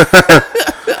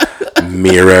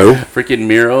 Miro. Freaking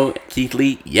Miro, Keith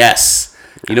Lee, yes.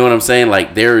 You know what I'm saying?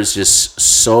 Like, there is just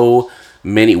so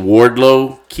many.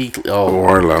 Wardlow, Keith Lee, oh,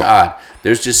 Wardlow. God.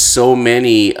 There's just so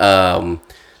many that,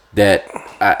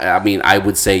 I mean, I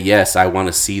would say, yes, I want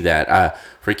to see that.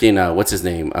 Freaking, what's his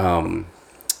name?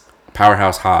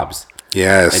 Powerhouse Hobbs.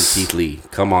 Yes. And Keith Lee.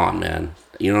 Come on, man.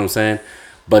 You know what I'm saying?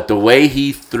 But the way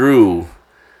he threw...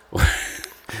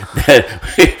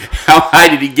 how high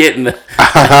did he get in the...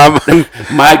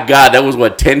 My God, that was,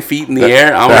 10 feet in the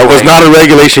air? That was not a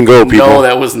regulation goal, people. No,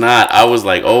 that was not. I was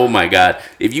like, oh, my God.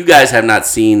 If you guys have not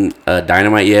seen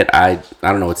Dynamite yet, I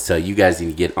don't know what to tell you. You guys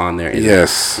need to get on there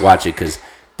and watch it, because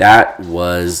that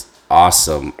was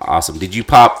awesome. Awesome. Did you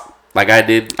pop like I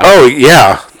did? Oh,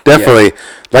 yeah. Definitely. Yeah.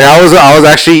 Like, I was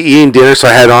actually eating dinner, so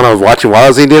I was watching while I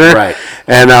was eating dinner. Right.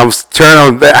 And I was turning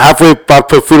on halfway, about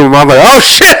to put food in my mouth, like, oh,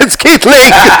 shit, it's Keith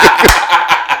Lee.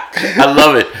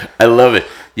 I love it.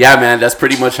 Yeah, man, that's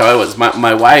pretty much how it was.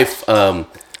 My wife, what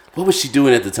was she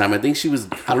doing at the time? I think I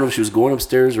don't know if she was going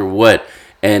upstairs or what.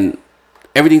 And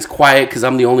everything's quiet because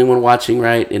I'm the only one watching,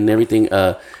 right? And everything.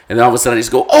 And then all of a sudden I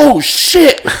just go, oh,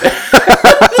 shit.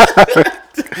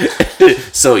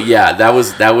 So yeah, that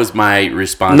was my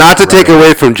response. Not to take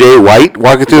away from Jay White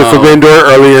walking through the Forbidden Door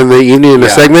earlier in the evening in the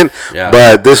segment,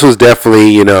 but this was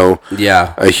definitely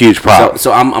a huge pop.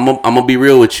 So I'm gonna be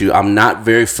real with you. I'm not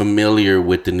very familiar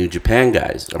with the New Japan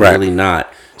guys. I'm really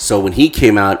not. So when he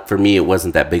came out, for me, it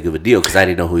wasn't that big of a deal because I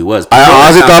didn't know who he was. I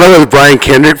honestly thought it was Brian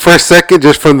Kendrick for a second,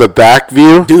 just from the back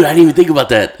view. Dude, I didn't even think about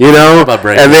that. About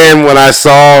Brian Kendrick. Then when I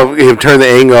saw him turn the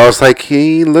angle, I was like,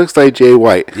 he looks like Jay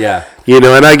White. Yeah.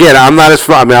 And again, I'm not as...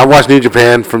 I mean, I watch New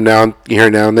Japan from here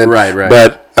and now and then. Right.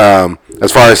 But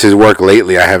as far as his work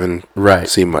lately, I haven't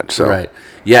seen much. So. Right.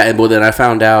 Yeah, and then I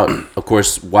found out, of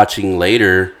course, watching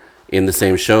later in the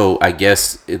same show, I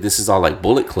guess this is all like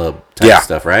Bullet Club type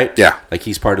stuff, right? Yeah. Like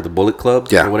he's part of the Bullet Club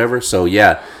or whatever. So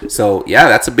yeah,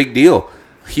 that's a big deal.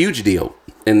 Huge deal.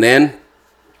 And then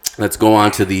let's go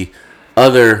on to the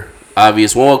other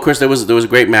obvious. Well, of course, there was a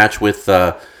great match with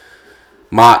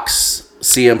Mox,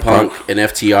 CM Punk, and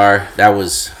FTR. That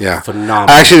was phenomenal.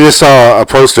 I actually just saw a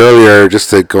post earlier, just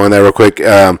to go on that real quick.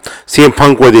 CM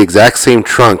Punk wore the exact same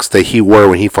trunks that he wore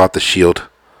when he fought the Shield.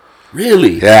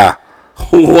 Really? Yeah.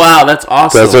 Wow, that's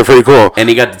awesome. That's pretty cool. And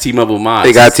he got to team up with Mox.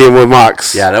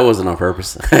 Yeah, that wasn't on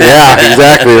purpose. Yeah,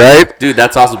 exactly, right? Dude,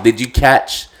 that's awesome. Did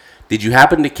you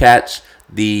happen to catch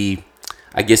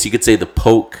I guess you could say the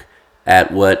poke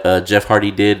at what Jeff Hardy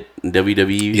did in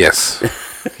WWE?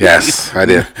 Yes, I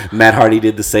did. Matt Hardy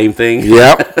did the same thing.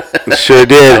 Yep, sure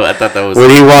did. I thought that was...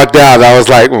 When he walked out, I was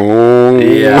like,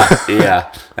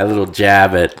 Yeah. That little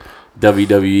jab at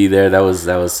WWE there, that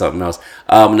was something else.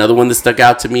 Another one that stuck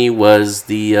out to me was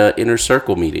the Inner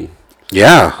Circle meeting.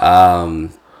 Yeah.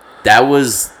 That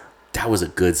was a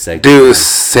good segment. Dude,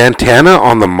 Santana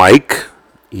on the mic.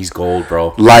 He's gold,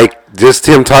 bro. Like, just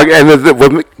him talking. And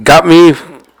what got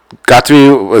to me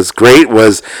was great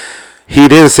was he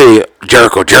didn't say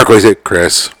Jericho. He said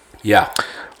Chris. Yeah.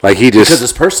 Like, he just... Because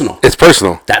it's personal. It's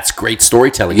personal. That's great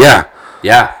storytelling. Yeah.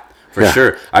 Yeah, for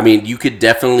sure. I mean, you could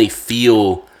definitely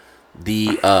feel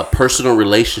the personal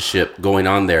relationship going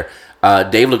on there.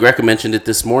 Dave LaGreca mentioned it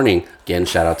this morning. Again,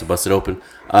 shout out to Busted Open.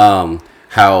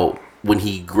 How when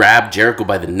he grabbed Jericho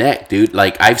by the neck, dude,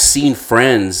 like I've seen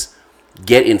friends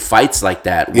get in fights like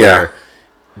that where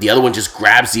the other one just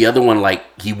grabs the other one like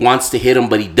he wants to hit him,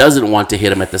 but he doesn't want to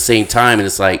hit him at the same time. And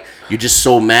it's like, you're just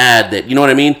so mad that, you know what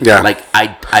I mean? Yeah. Like,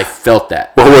 I felt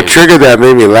that. Well, what triggered that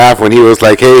made me laugh when he was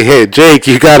like, hey, Jake,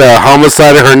 you got a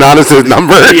Homicide of Hernandez's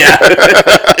number? Yeah.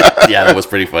 Yeah, that was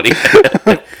pretty funny.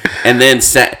 And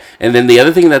then the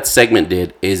other thing that segment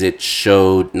did is it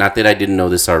showed, not that I didn't know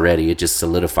this already, it just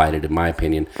solidified it in my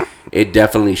opinion. It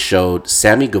definitely showed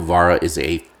Sammy Guevara is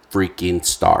a freaking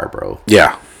star, bro.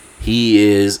 Yeah. He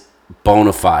is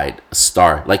bona fide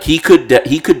star. Like he could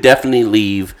definitely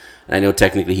leave. And I know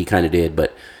technically he kind of did,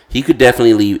 but he could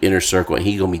definitely leave Inner Circle and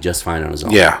he's gonna be just fine on his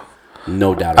own. Yeah,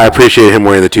 no doubt. I appreciate him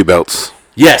wearing the 2 belts.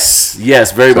 Yes,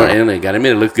 very much. And I got him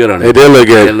in. It looked good on him. It did look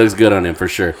good. It looks good on him for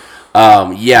sure.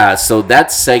 Yeah, so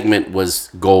that segment was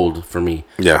gold for me.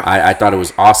 Yeah. I thought it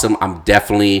was awesome.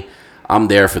 I'm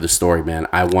there for the story, man.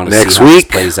 I want to Next see how this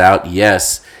week? plays out.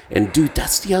 Yes. And, dude,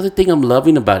 that's the other thing I'm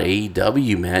loving about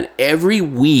AEW, man. Every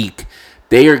week,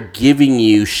 they are giving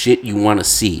you shit you want to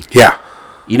see. Yeah.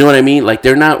 You know what I mean? Like,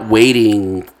 they're not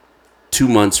waiting 2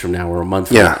 months from now or a month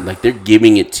from now. Like, they're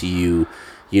giving it to you,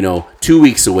 2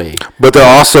 weeks away. But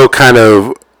they're also kind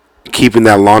of keeping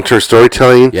that long-term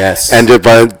storytelling. Yes. And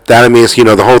by that I mean,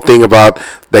 the whole thing about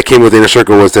that came with Inner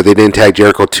Circle was that they didn't tag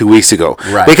Jericho 2 weeks ago.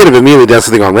 Right. They could have immediately done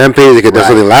something on Rampage. They could have done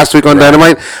something last week on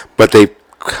Dynamite, but they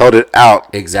held it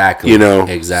out. Exactly.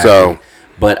 Exactly. So.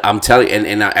 But I'm telling you,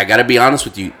 and I got to be honest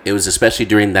with you, it was especially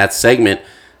during that segment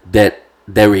that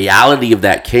the reality of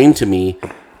that came to me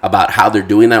about how they're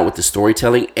doing that with the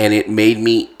storytelling, and it made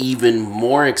me even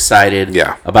more excited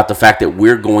about the fact that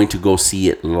we're going to go see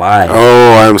it live.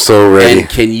 Oh, I'm so ready. And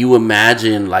can you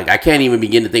imagine, like, I can't even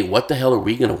begin to think, what the hell are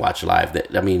we going to watch live?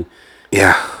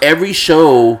 Every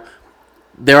show,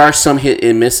 there are some hit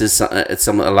and misses at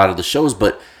a lot of the shows,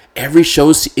 but every show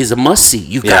is a must-see.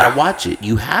 You got to watch it.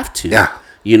 You have to. Yeah.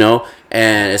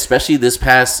 And especially this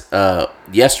past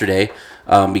yesterday,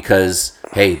 because,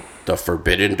 hey, the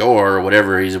Forbidden Door or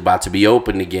whatever is about to be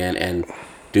opened again, and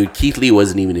dude, Keith Lee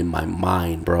wasn't even in my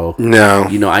mind, bro. No.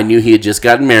 I knew he had just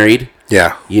gotten married.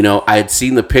 Yeah. I had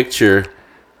seen the picture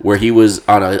where he was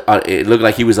it looked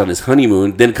like he was on his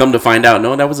honeymoon. Then come to find out,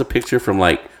 no, that was a picture from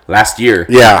like last year.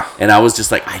 Yeah. And I was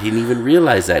just like, I didn't even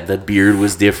realize that the beard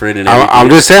was different and everything. I'm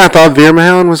just saying, I thought Veer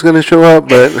Mahan was going to show up,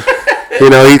 but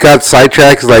he got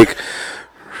sidetracked. Like,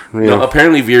 no,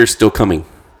 apparently Veer's still coming.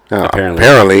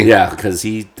 Apparently. Yeah, because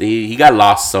he got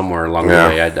lost somewhere along the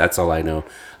way. That's all I know.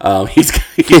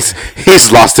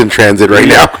 He's lost in transit right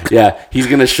now. Yeah, he's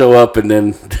gonna show up, and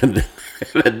then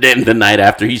the night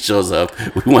after he shows up,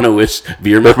 we want to wish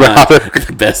Veer Mahan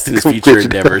the best in his future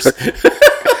endeavors.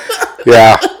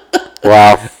 Yeah.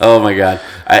 Wow. Oh my God.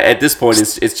 At this point,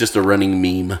 it's just a running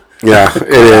meme. Yeah, it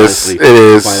is. It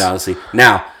is. Quite honestly.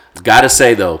 Now, gotta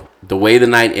say though, the way the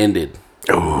night ended.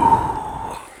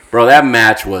 Bro, that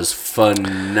match was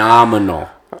phenomenal.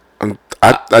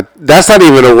 That's not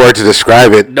even a word to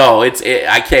describe it. No,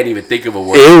 I can't even think of a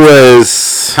word. It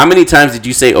was... How many times did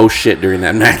you say, oh shit, during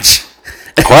that match?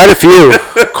 Quite a few.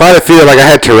 Like I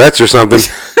had Tourette's or something.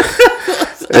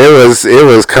 It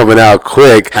was coming out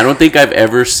quick. I don't think I've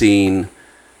ever seen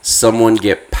someone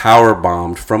get power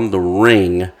bombed from the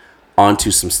ring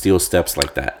onto some steel steps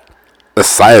like that. The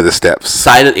side of the steps.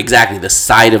 Exactly, the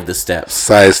side of the steps.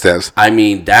 Side steps. I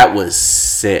mean, that was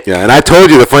sick. Yeah, and I told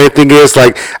you, the funny thing is,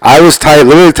 like, I was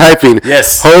literally typing,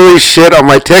 yes, holy shit, on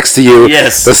my text to you.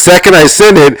 Yes. The second I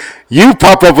send it, you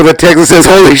pop up with a text that says,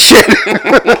 holy shit.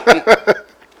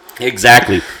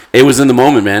 Exactly. It was in the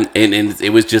moment, man. And it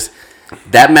was just,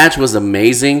 that match was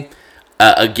amazing.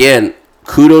 Again,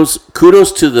 kudos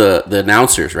to the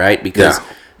announcers, right? Because,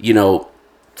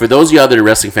 for those of you other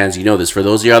wrestling fans, you know this. For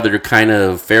those of you other kind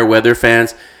of fair weather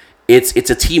fans, it's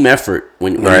a team effort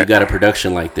when you got a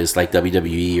production like this, like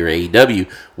WWE or AEW,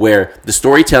 where the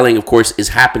storytelling, of course, is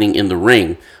happening in the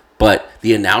ring, but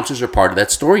the announcers are part of that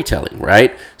storytelling,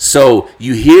 right? So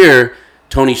you hear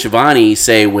Tony Schiavone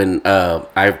say when Dan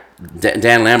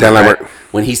Lambert. Right,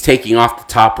 when he's taking off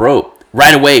the top rope.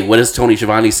 Right away, what does Tony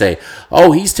Schiavone say?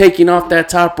 Oh, he's taking off that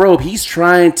top rope. He's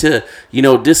trying to,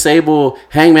 disable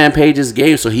Hangman Page's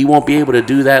game so he won't be able to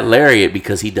do that lariat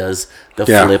because he does the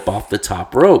flip off the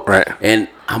top rope. Right. And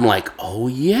I'm like, oh,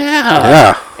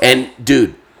 yeah. And,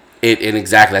 dude, that's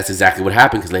exactly what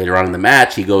happened because later on in the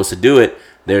match, he goes to do it.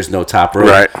 There's no top rope.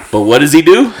 Right. But what does he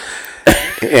do?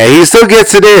 Yeah, he still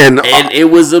gets it in. And it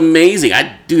was amazing.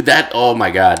 Oh,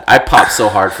 my God. I popped so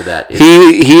hard for that.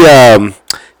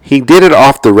 He did it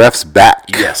off the ref's back.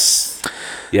 Yes.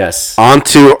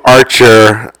 Onto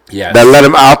Archer. Yes. That let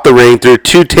him out the ring through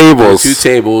two tables.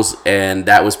 And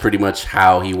that was pretty much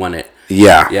how he won it.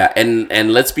 Yeah. Yeah,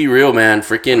 and let's be real, man.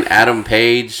 Freaking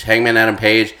Hangman Adam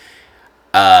Page,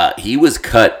 he was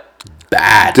cut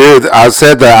bad. Dude, I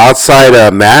said the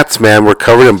outside mats, man, were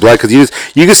covered in blood because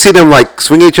you could see them like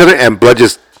swing each other and blood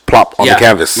just plop on the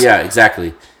canvas. Yeah,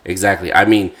 exactly. I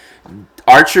mean,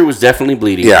 Archer was definitely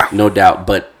bleeding, no doubt,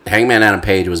 but Hangman Adam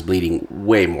Page was bleeding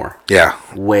way more. Yeah.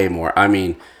 Way more. I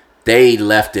mean, they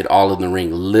left it all in the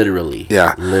ring, literally.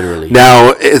 Yeah. Literally.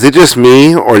 Now, is it just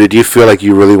me, or did you feel like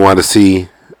you really want to see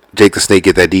Jake the Snake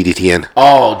get that DDT in?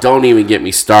 Oh, don't even get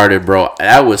me started, bro.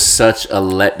 That was such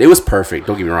a It was perfect.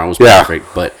 Don't get me wrong. It was perfect.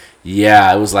 But,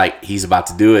 yeah, it was like, he's about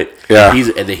to do it. Yeah.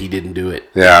 And then he didn't do it.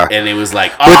 Yeah. And it was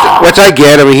like, Which I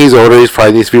get. I mean, he's older. He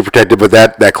probably needs to be protected. But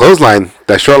that clothesline,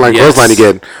 that short line clothesline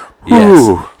again.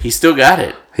 Yes. He still got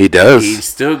it. He does. He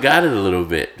still got it a little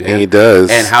bit. Yeah. He does.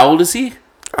 And how old is he?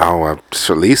 Oh, at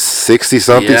least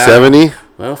 60-something, Yeah. 70.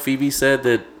 Well, Phoebe said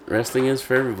that wrestling is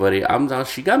for everybody.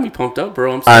 She got me pumped up,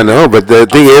 bro. I know, but the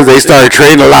thing is, they started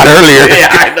training a lot earlier. Yeah,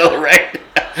 I know, right?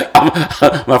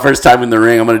 My first time in the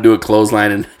ring, I'm gonna do a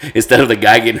clothesline, and instead of the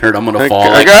guy getting hurt, I'm gonna fall.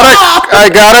 I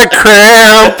got a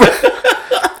cramp.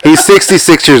 He's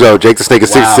 66 years old. Jake the Snake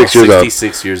is 66 years old.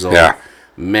 66 years old. Yeah.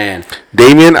 Man.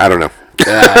 Damien, I don't know.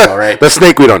 All right. The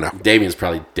Snake, we don't know. Damien's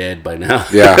probably dead by now.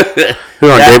 Yeah.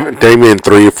 Damien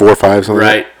 3, 4, 5, something.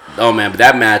 Right. Oh man, but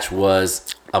that match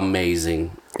was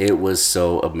amazing. It was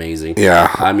so amazing.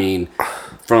 Yeah. I mean,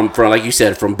 from like you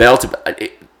said, from bell to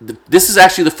this is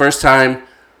actually the first time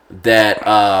that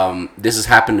this has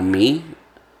happened to me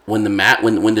when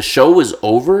the show was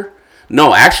over.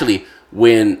 No, actually,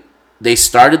 when they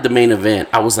started the main event,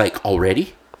 I was like,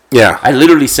 already? Yeah. I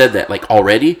literally said that, like,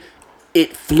 already?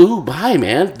 It flew by,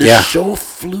 man. The show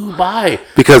flew by.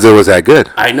 Because it was that good.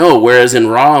 I know, whereas in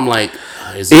Raw, I'm like...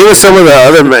 Even some of the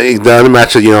other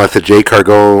matches, like the Jay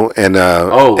Cargo and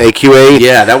AQA.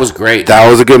 Yeah, that was great. That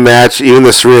was a good match. Even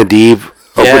the Serena Deeb,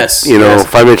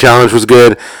 5-minute challenge was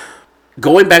good.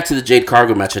 Going back to the Jade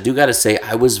Cargo match, I do got to say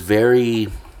I was very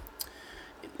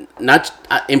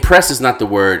impressed is not the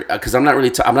word, because I'm not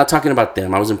really I'm not talking about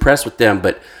them. I was impressed with them,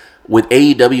 but with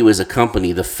AEW as a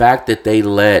company, the fact that they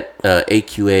let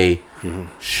AQA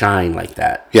shine like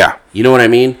that. Yeah. You know what I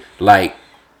mean? Like,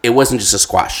 it wasn't just a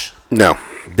squash. No.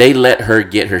 They let her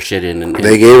get her shit in. And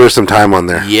they gave her some time on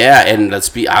there. Yeah, and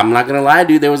I'm not going to lie,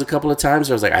 dude. There was a couple of times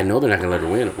where I was like, I know they're not going to let her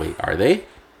win. Wait, are they?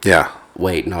 Yeah.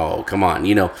 Wait, no, come on.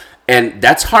 And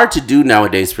that's hard to do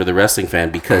nowadays for the wrestling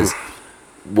fan because,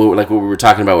 like what we were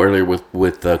talking about earlier with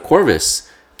Corvice,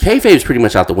 kayfabe's pretty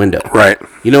much out the window. Right.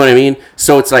 You know what I mean?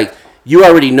 So it's like, you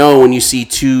already know when you see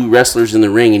two wrestlers in the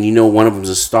ring and you know one of them's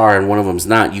a star and one of them's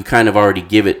not, you kind of already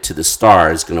give it to the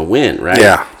star is going to win, right?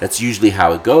 Yeah. That's usually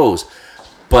how it goes.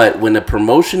 But when a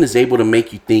promotion is able to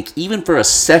make you think, even for a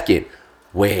second,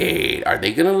 wait, are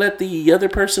they going to let the other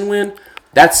person win?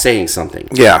 That's saying something.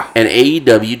 Yeah. And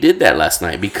AEW did that last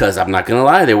night because I'm not going to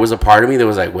lie, there was a part of me that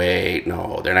was like, wait,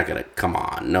 no, they're not going to, come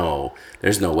on, no,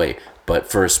 there's no way. But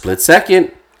for a split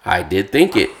second, I did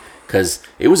think it. Because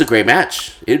it was a great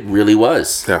match. It really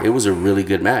was. Yeah. It was a really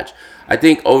good match. I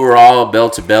think overall, bell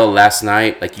to bell last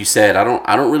night, like you said, I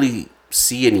don't really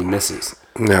see any misses.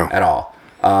 No. At all.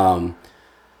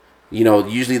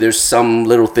 Usually there's some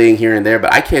little thing here and there,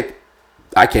 but I can't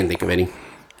think of any.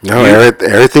 No,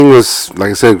 everything was, like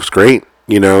I said, it was great.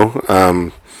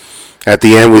 At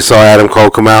the end we saw Adam Cole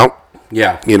come out.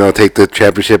 Yeah. Take the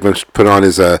championship and put on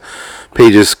his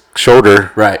Paige's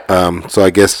shoulder. Right. So I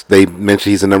guess they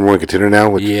mentioned he's the number one contender now.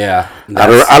 Which yeah. I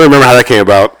don't remember how that came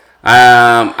about.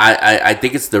 I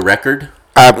think it's the record.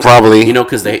 Probably.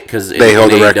 Because they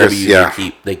hold the records. Yeah.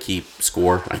 They keep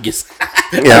score. I guess.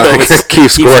 Yeah. keep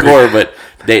score. But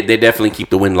they definitely keep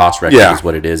the win-loss record. Yeah. Is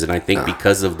what it is, and I think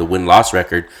because of the win-loss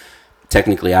record,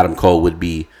 technically Adam Cole would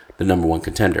be the number one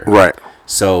contender. Right.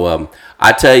 So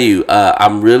I tell you,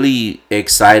 I'm really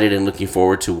excited and looking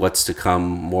forward to what's to come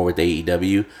more with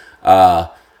AEW.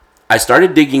 I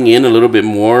started digging in a little bit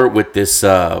more with this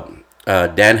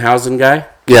Danhausen guy.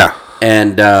 Yeah.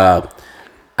 And I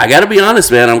got to be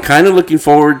honest, man, I'm kind of looking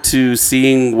forward to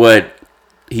seeing what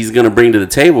he's going to bring to the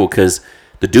table because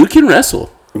the dude can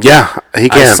wrestle. Yeah, he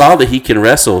can. I saw that he can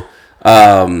wrestle.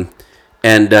 So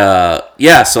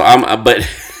but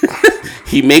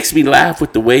he makes me laugh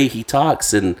with the way he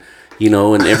talks and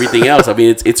and everything else. I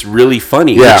mean, it's really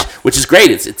funny, which is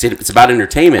great. It's about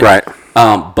entertainment, right?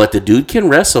 But the dude can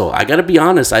wrestle. I gotta be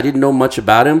honest. I didn't know much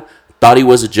about him. Thought he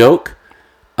was a joke,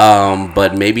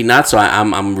 but maybe not. So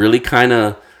I'm really kind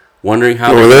of wondering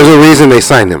how. Well, there's a reason they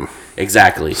signed him.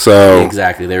 Exactly.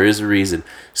 Exactly. There is a reason.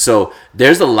 So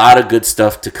there's a lot of good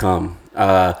stuff to come.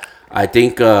 I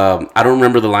think I don't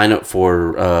remember the lineup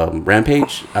for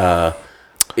Rampage.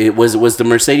 It was the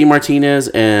Mercedes Martinez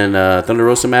and Thunder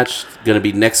Rosa match going to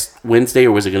be next Wednesday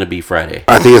or was it going to be Friday?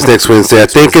 I think it's next Wednesday. I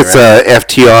think it's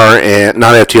FTR and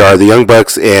not FTR, the Young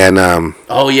Bucks and.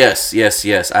 Oh yes.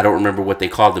 I don't remember what they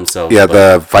called themselves. Yeah,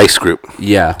 the Vice Group.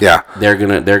 Yeah. They're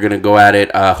gonna go at it.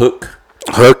 Hook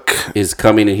is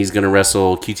coming and he's gonna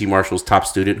wrestle QT Marshall's top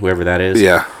student, whoever that is.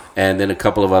 Yeah. And then a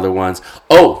couple of other ones.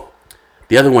 Oh,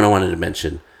 the other one I wanted to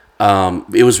mention.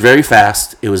 It was very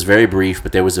fast. It was very brief,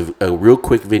 but there was a real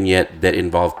quick vignette that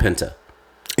involved Penta.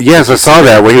 Yes, I saw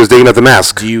that when he was digging up the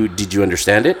mask. Did you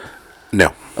understand it?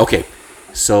 No. Okay,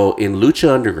 so in Lucha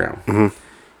Underground,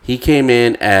 he came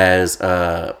in as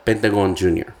Pentagon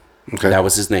Jr. Okay. That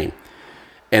was his name.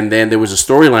 And then there was a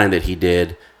storyline that he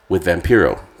did with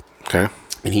Vampiro. Okay.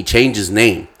 And he changed his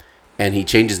name. and he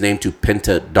changed his name to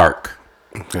Penta Dark.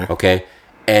 Okay,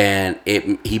 and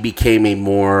he became a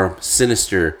more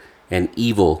sinister and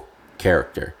evil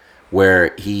character,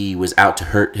 where he was out to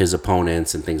hurt his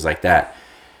opponents and things like that.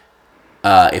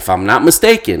 If I'm not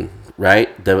mistaken, right,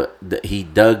 he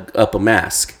dug up a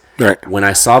mask. Right. When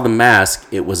I saw the mask,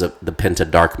 it was the Penta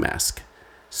Dark mask.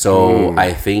 So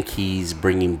I think he's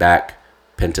bringing back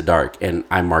Penta Dark, and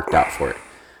I marked out for it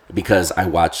because I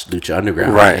watched Lucha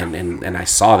Underground, right, and I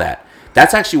saw that.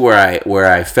 That's actually where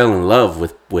I fell in love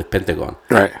with Pentagon.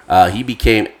 Right. He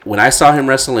became, when I saw him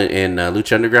wrestle in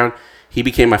Lucha Underground, he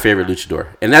became my favorite luchador,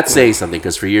 and that's saying something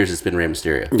because for years it's been Rey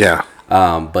Mysterio. Yeah.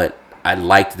 But I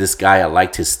liked this guy. I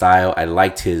liked his style. I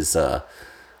liked his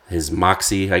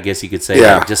moxie, I guess you could say.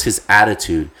 Yeah. Like just his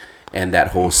attitude and that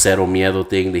whole Cero Miedo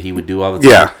thing that he would do all the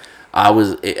time. Yeah.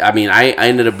 I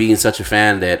ended up being such a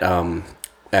fan that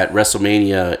at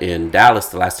WrestleMania in Dallas,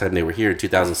 the last time they were here in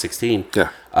 2016,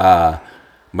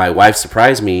 my wife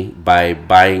surprised me by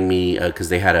buying me, because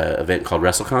they had an event called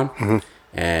WrestleCon,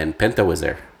 and Penta was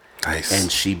there. Nice.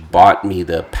 And she bought me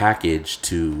the package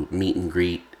to meet and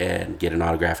greet and get an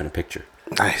autograph and a picture.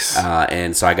 Nice.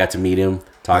 And so I got to meet him,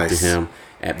 talk to him.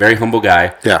 Very humble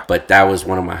guy. Yeah. But that was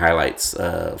one of my highlights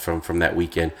from that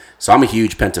weekend. So I'm a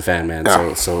huge Penta fan, man.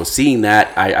 Yeah. So seeing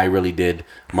that, I really did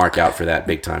mark out for that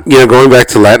big time. Yeah, going back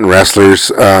to Latin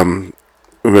wrestlers,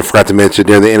 we forgot to mention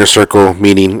during the Inner Circle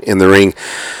meeting in the ring,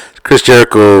 Chris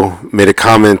Jericho made a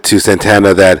comment to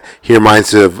Santana that he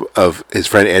reminds him of his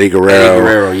friend Eddie Guerrero. Eddie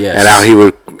Guerrero, yes. And how he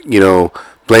would,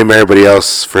 blame everybody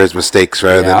else for his mistakes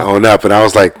rather than own up. And I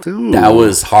was like, dude. That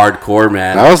was hardcore,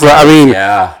 man. I was like,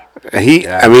 yeah.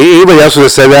 Anybody else would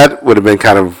have said that would have been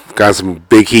kind of got some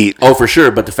big heat. Oh, for sure.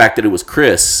 But the fact that it was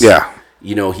Chris. Yeah.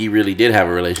 He really did have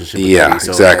a relationship with Eddie,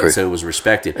 exactly. So it was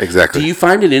respected. Exactly. Do you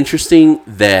find it interesting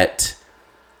that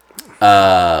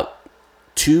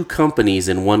two companies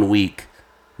in 1 week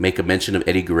make a mention of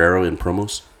Eddie Guerrero in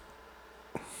promos?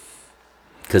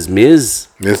 Because Miz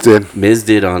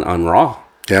did on Raw.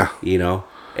 Yeah.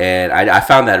 And I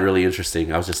found that really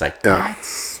interesting. I was just like,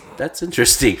 that's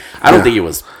interesting. I don't think it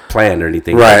was planned or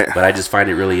anything. Right. But I just find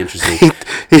it really interesting.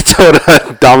 He told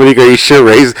Dominic, "Are you sure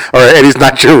Eddie's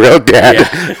not your real dad?"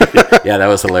 Yeah, that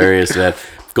was hilarious, man.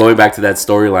 Going back to that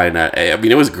storyline, I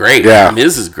mean, it was great. Yeah.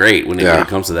 Miz is great when it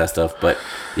comes to that stuff. But,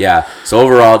 yeah. So,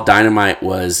 overall, Dynamite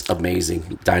was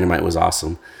amazing. Dynamite was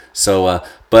awesome. So,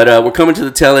 but we're coming to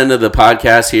the tail end of the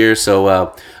podcast here.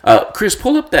 So, Chris,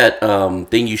 pull up that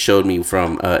thing you showed me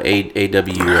from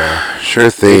sure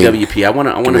thing. AWP. I want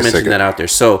to mention that out there.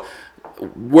 So,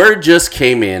 word just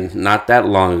came in not that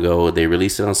long ago. They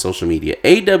released it on social media.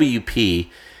 AWP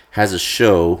has a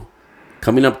show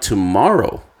coming up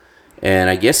tomorrow.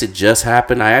 And I guess it just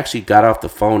happened. I actually got off the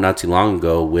phone not too long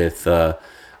ago with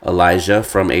Elijah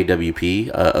from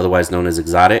AWP, otherwise known as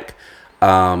Exotic.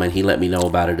 And he let me know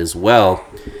about it as well.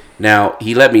 Now,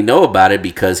 he let me know about it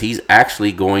because he's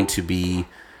actually going to be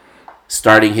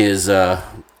starting his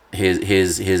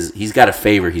he's got a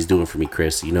favor he's doing for me,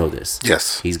 Chris. You know this.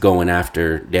 Yes. He's going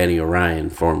after Danny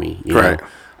Orion for me. Right.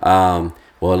 Well,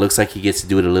 it looks like he gets to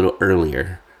do it a little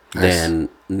earlier than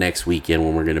next weekend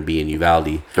when we're going to be in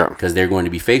Uvalde, because they're going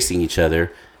to be facing each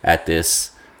other at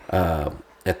this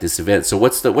event. So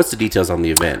what's the details on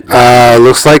the event?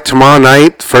 Looks like tomorrow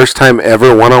night, first time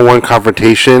ever one-on-one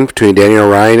confrontation between Danny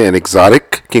Orion and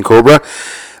Exotic King Cobra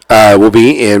will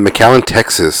be in McAllen,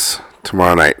 Texas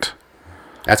tomorrow night.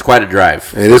 That's quite a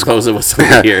drive. It is. Suppose it was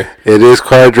something here. It is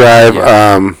quite a drive.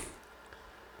 Yeah.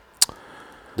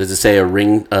 Does it say a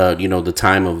ring? The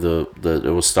time of the it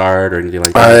will start or anything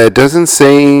like that? It doesn't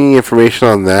say any information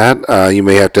on that. You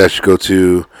may have to actually go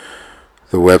to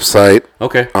the website.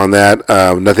 Okay. On that,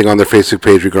 nothing on their Facebook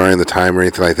page regarding the time or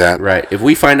anything like that. Right. If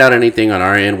we find out anything on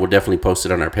our end, we'll definitely post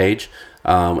it on our page,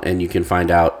 and you can find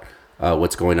out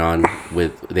what's going on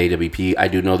with the AWP. I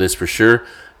do know this for sure.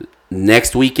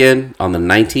 Next weekend on the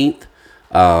 19th,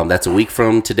 that's a week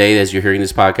from today. As you're hearing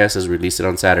this podcast, as we release it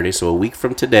on Saturday, so a week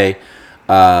from today.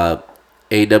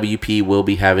 AWP will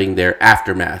be having their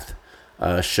Aftermath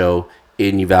show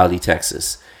in Uvalde,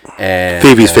 Texas. And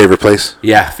Phoebe's favorite place.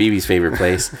 Yeah, Phoebe's favorite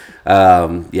place.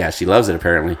 She loves it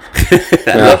apparently.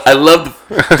 I love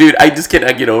dude, I just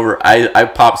cannot get over. I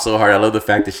popped so hard. I love the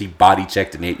fact that she body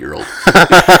checked an 8-year-old.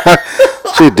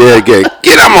 She did get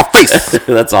out of my face.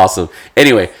 That's awesome.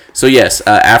 Anyway, so yes,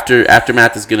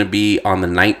 Aftermath is going to be on the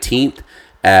 19th.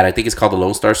 I think it's called the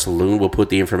Lone Star Saloon. We'll put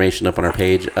the information up on our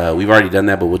page. We've already done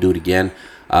that, but we'll do it again.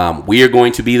 We are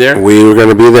going to be there. We were going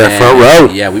to be there front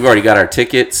row. Yeah, we've already got our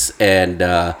tickets, and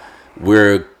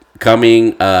we're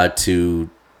coming to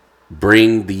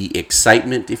bring the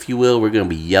excitement, if you will. We're going to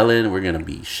be yelling. We're going to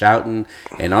be shouting.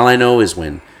 And all I know is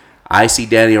when I see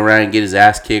Danny O'Ryan get his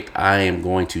ass kicked, I am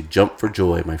going to jump for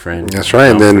joy, my friend. That's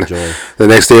right. And then the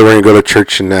next day we're going to go to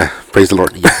church and praise the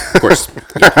Lord. Yeah, of course.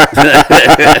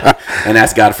 Yeah. And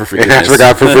ask God for forgiveness. Ask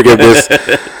God for forgiveness.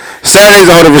 Saturday's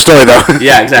a whole different story, though.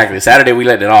 Yeah, exactly. Saturday we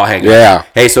let it all hang out. Yeah.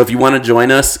 Hey, so if you want to join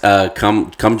us,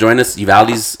 come join us.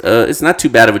 Uvalde's, it's not too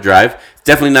bad of a drive. It's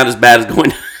definitely not as bad as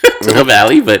going to the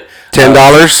Valley, but $10.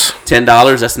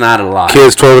 $10. That's not a lot.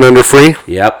 Kids 12 and under free.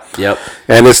 Yep.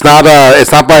 And it's not by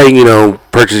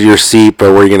purchase your seat,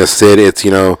 but where you're gonna sit. It's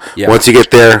once you get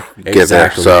there, get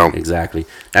there. So exactly.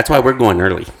 That's why we're going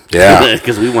early. Yeah,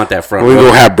 because we want that front. We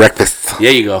go have breakfast.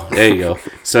 There you go.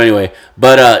 So anyway,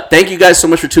 but thank you guys so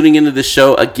much for tuning into this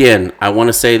show. Again, I want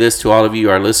to say this to all of you,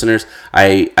 our listeners.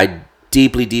 I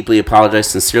deeply apologize,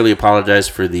 sincerely apologize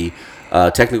for the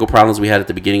technical problems we had at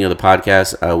the beginning of the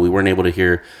podcast. We weren't able to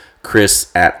hear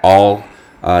Chris at all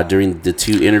during the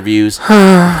 2 interviews.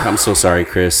 I'm so sorry,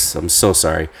 Chris. I'm so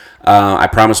sorry. I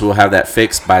promise we'll have that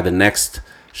fixed by the next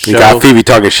show. You got Phoebe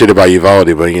talking shit about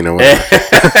Uvalde, but you know what?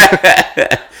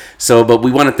 But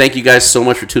we want to thank you guys so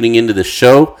much for tuning into the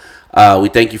show. We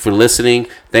thank you for listening.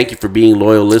 Thank you for being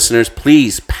loyal listeners.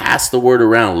 Please pass the word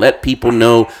around. Let people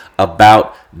know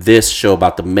about this show,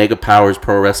 about the Mega Powers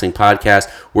Pro Wrestling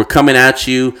Podcast. We're coming at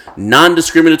you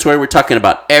non-discriminatory. We're talking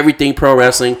about everything pro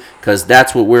wrestling because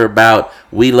that's what we're about.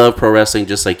 We love pro wrestling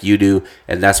just like you do,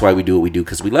 and that's why we do what we do,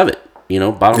 because we love it.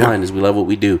 Bottom line is we love what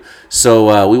we do.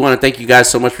 So we want to thank you guys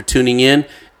so much for tuning in,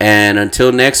 and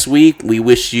until next week, we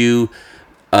wish you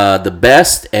the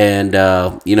best. And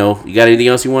you got anything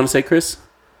else you want to say, Chris?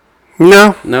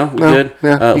 No, we good.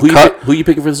 Yeah. Who you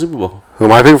picking for the Super Bowl? Who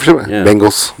am I picking for Super Bowl? Yeah.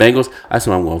 Bengals. That's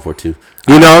what I'm going for too.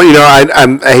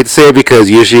 I hate to say it because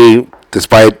usually,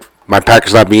 despite my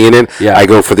Packers not being in it, I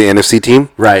go for the NFC team.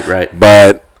 Right.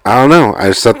 But I don't know.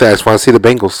 I just want to see the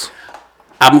Bengals.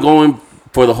 I'm going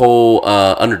for the whole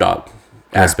underdog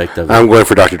aspect of it. I'm going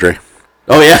for Dr. Dre.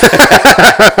 Oh, yeah.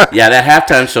 Yeah, that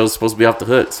halftime show is supposed to be off the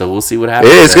hook, so we'll see what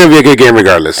happens. It's going to be a good game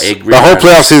regardless. The whole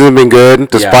playoff season has been good,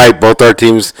 despite both our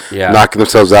teams knocking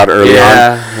themselves out early on.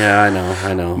 Yeah,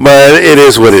 I know. But it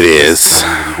is what it is.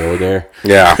 Go there.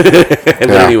 Yeah. But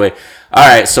anyway, all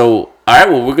right,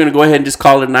 well, we're going to go ahead and just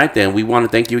call it a night then. We want to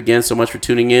thank you again so much for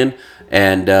tuning in,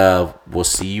 and we'll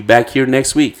see you back here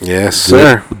next week. Yes,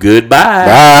 sir. Goodbye.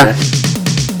 Bye.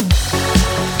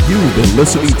 You've been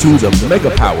listening to the Mega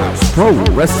Powers Pro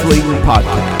Wrestling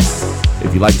Podcast.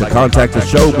 If you'd like to contact the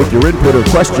show with your input or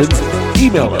questions,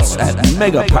 email us at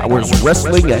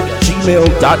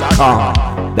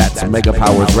megapowerswrestling@gmail.com. That's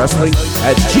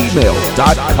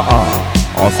megapowerswrestling@gmail.com.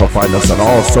 Also find us on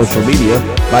all social media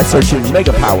by searching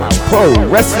Mega Powers Pro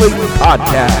Wrestling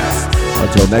Podcast.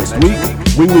 Until next week,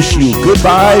 we wish you good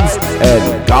vibes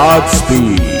and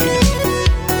Godspeed.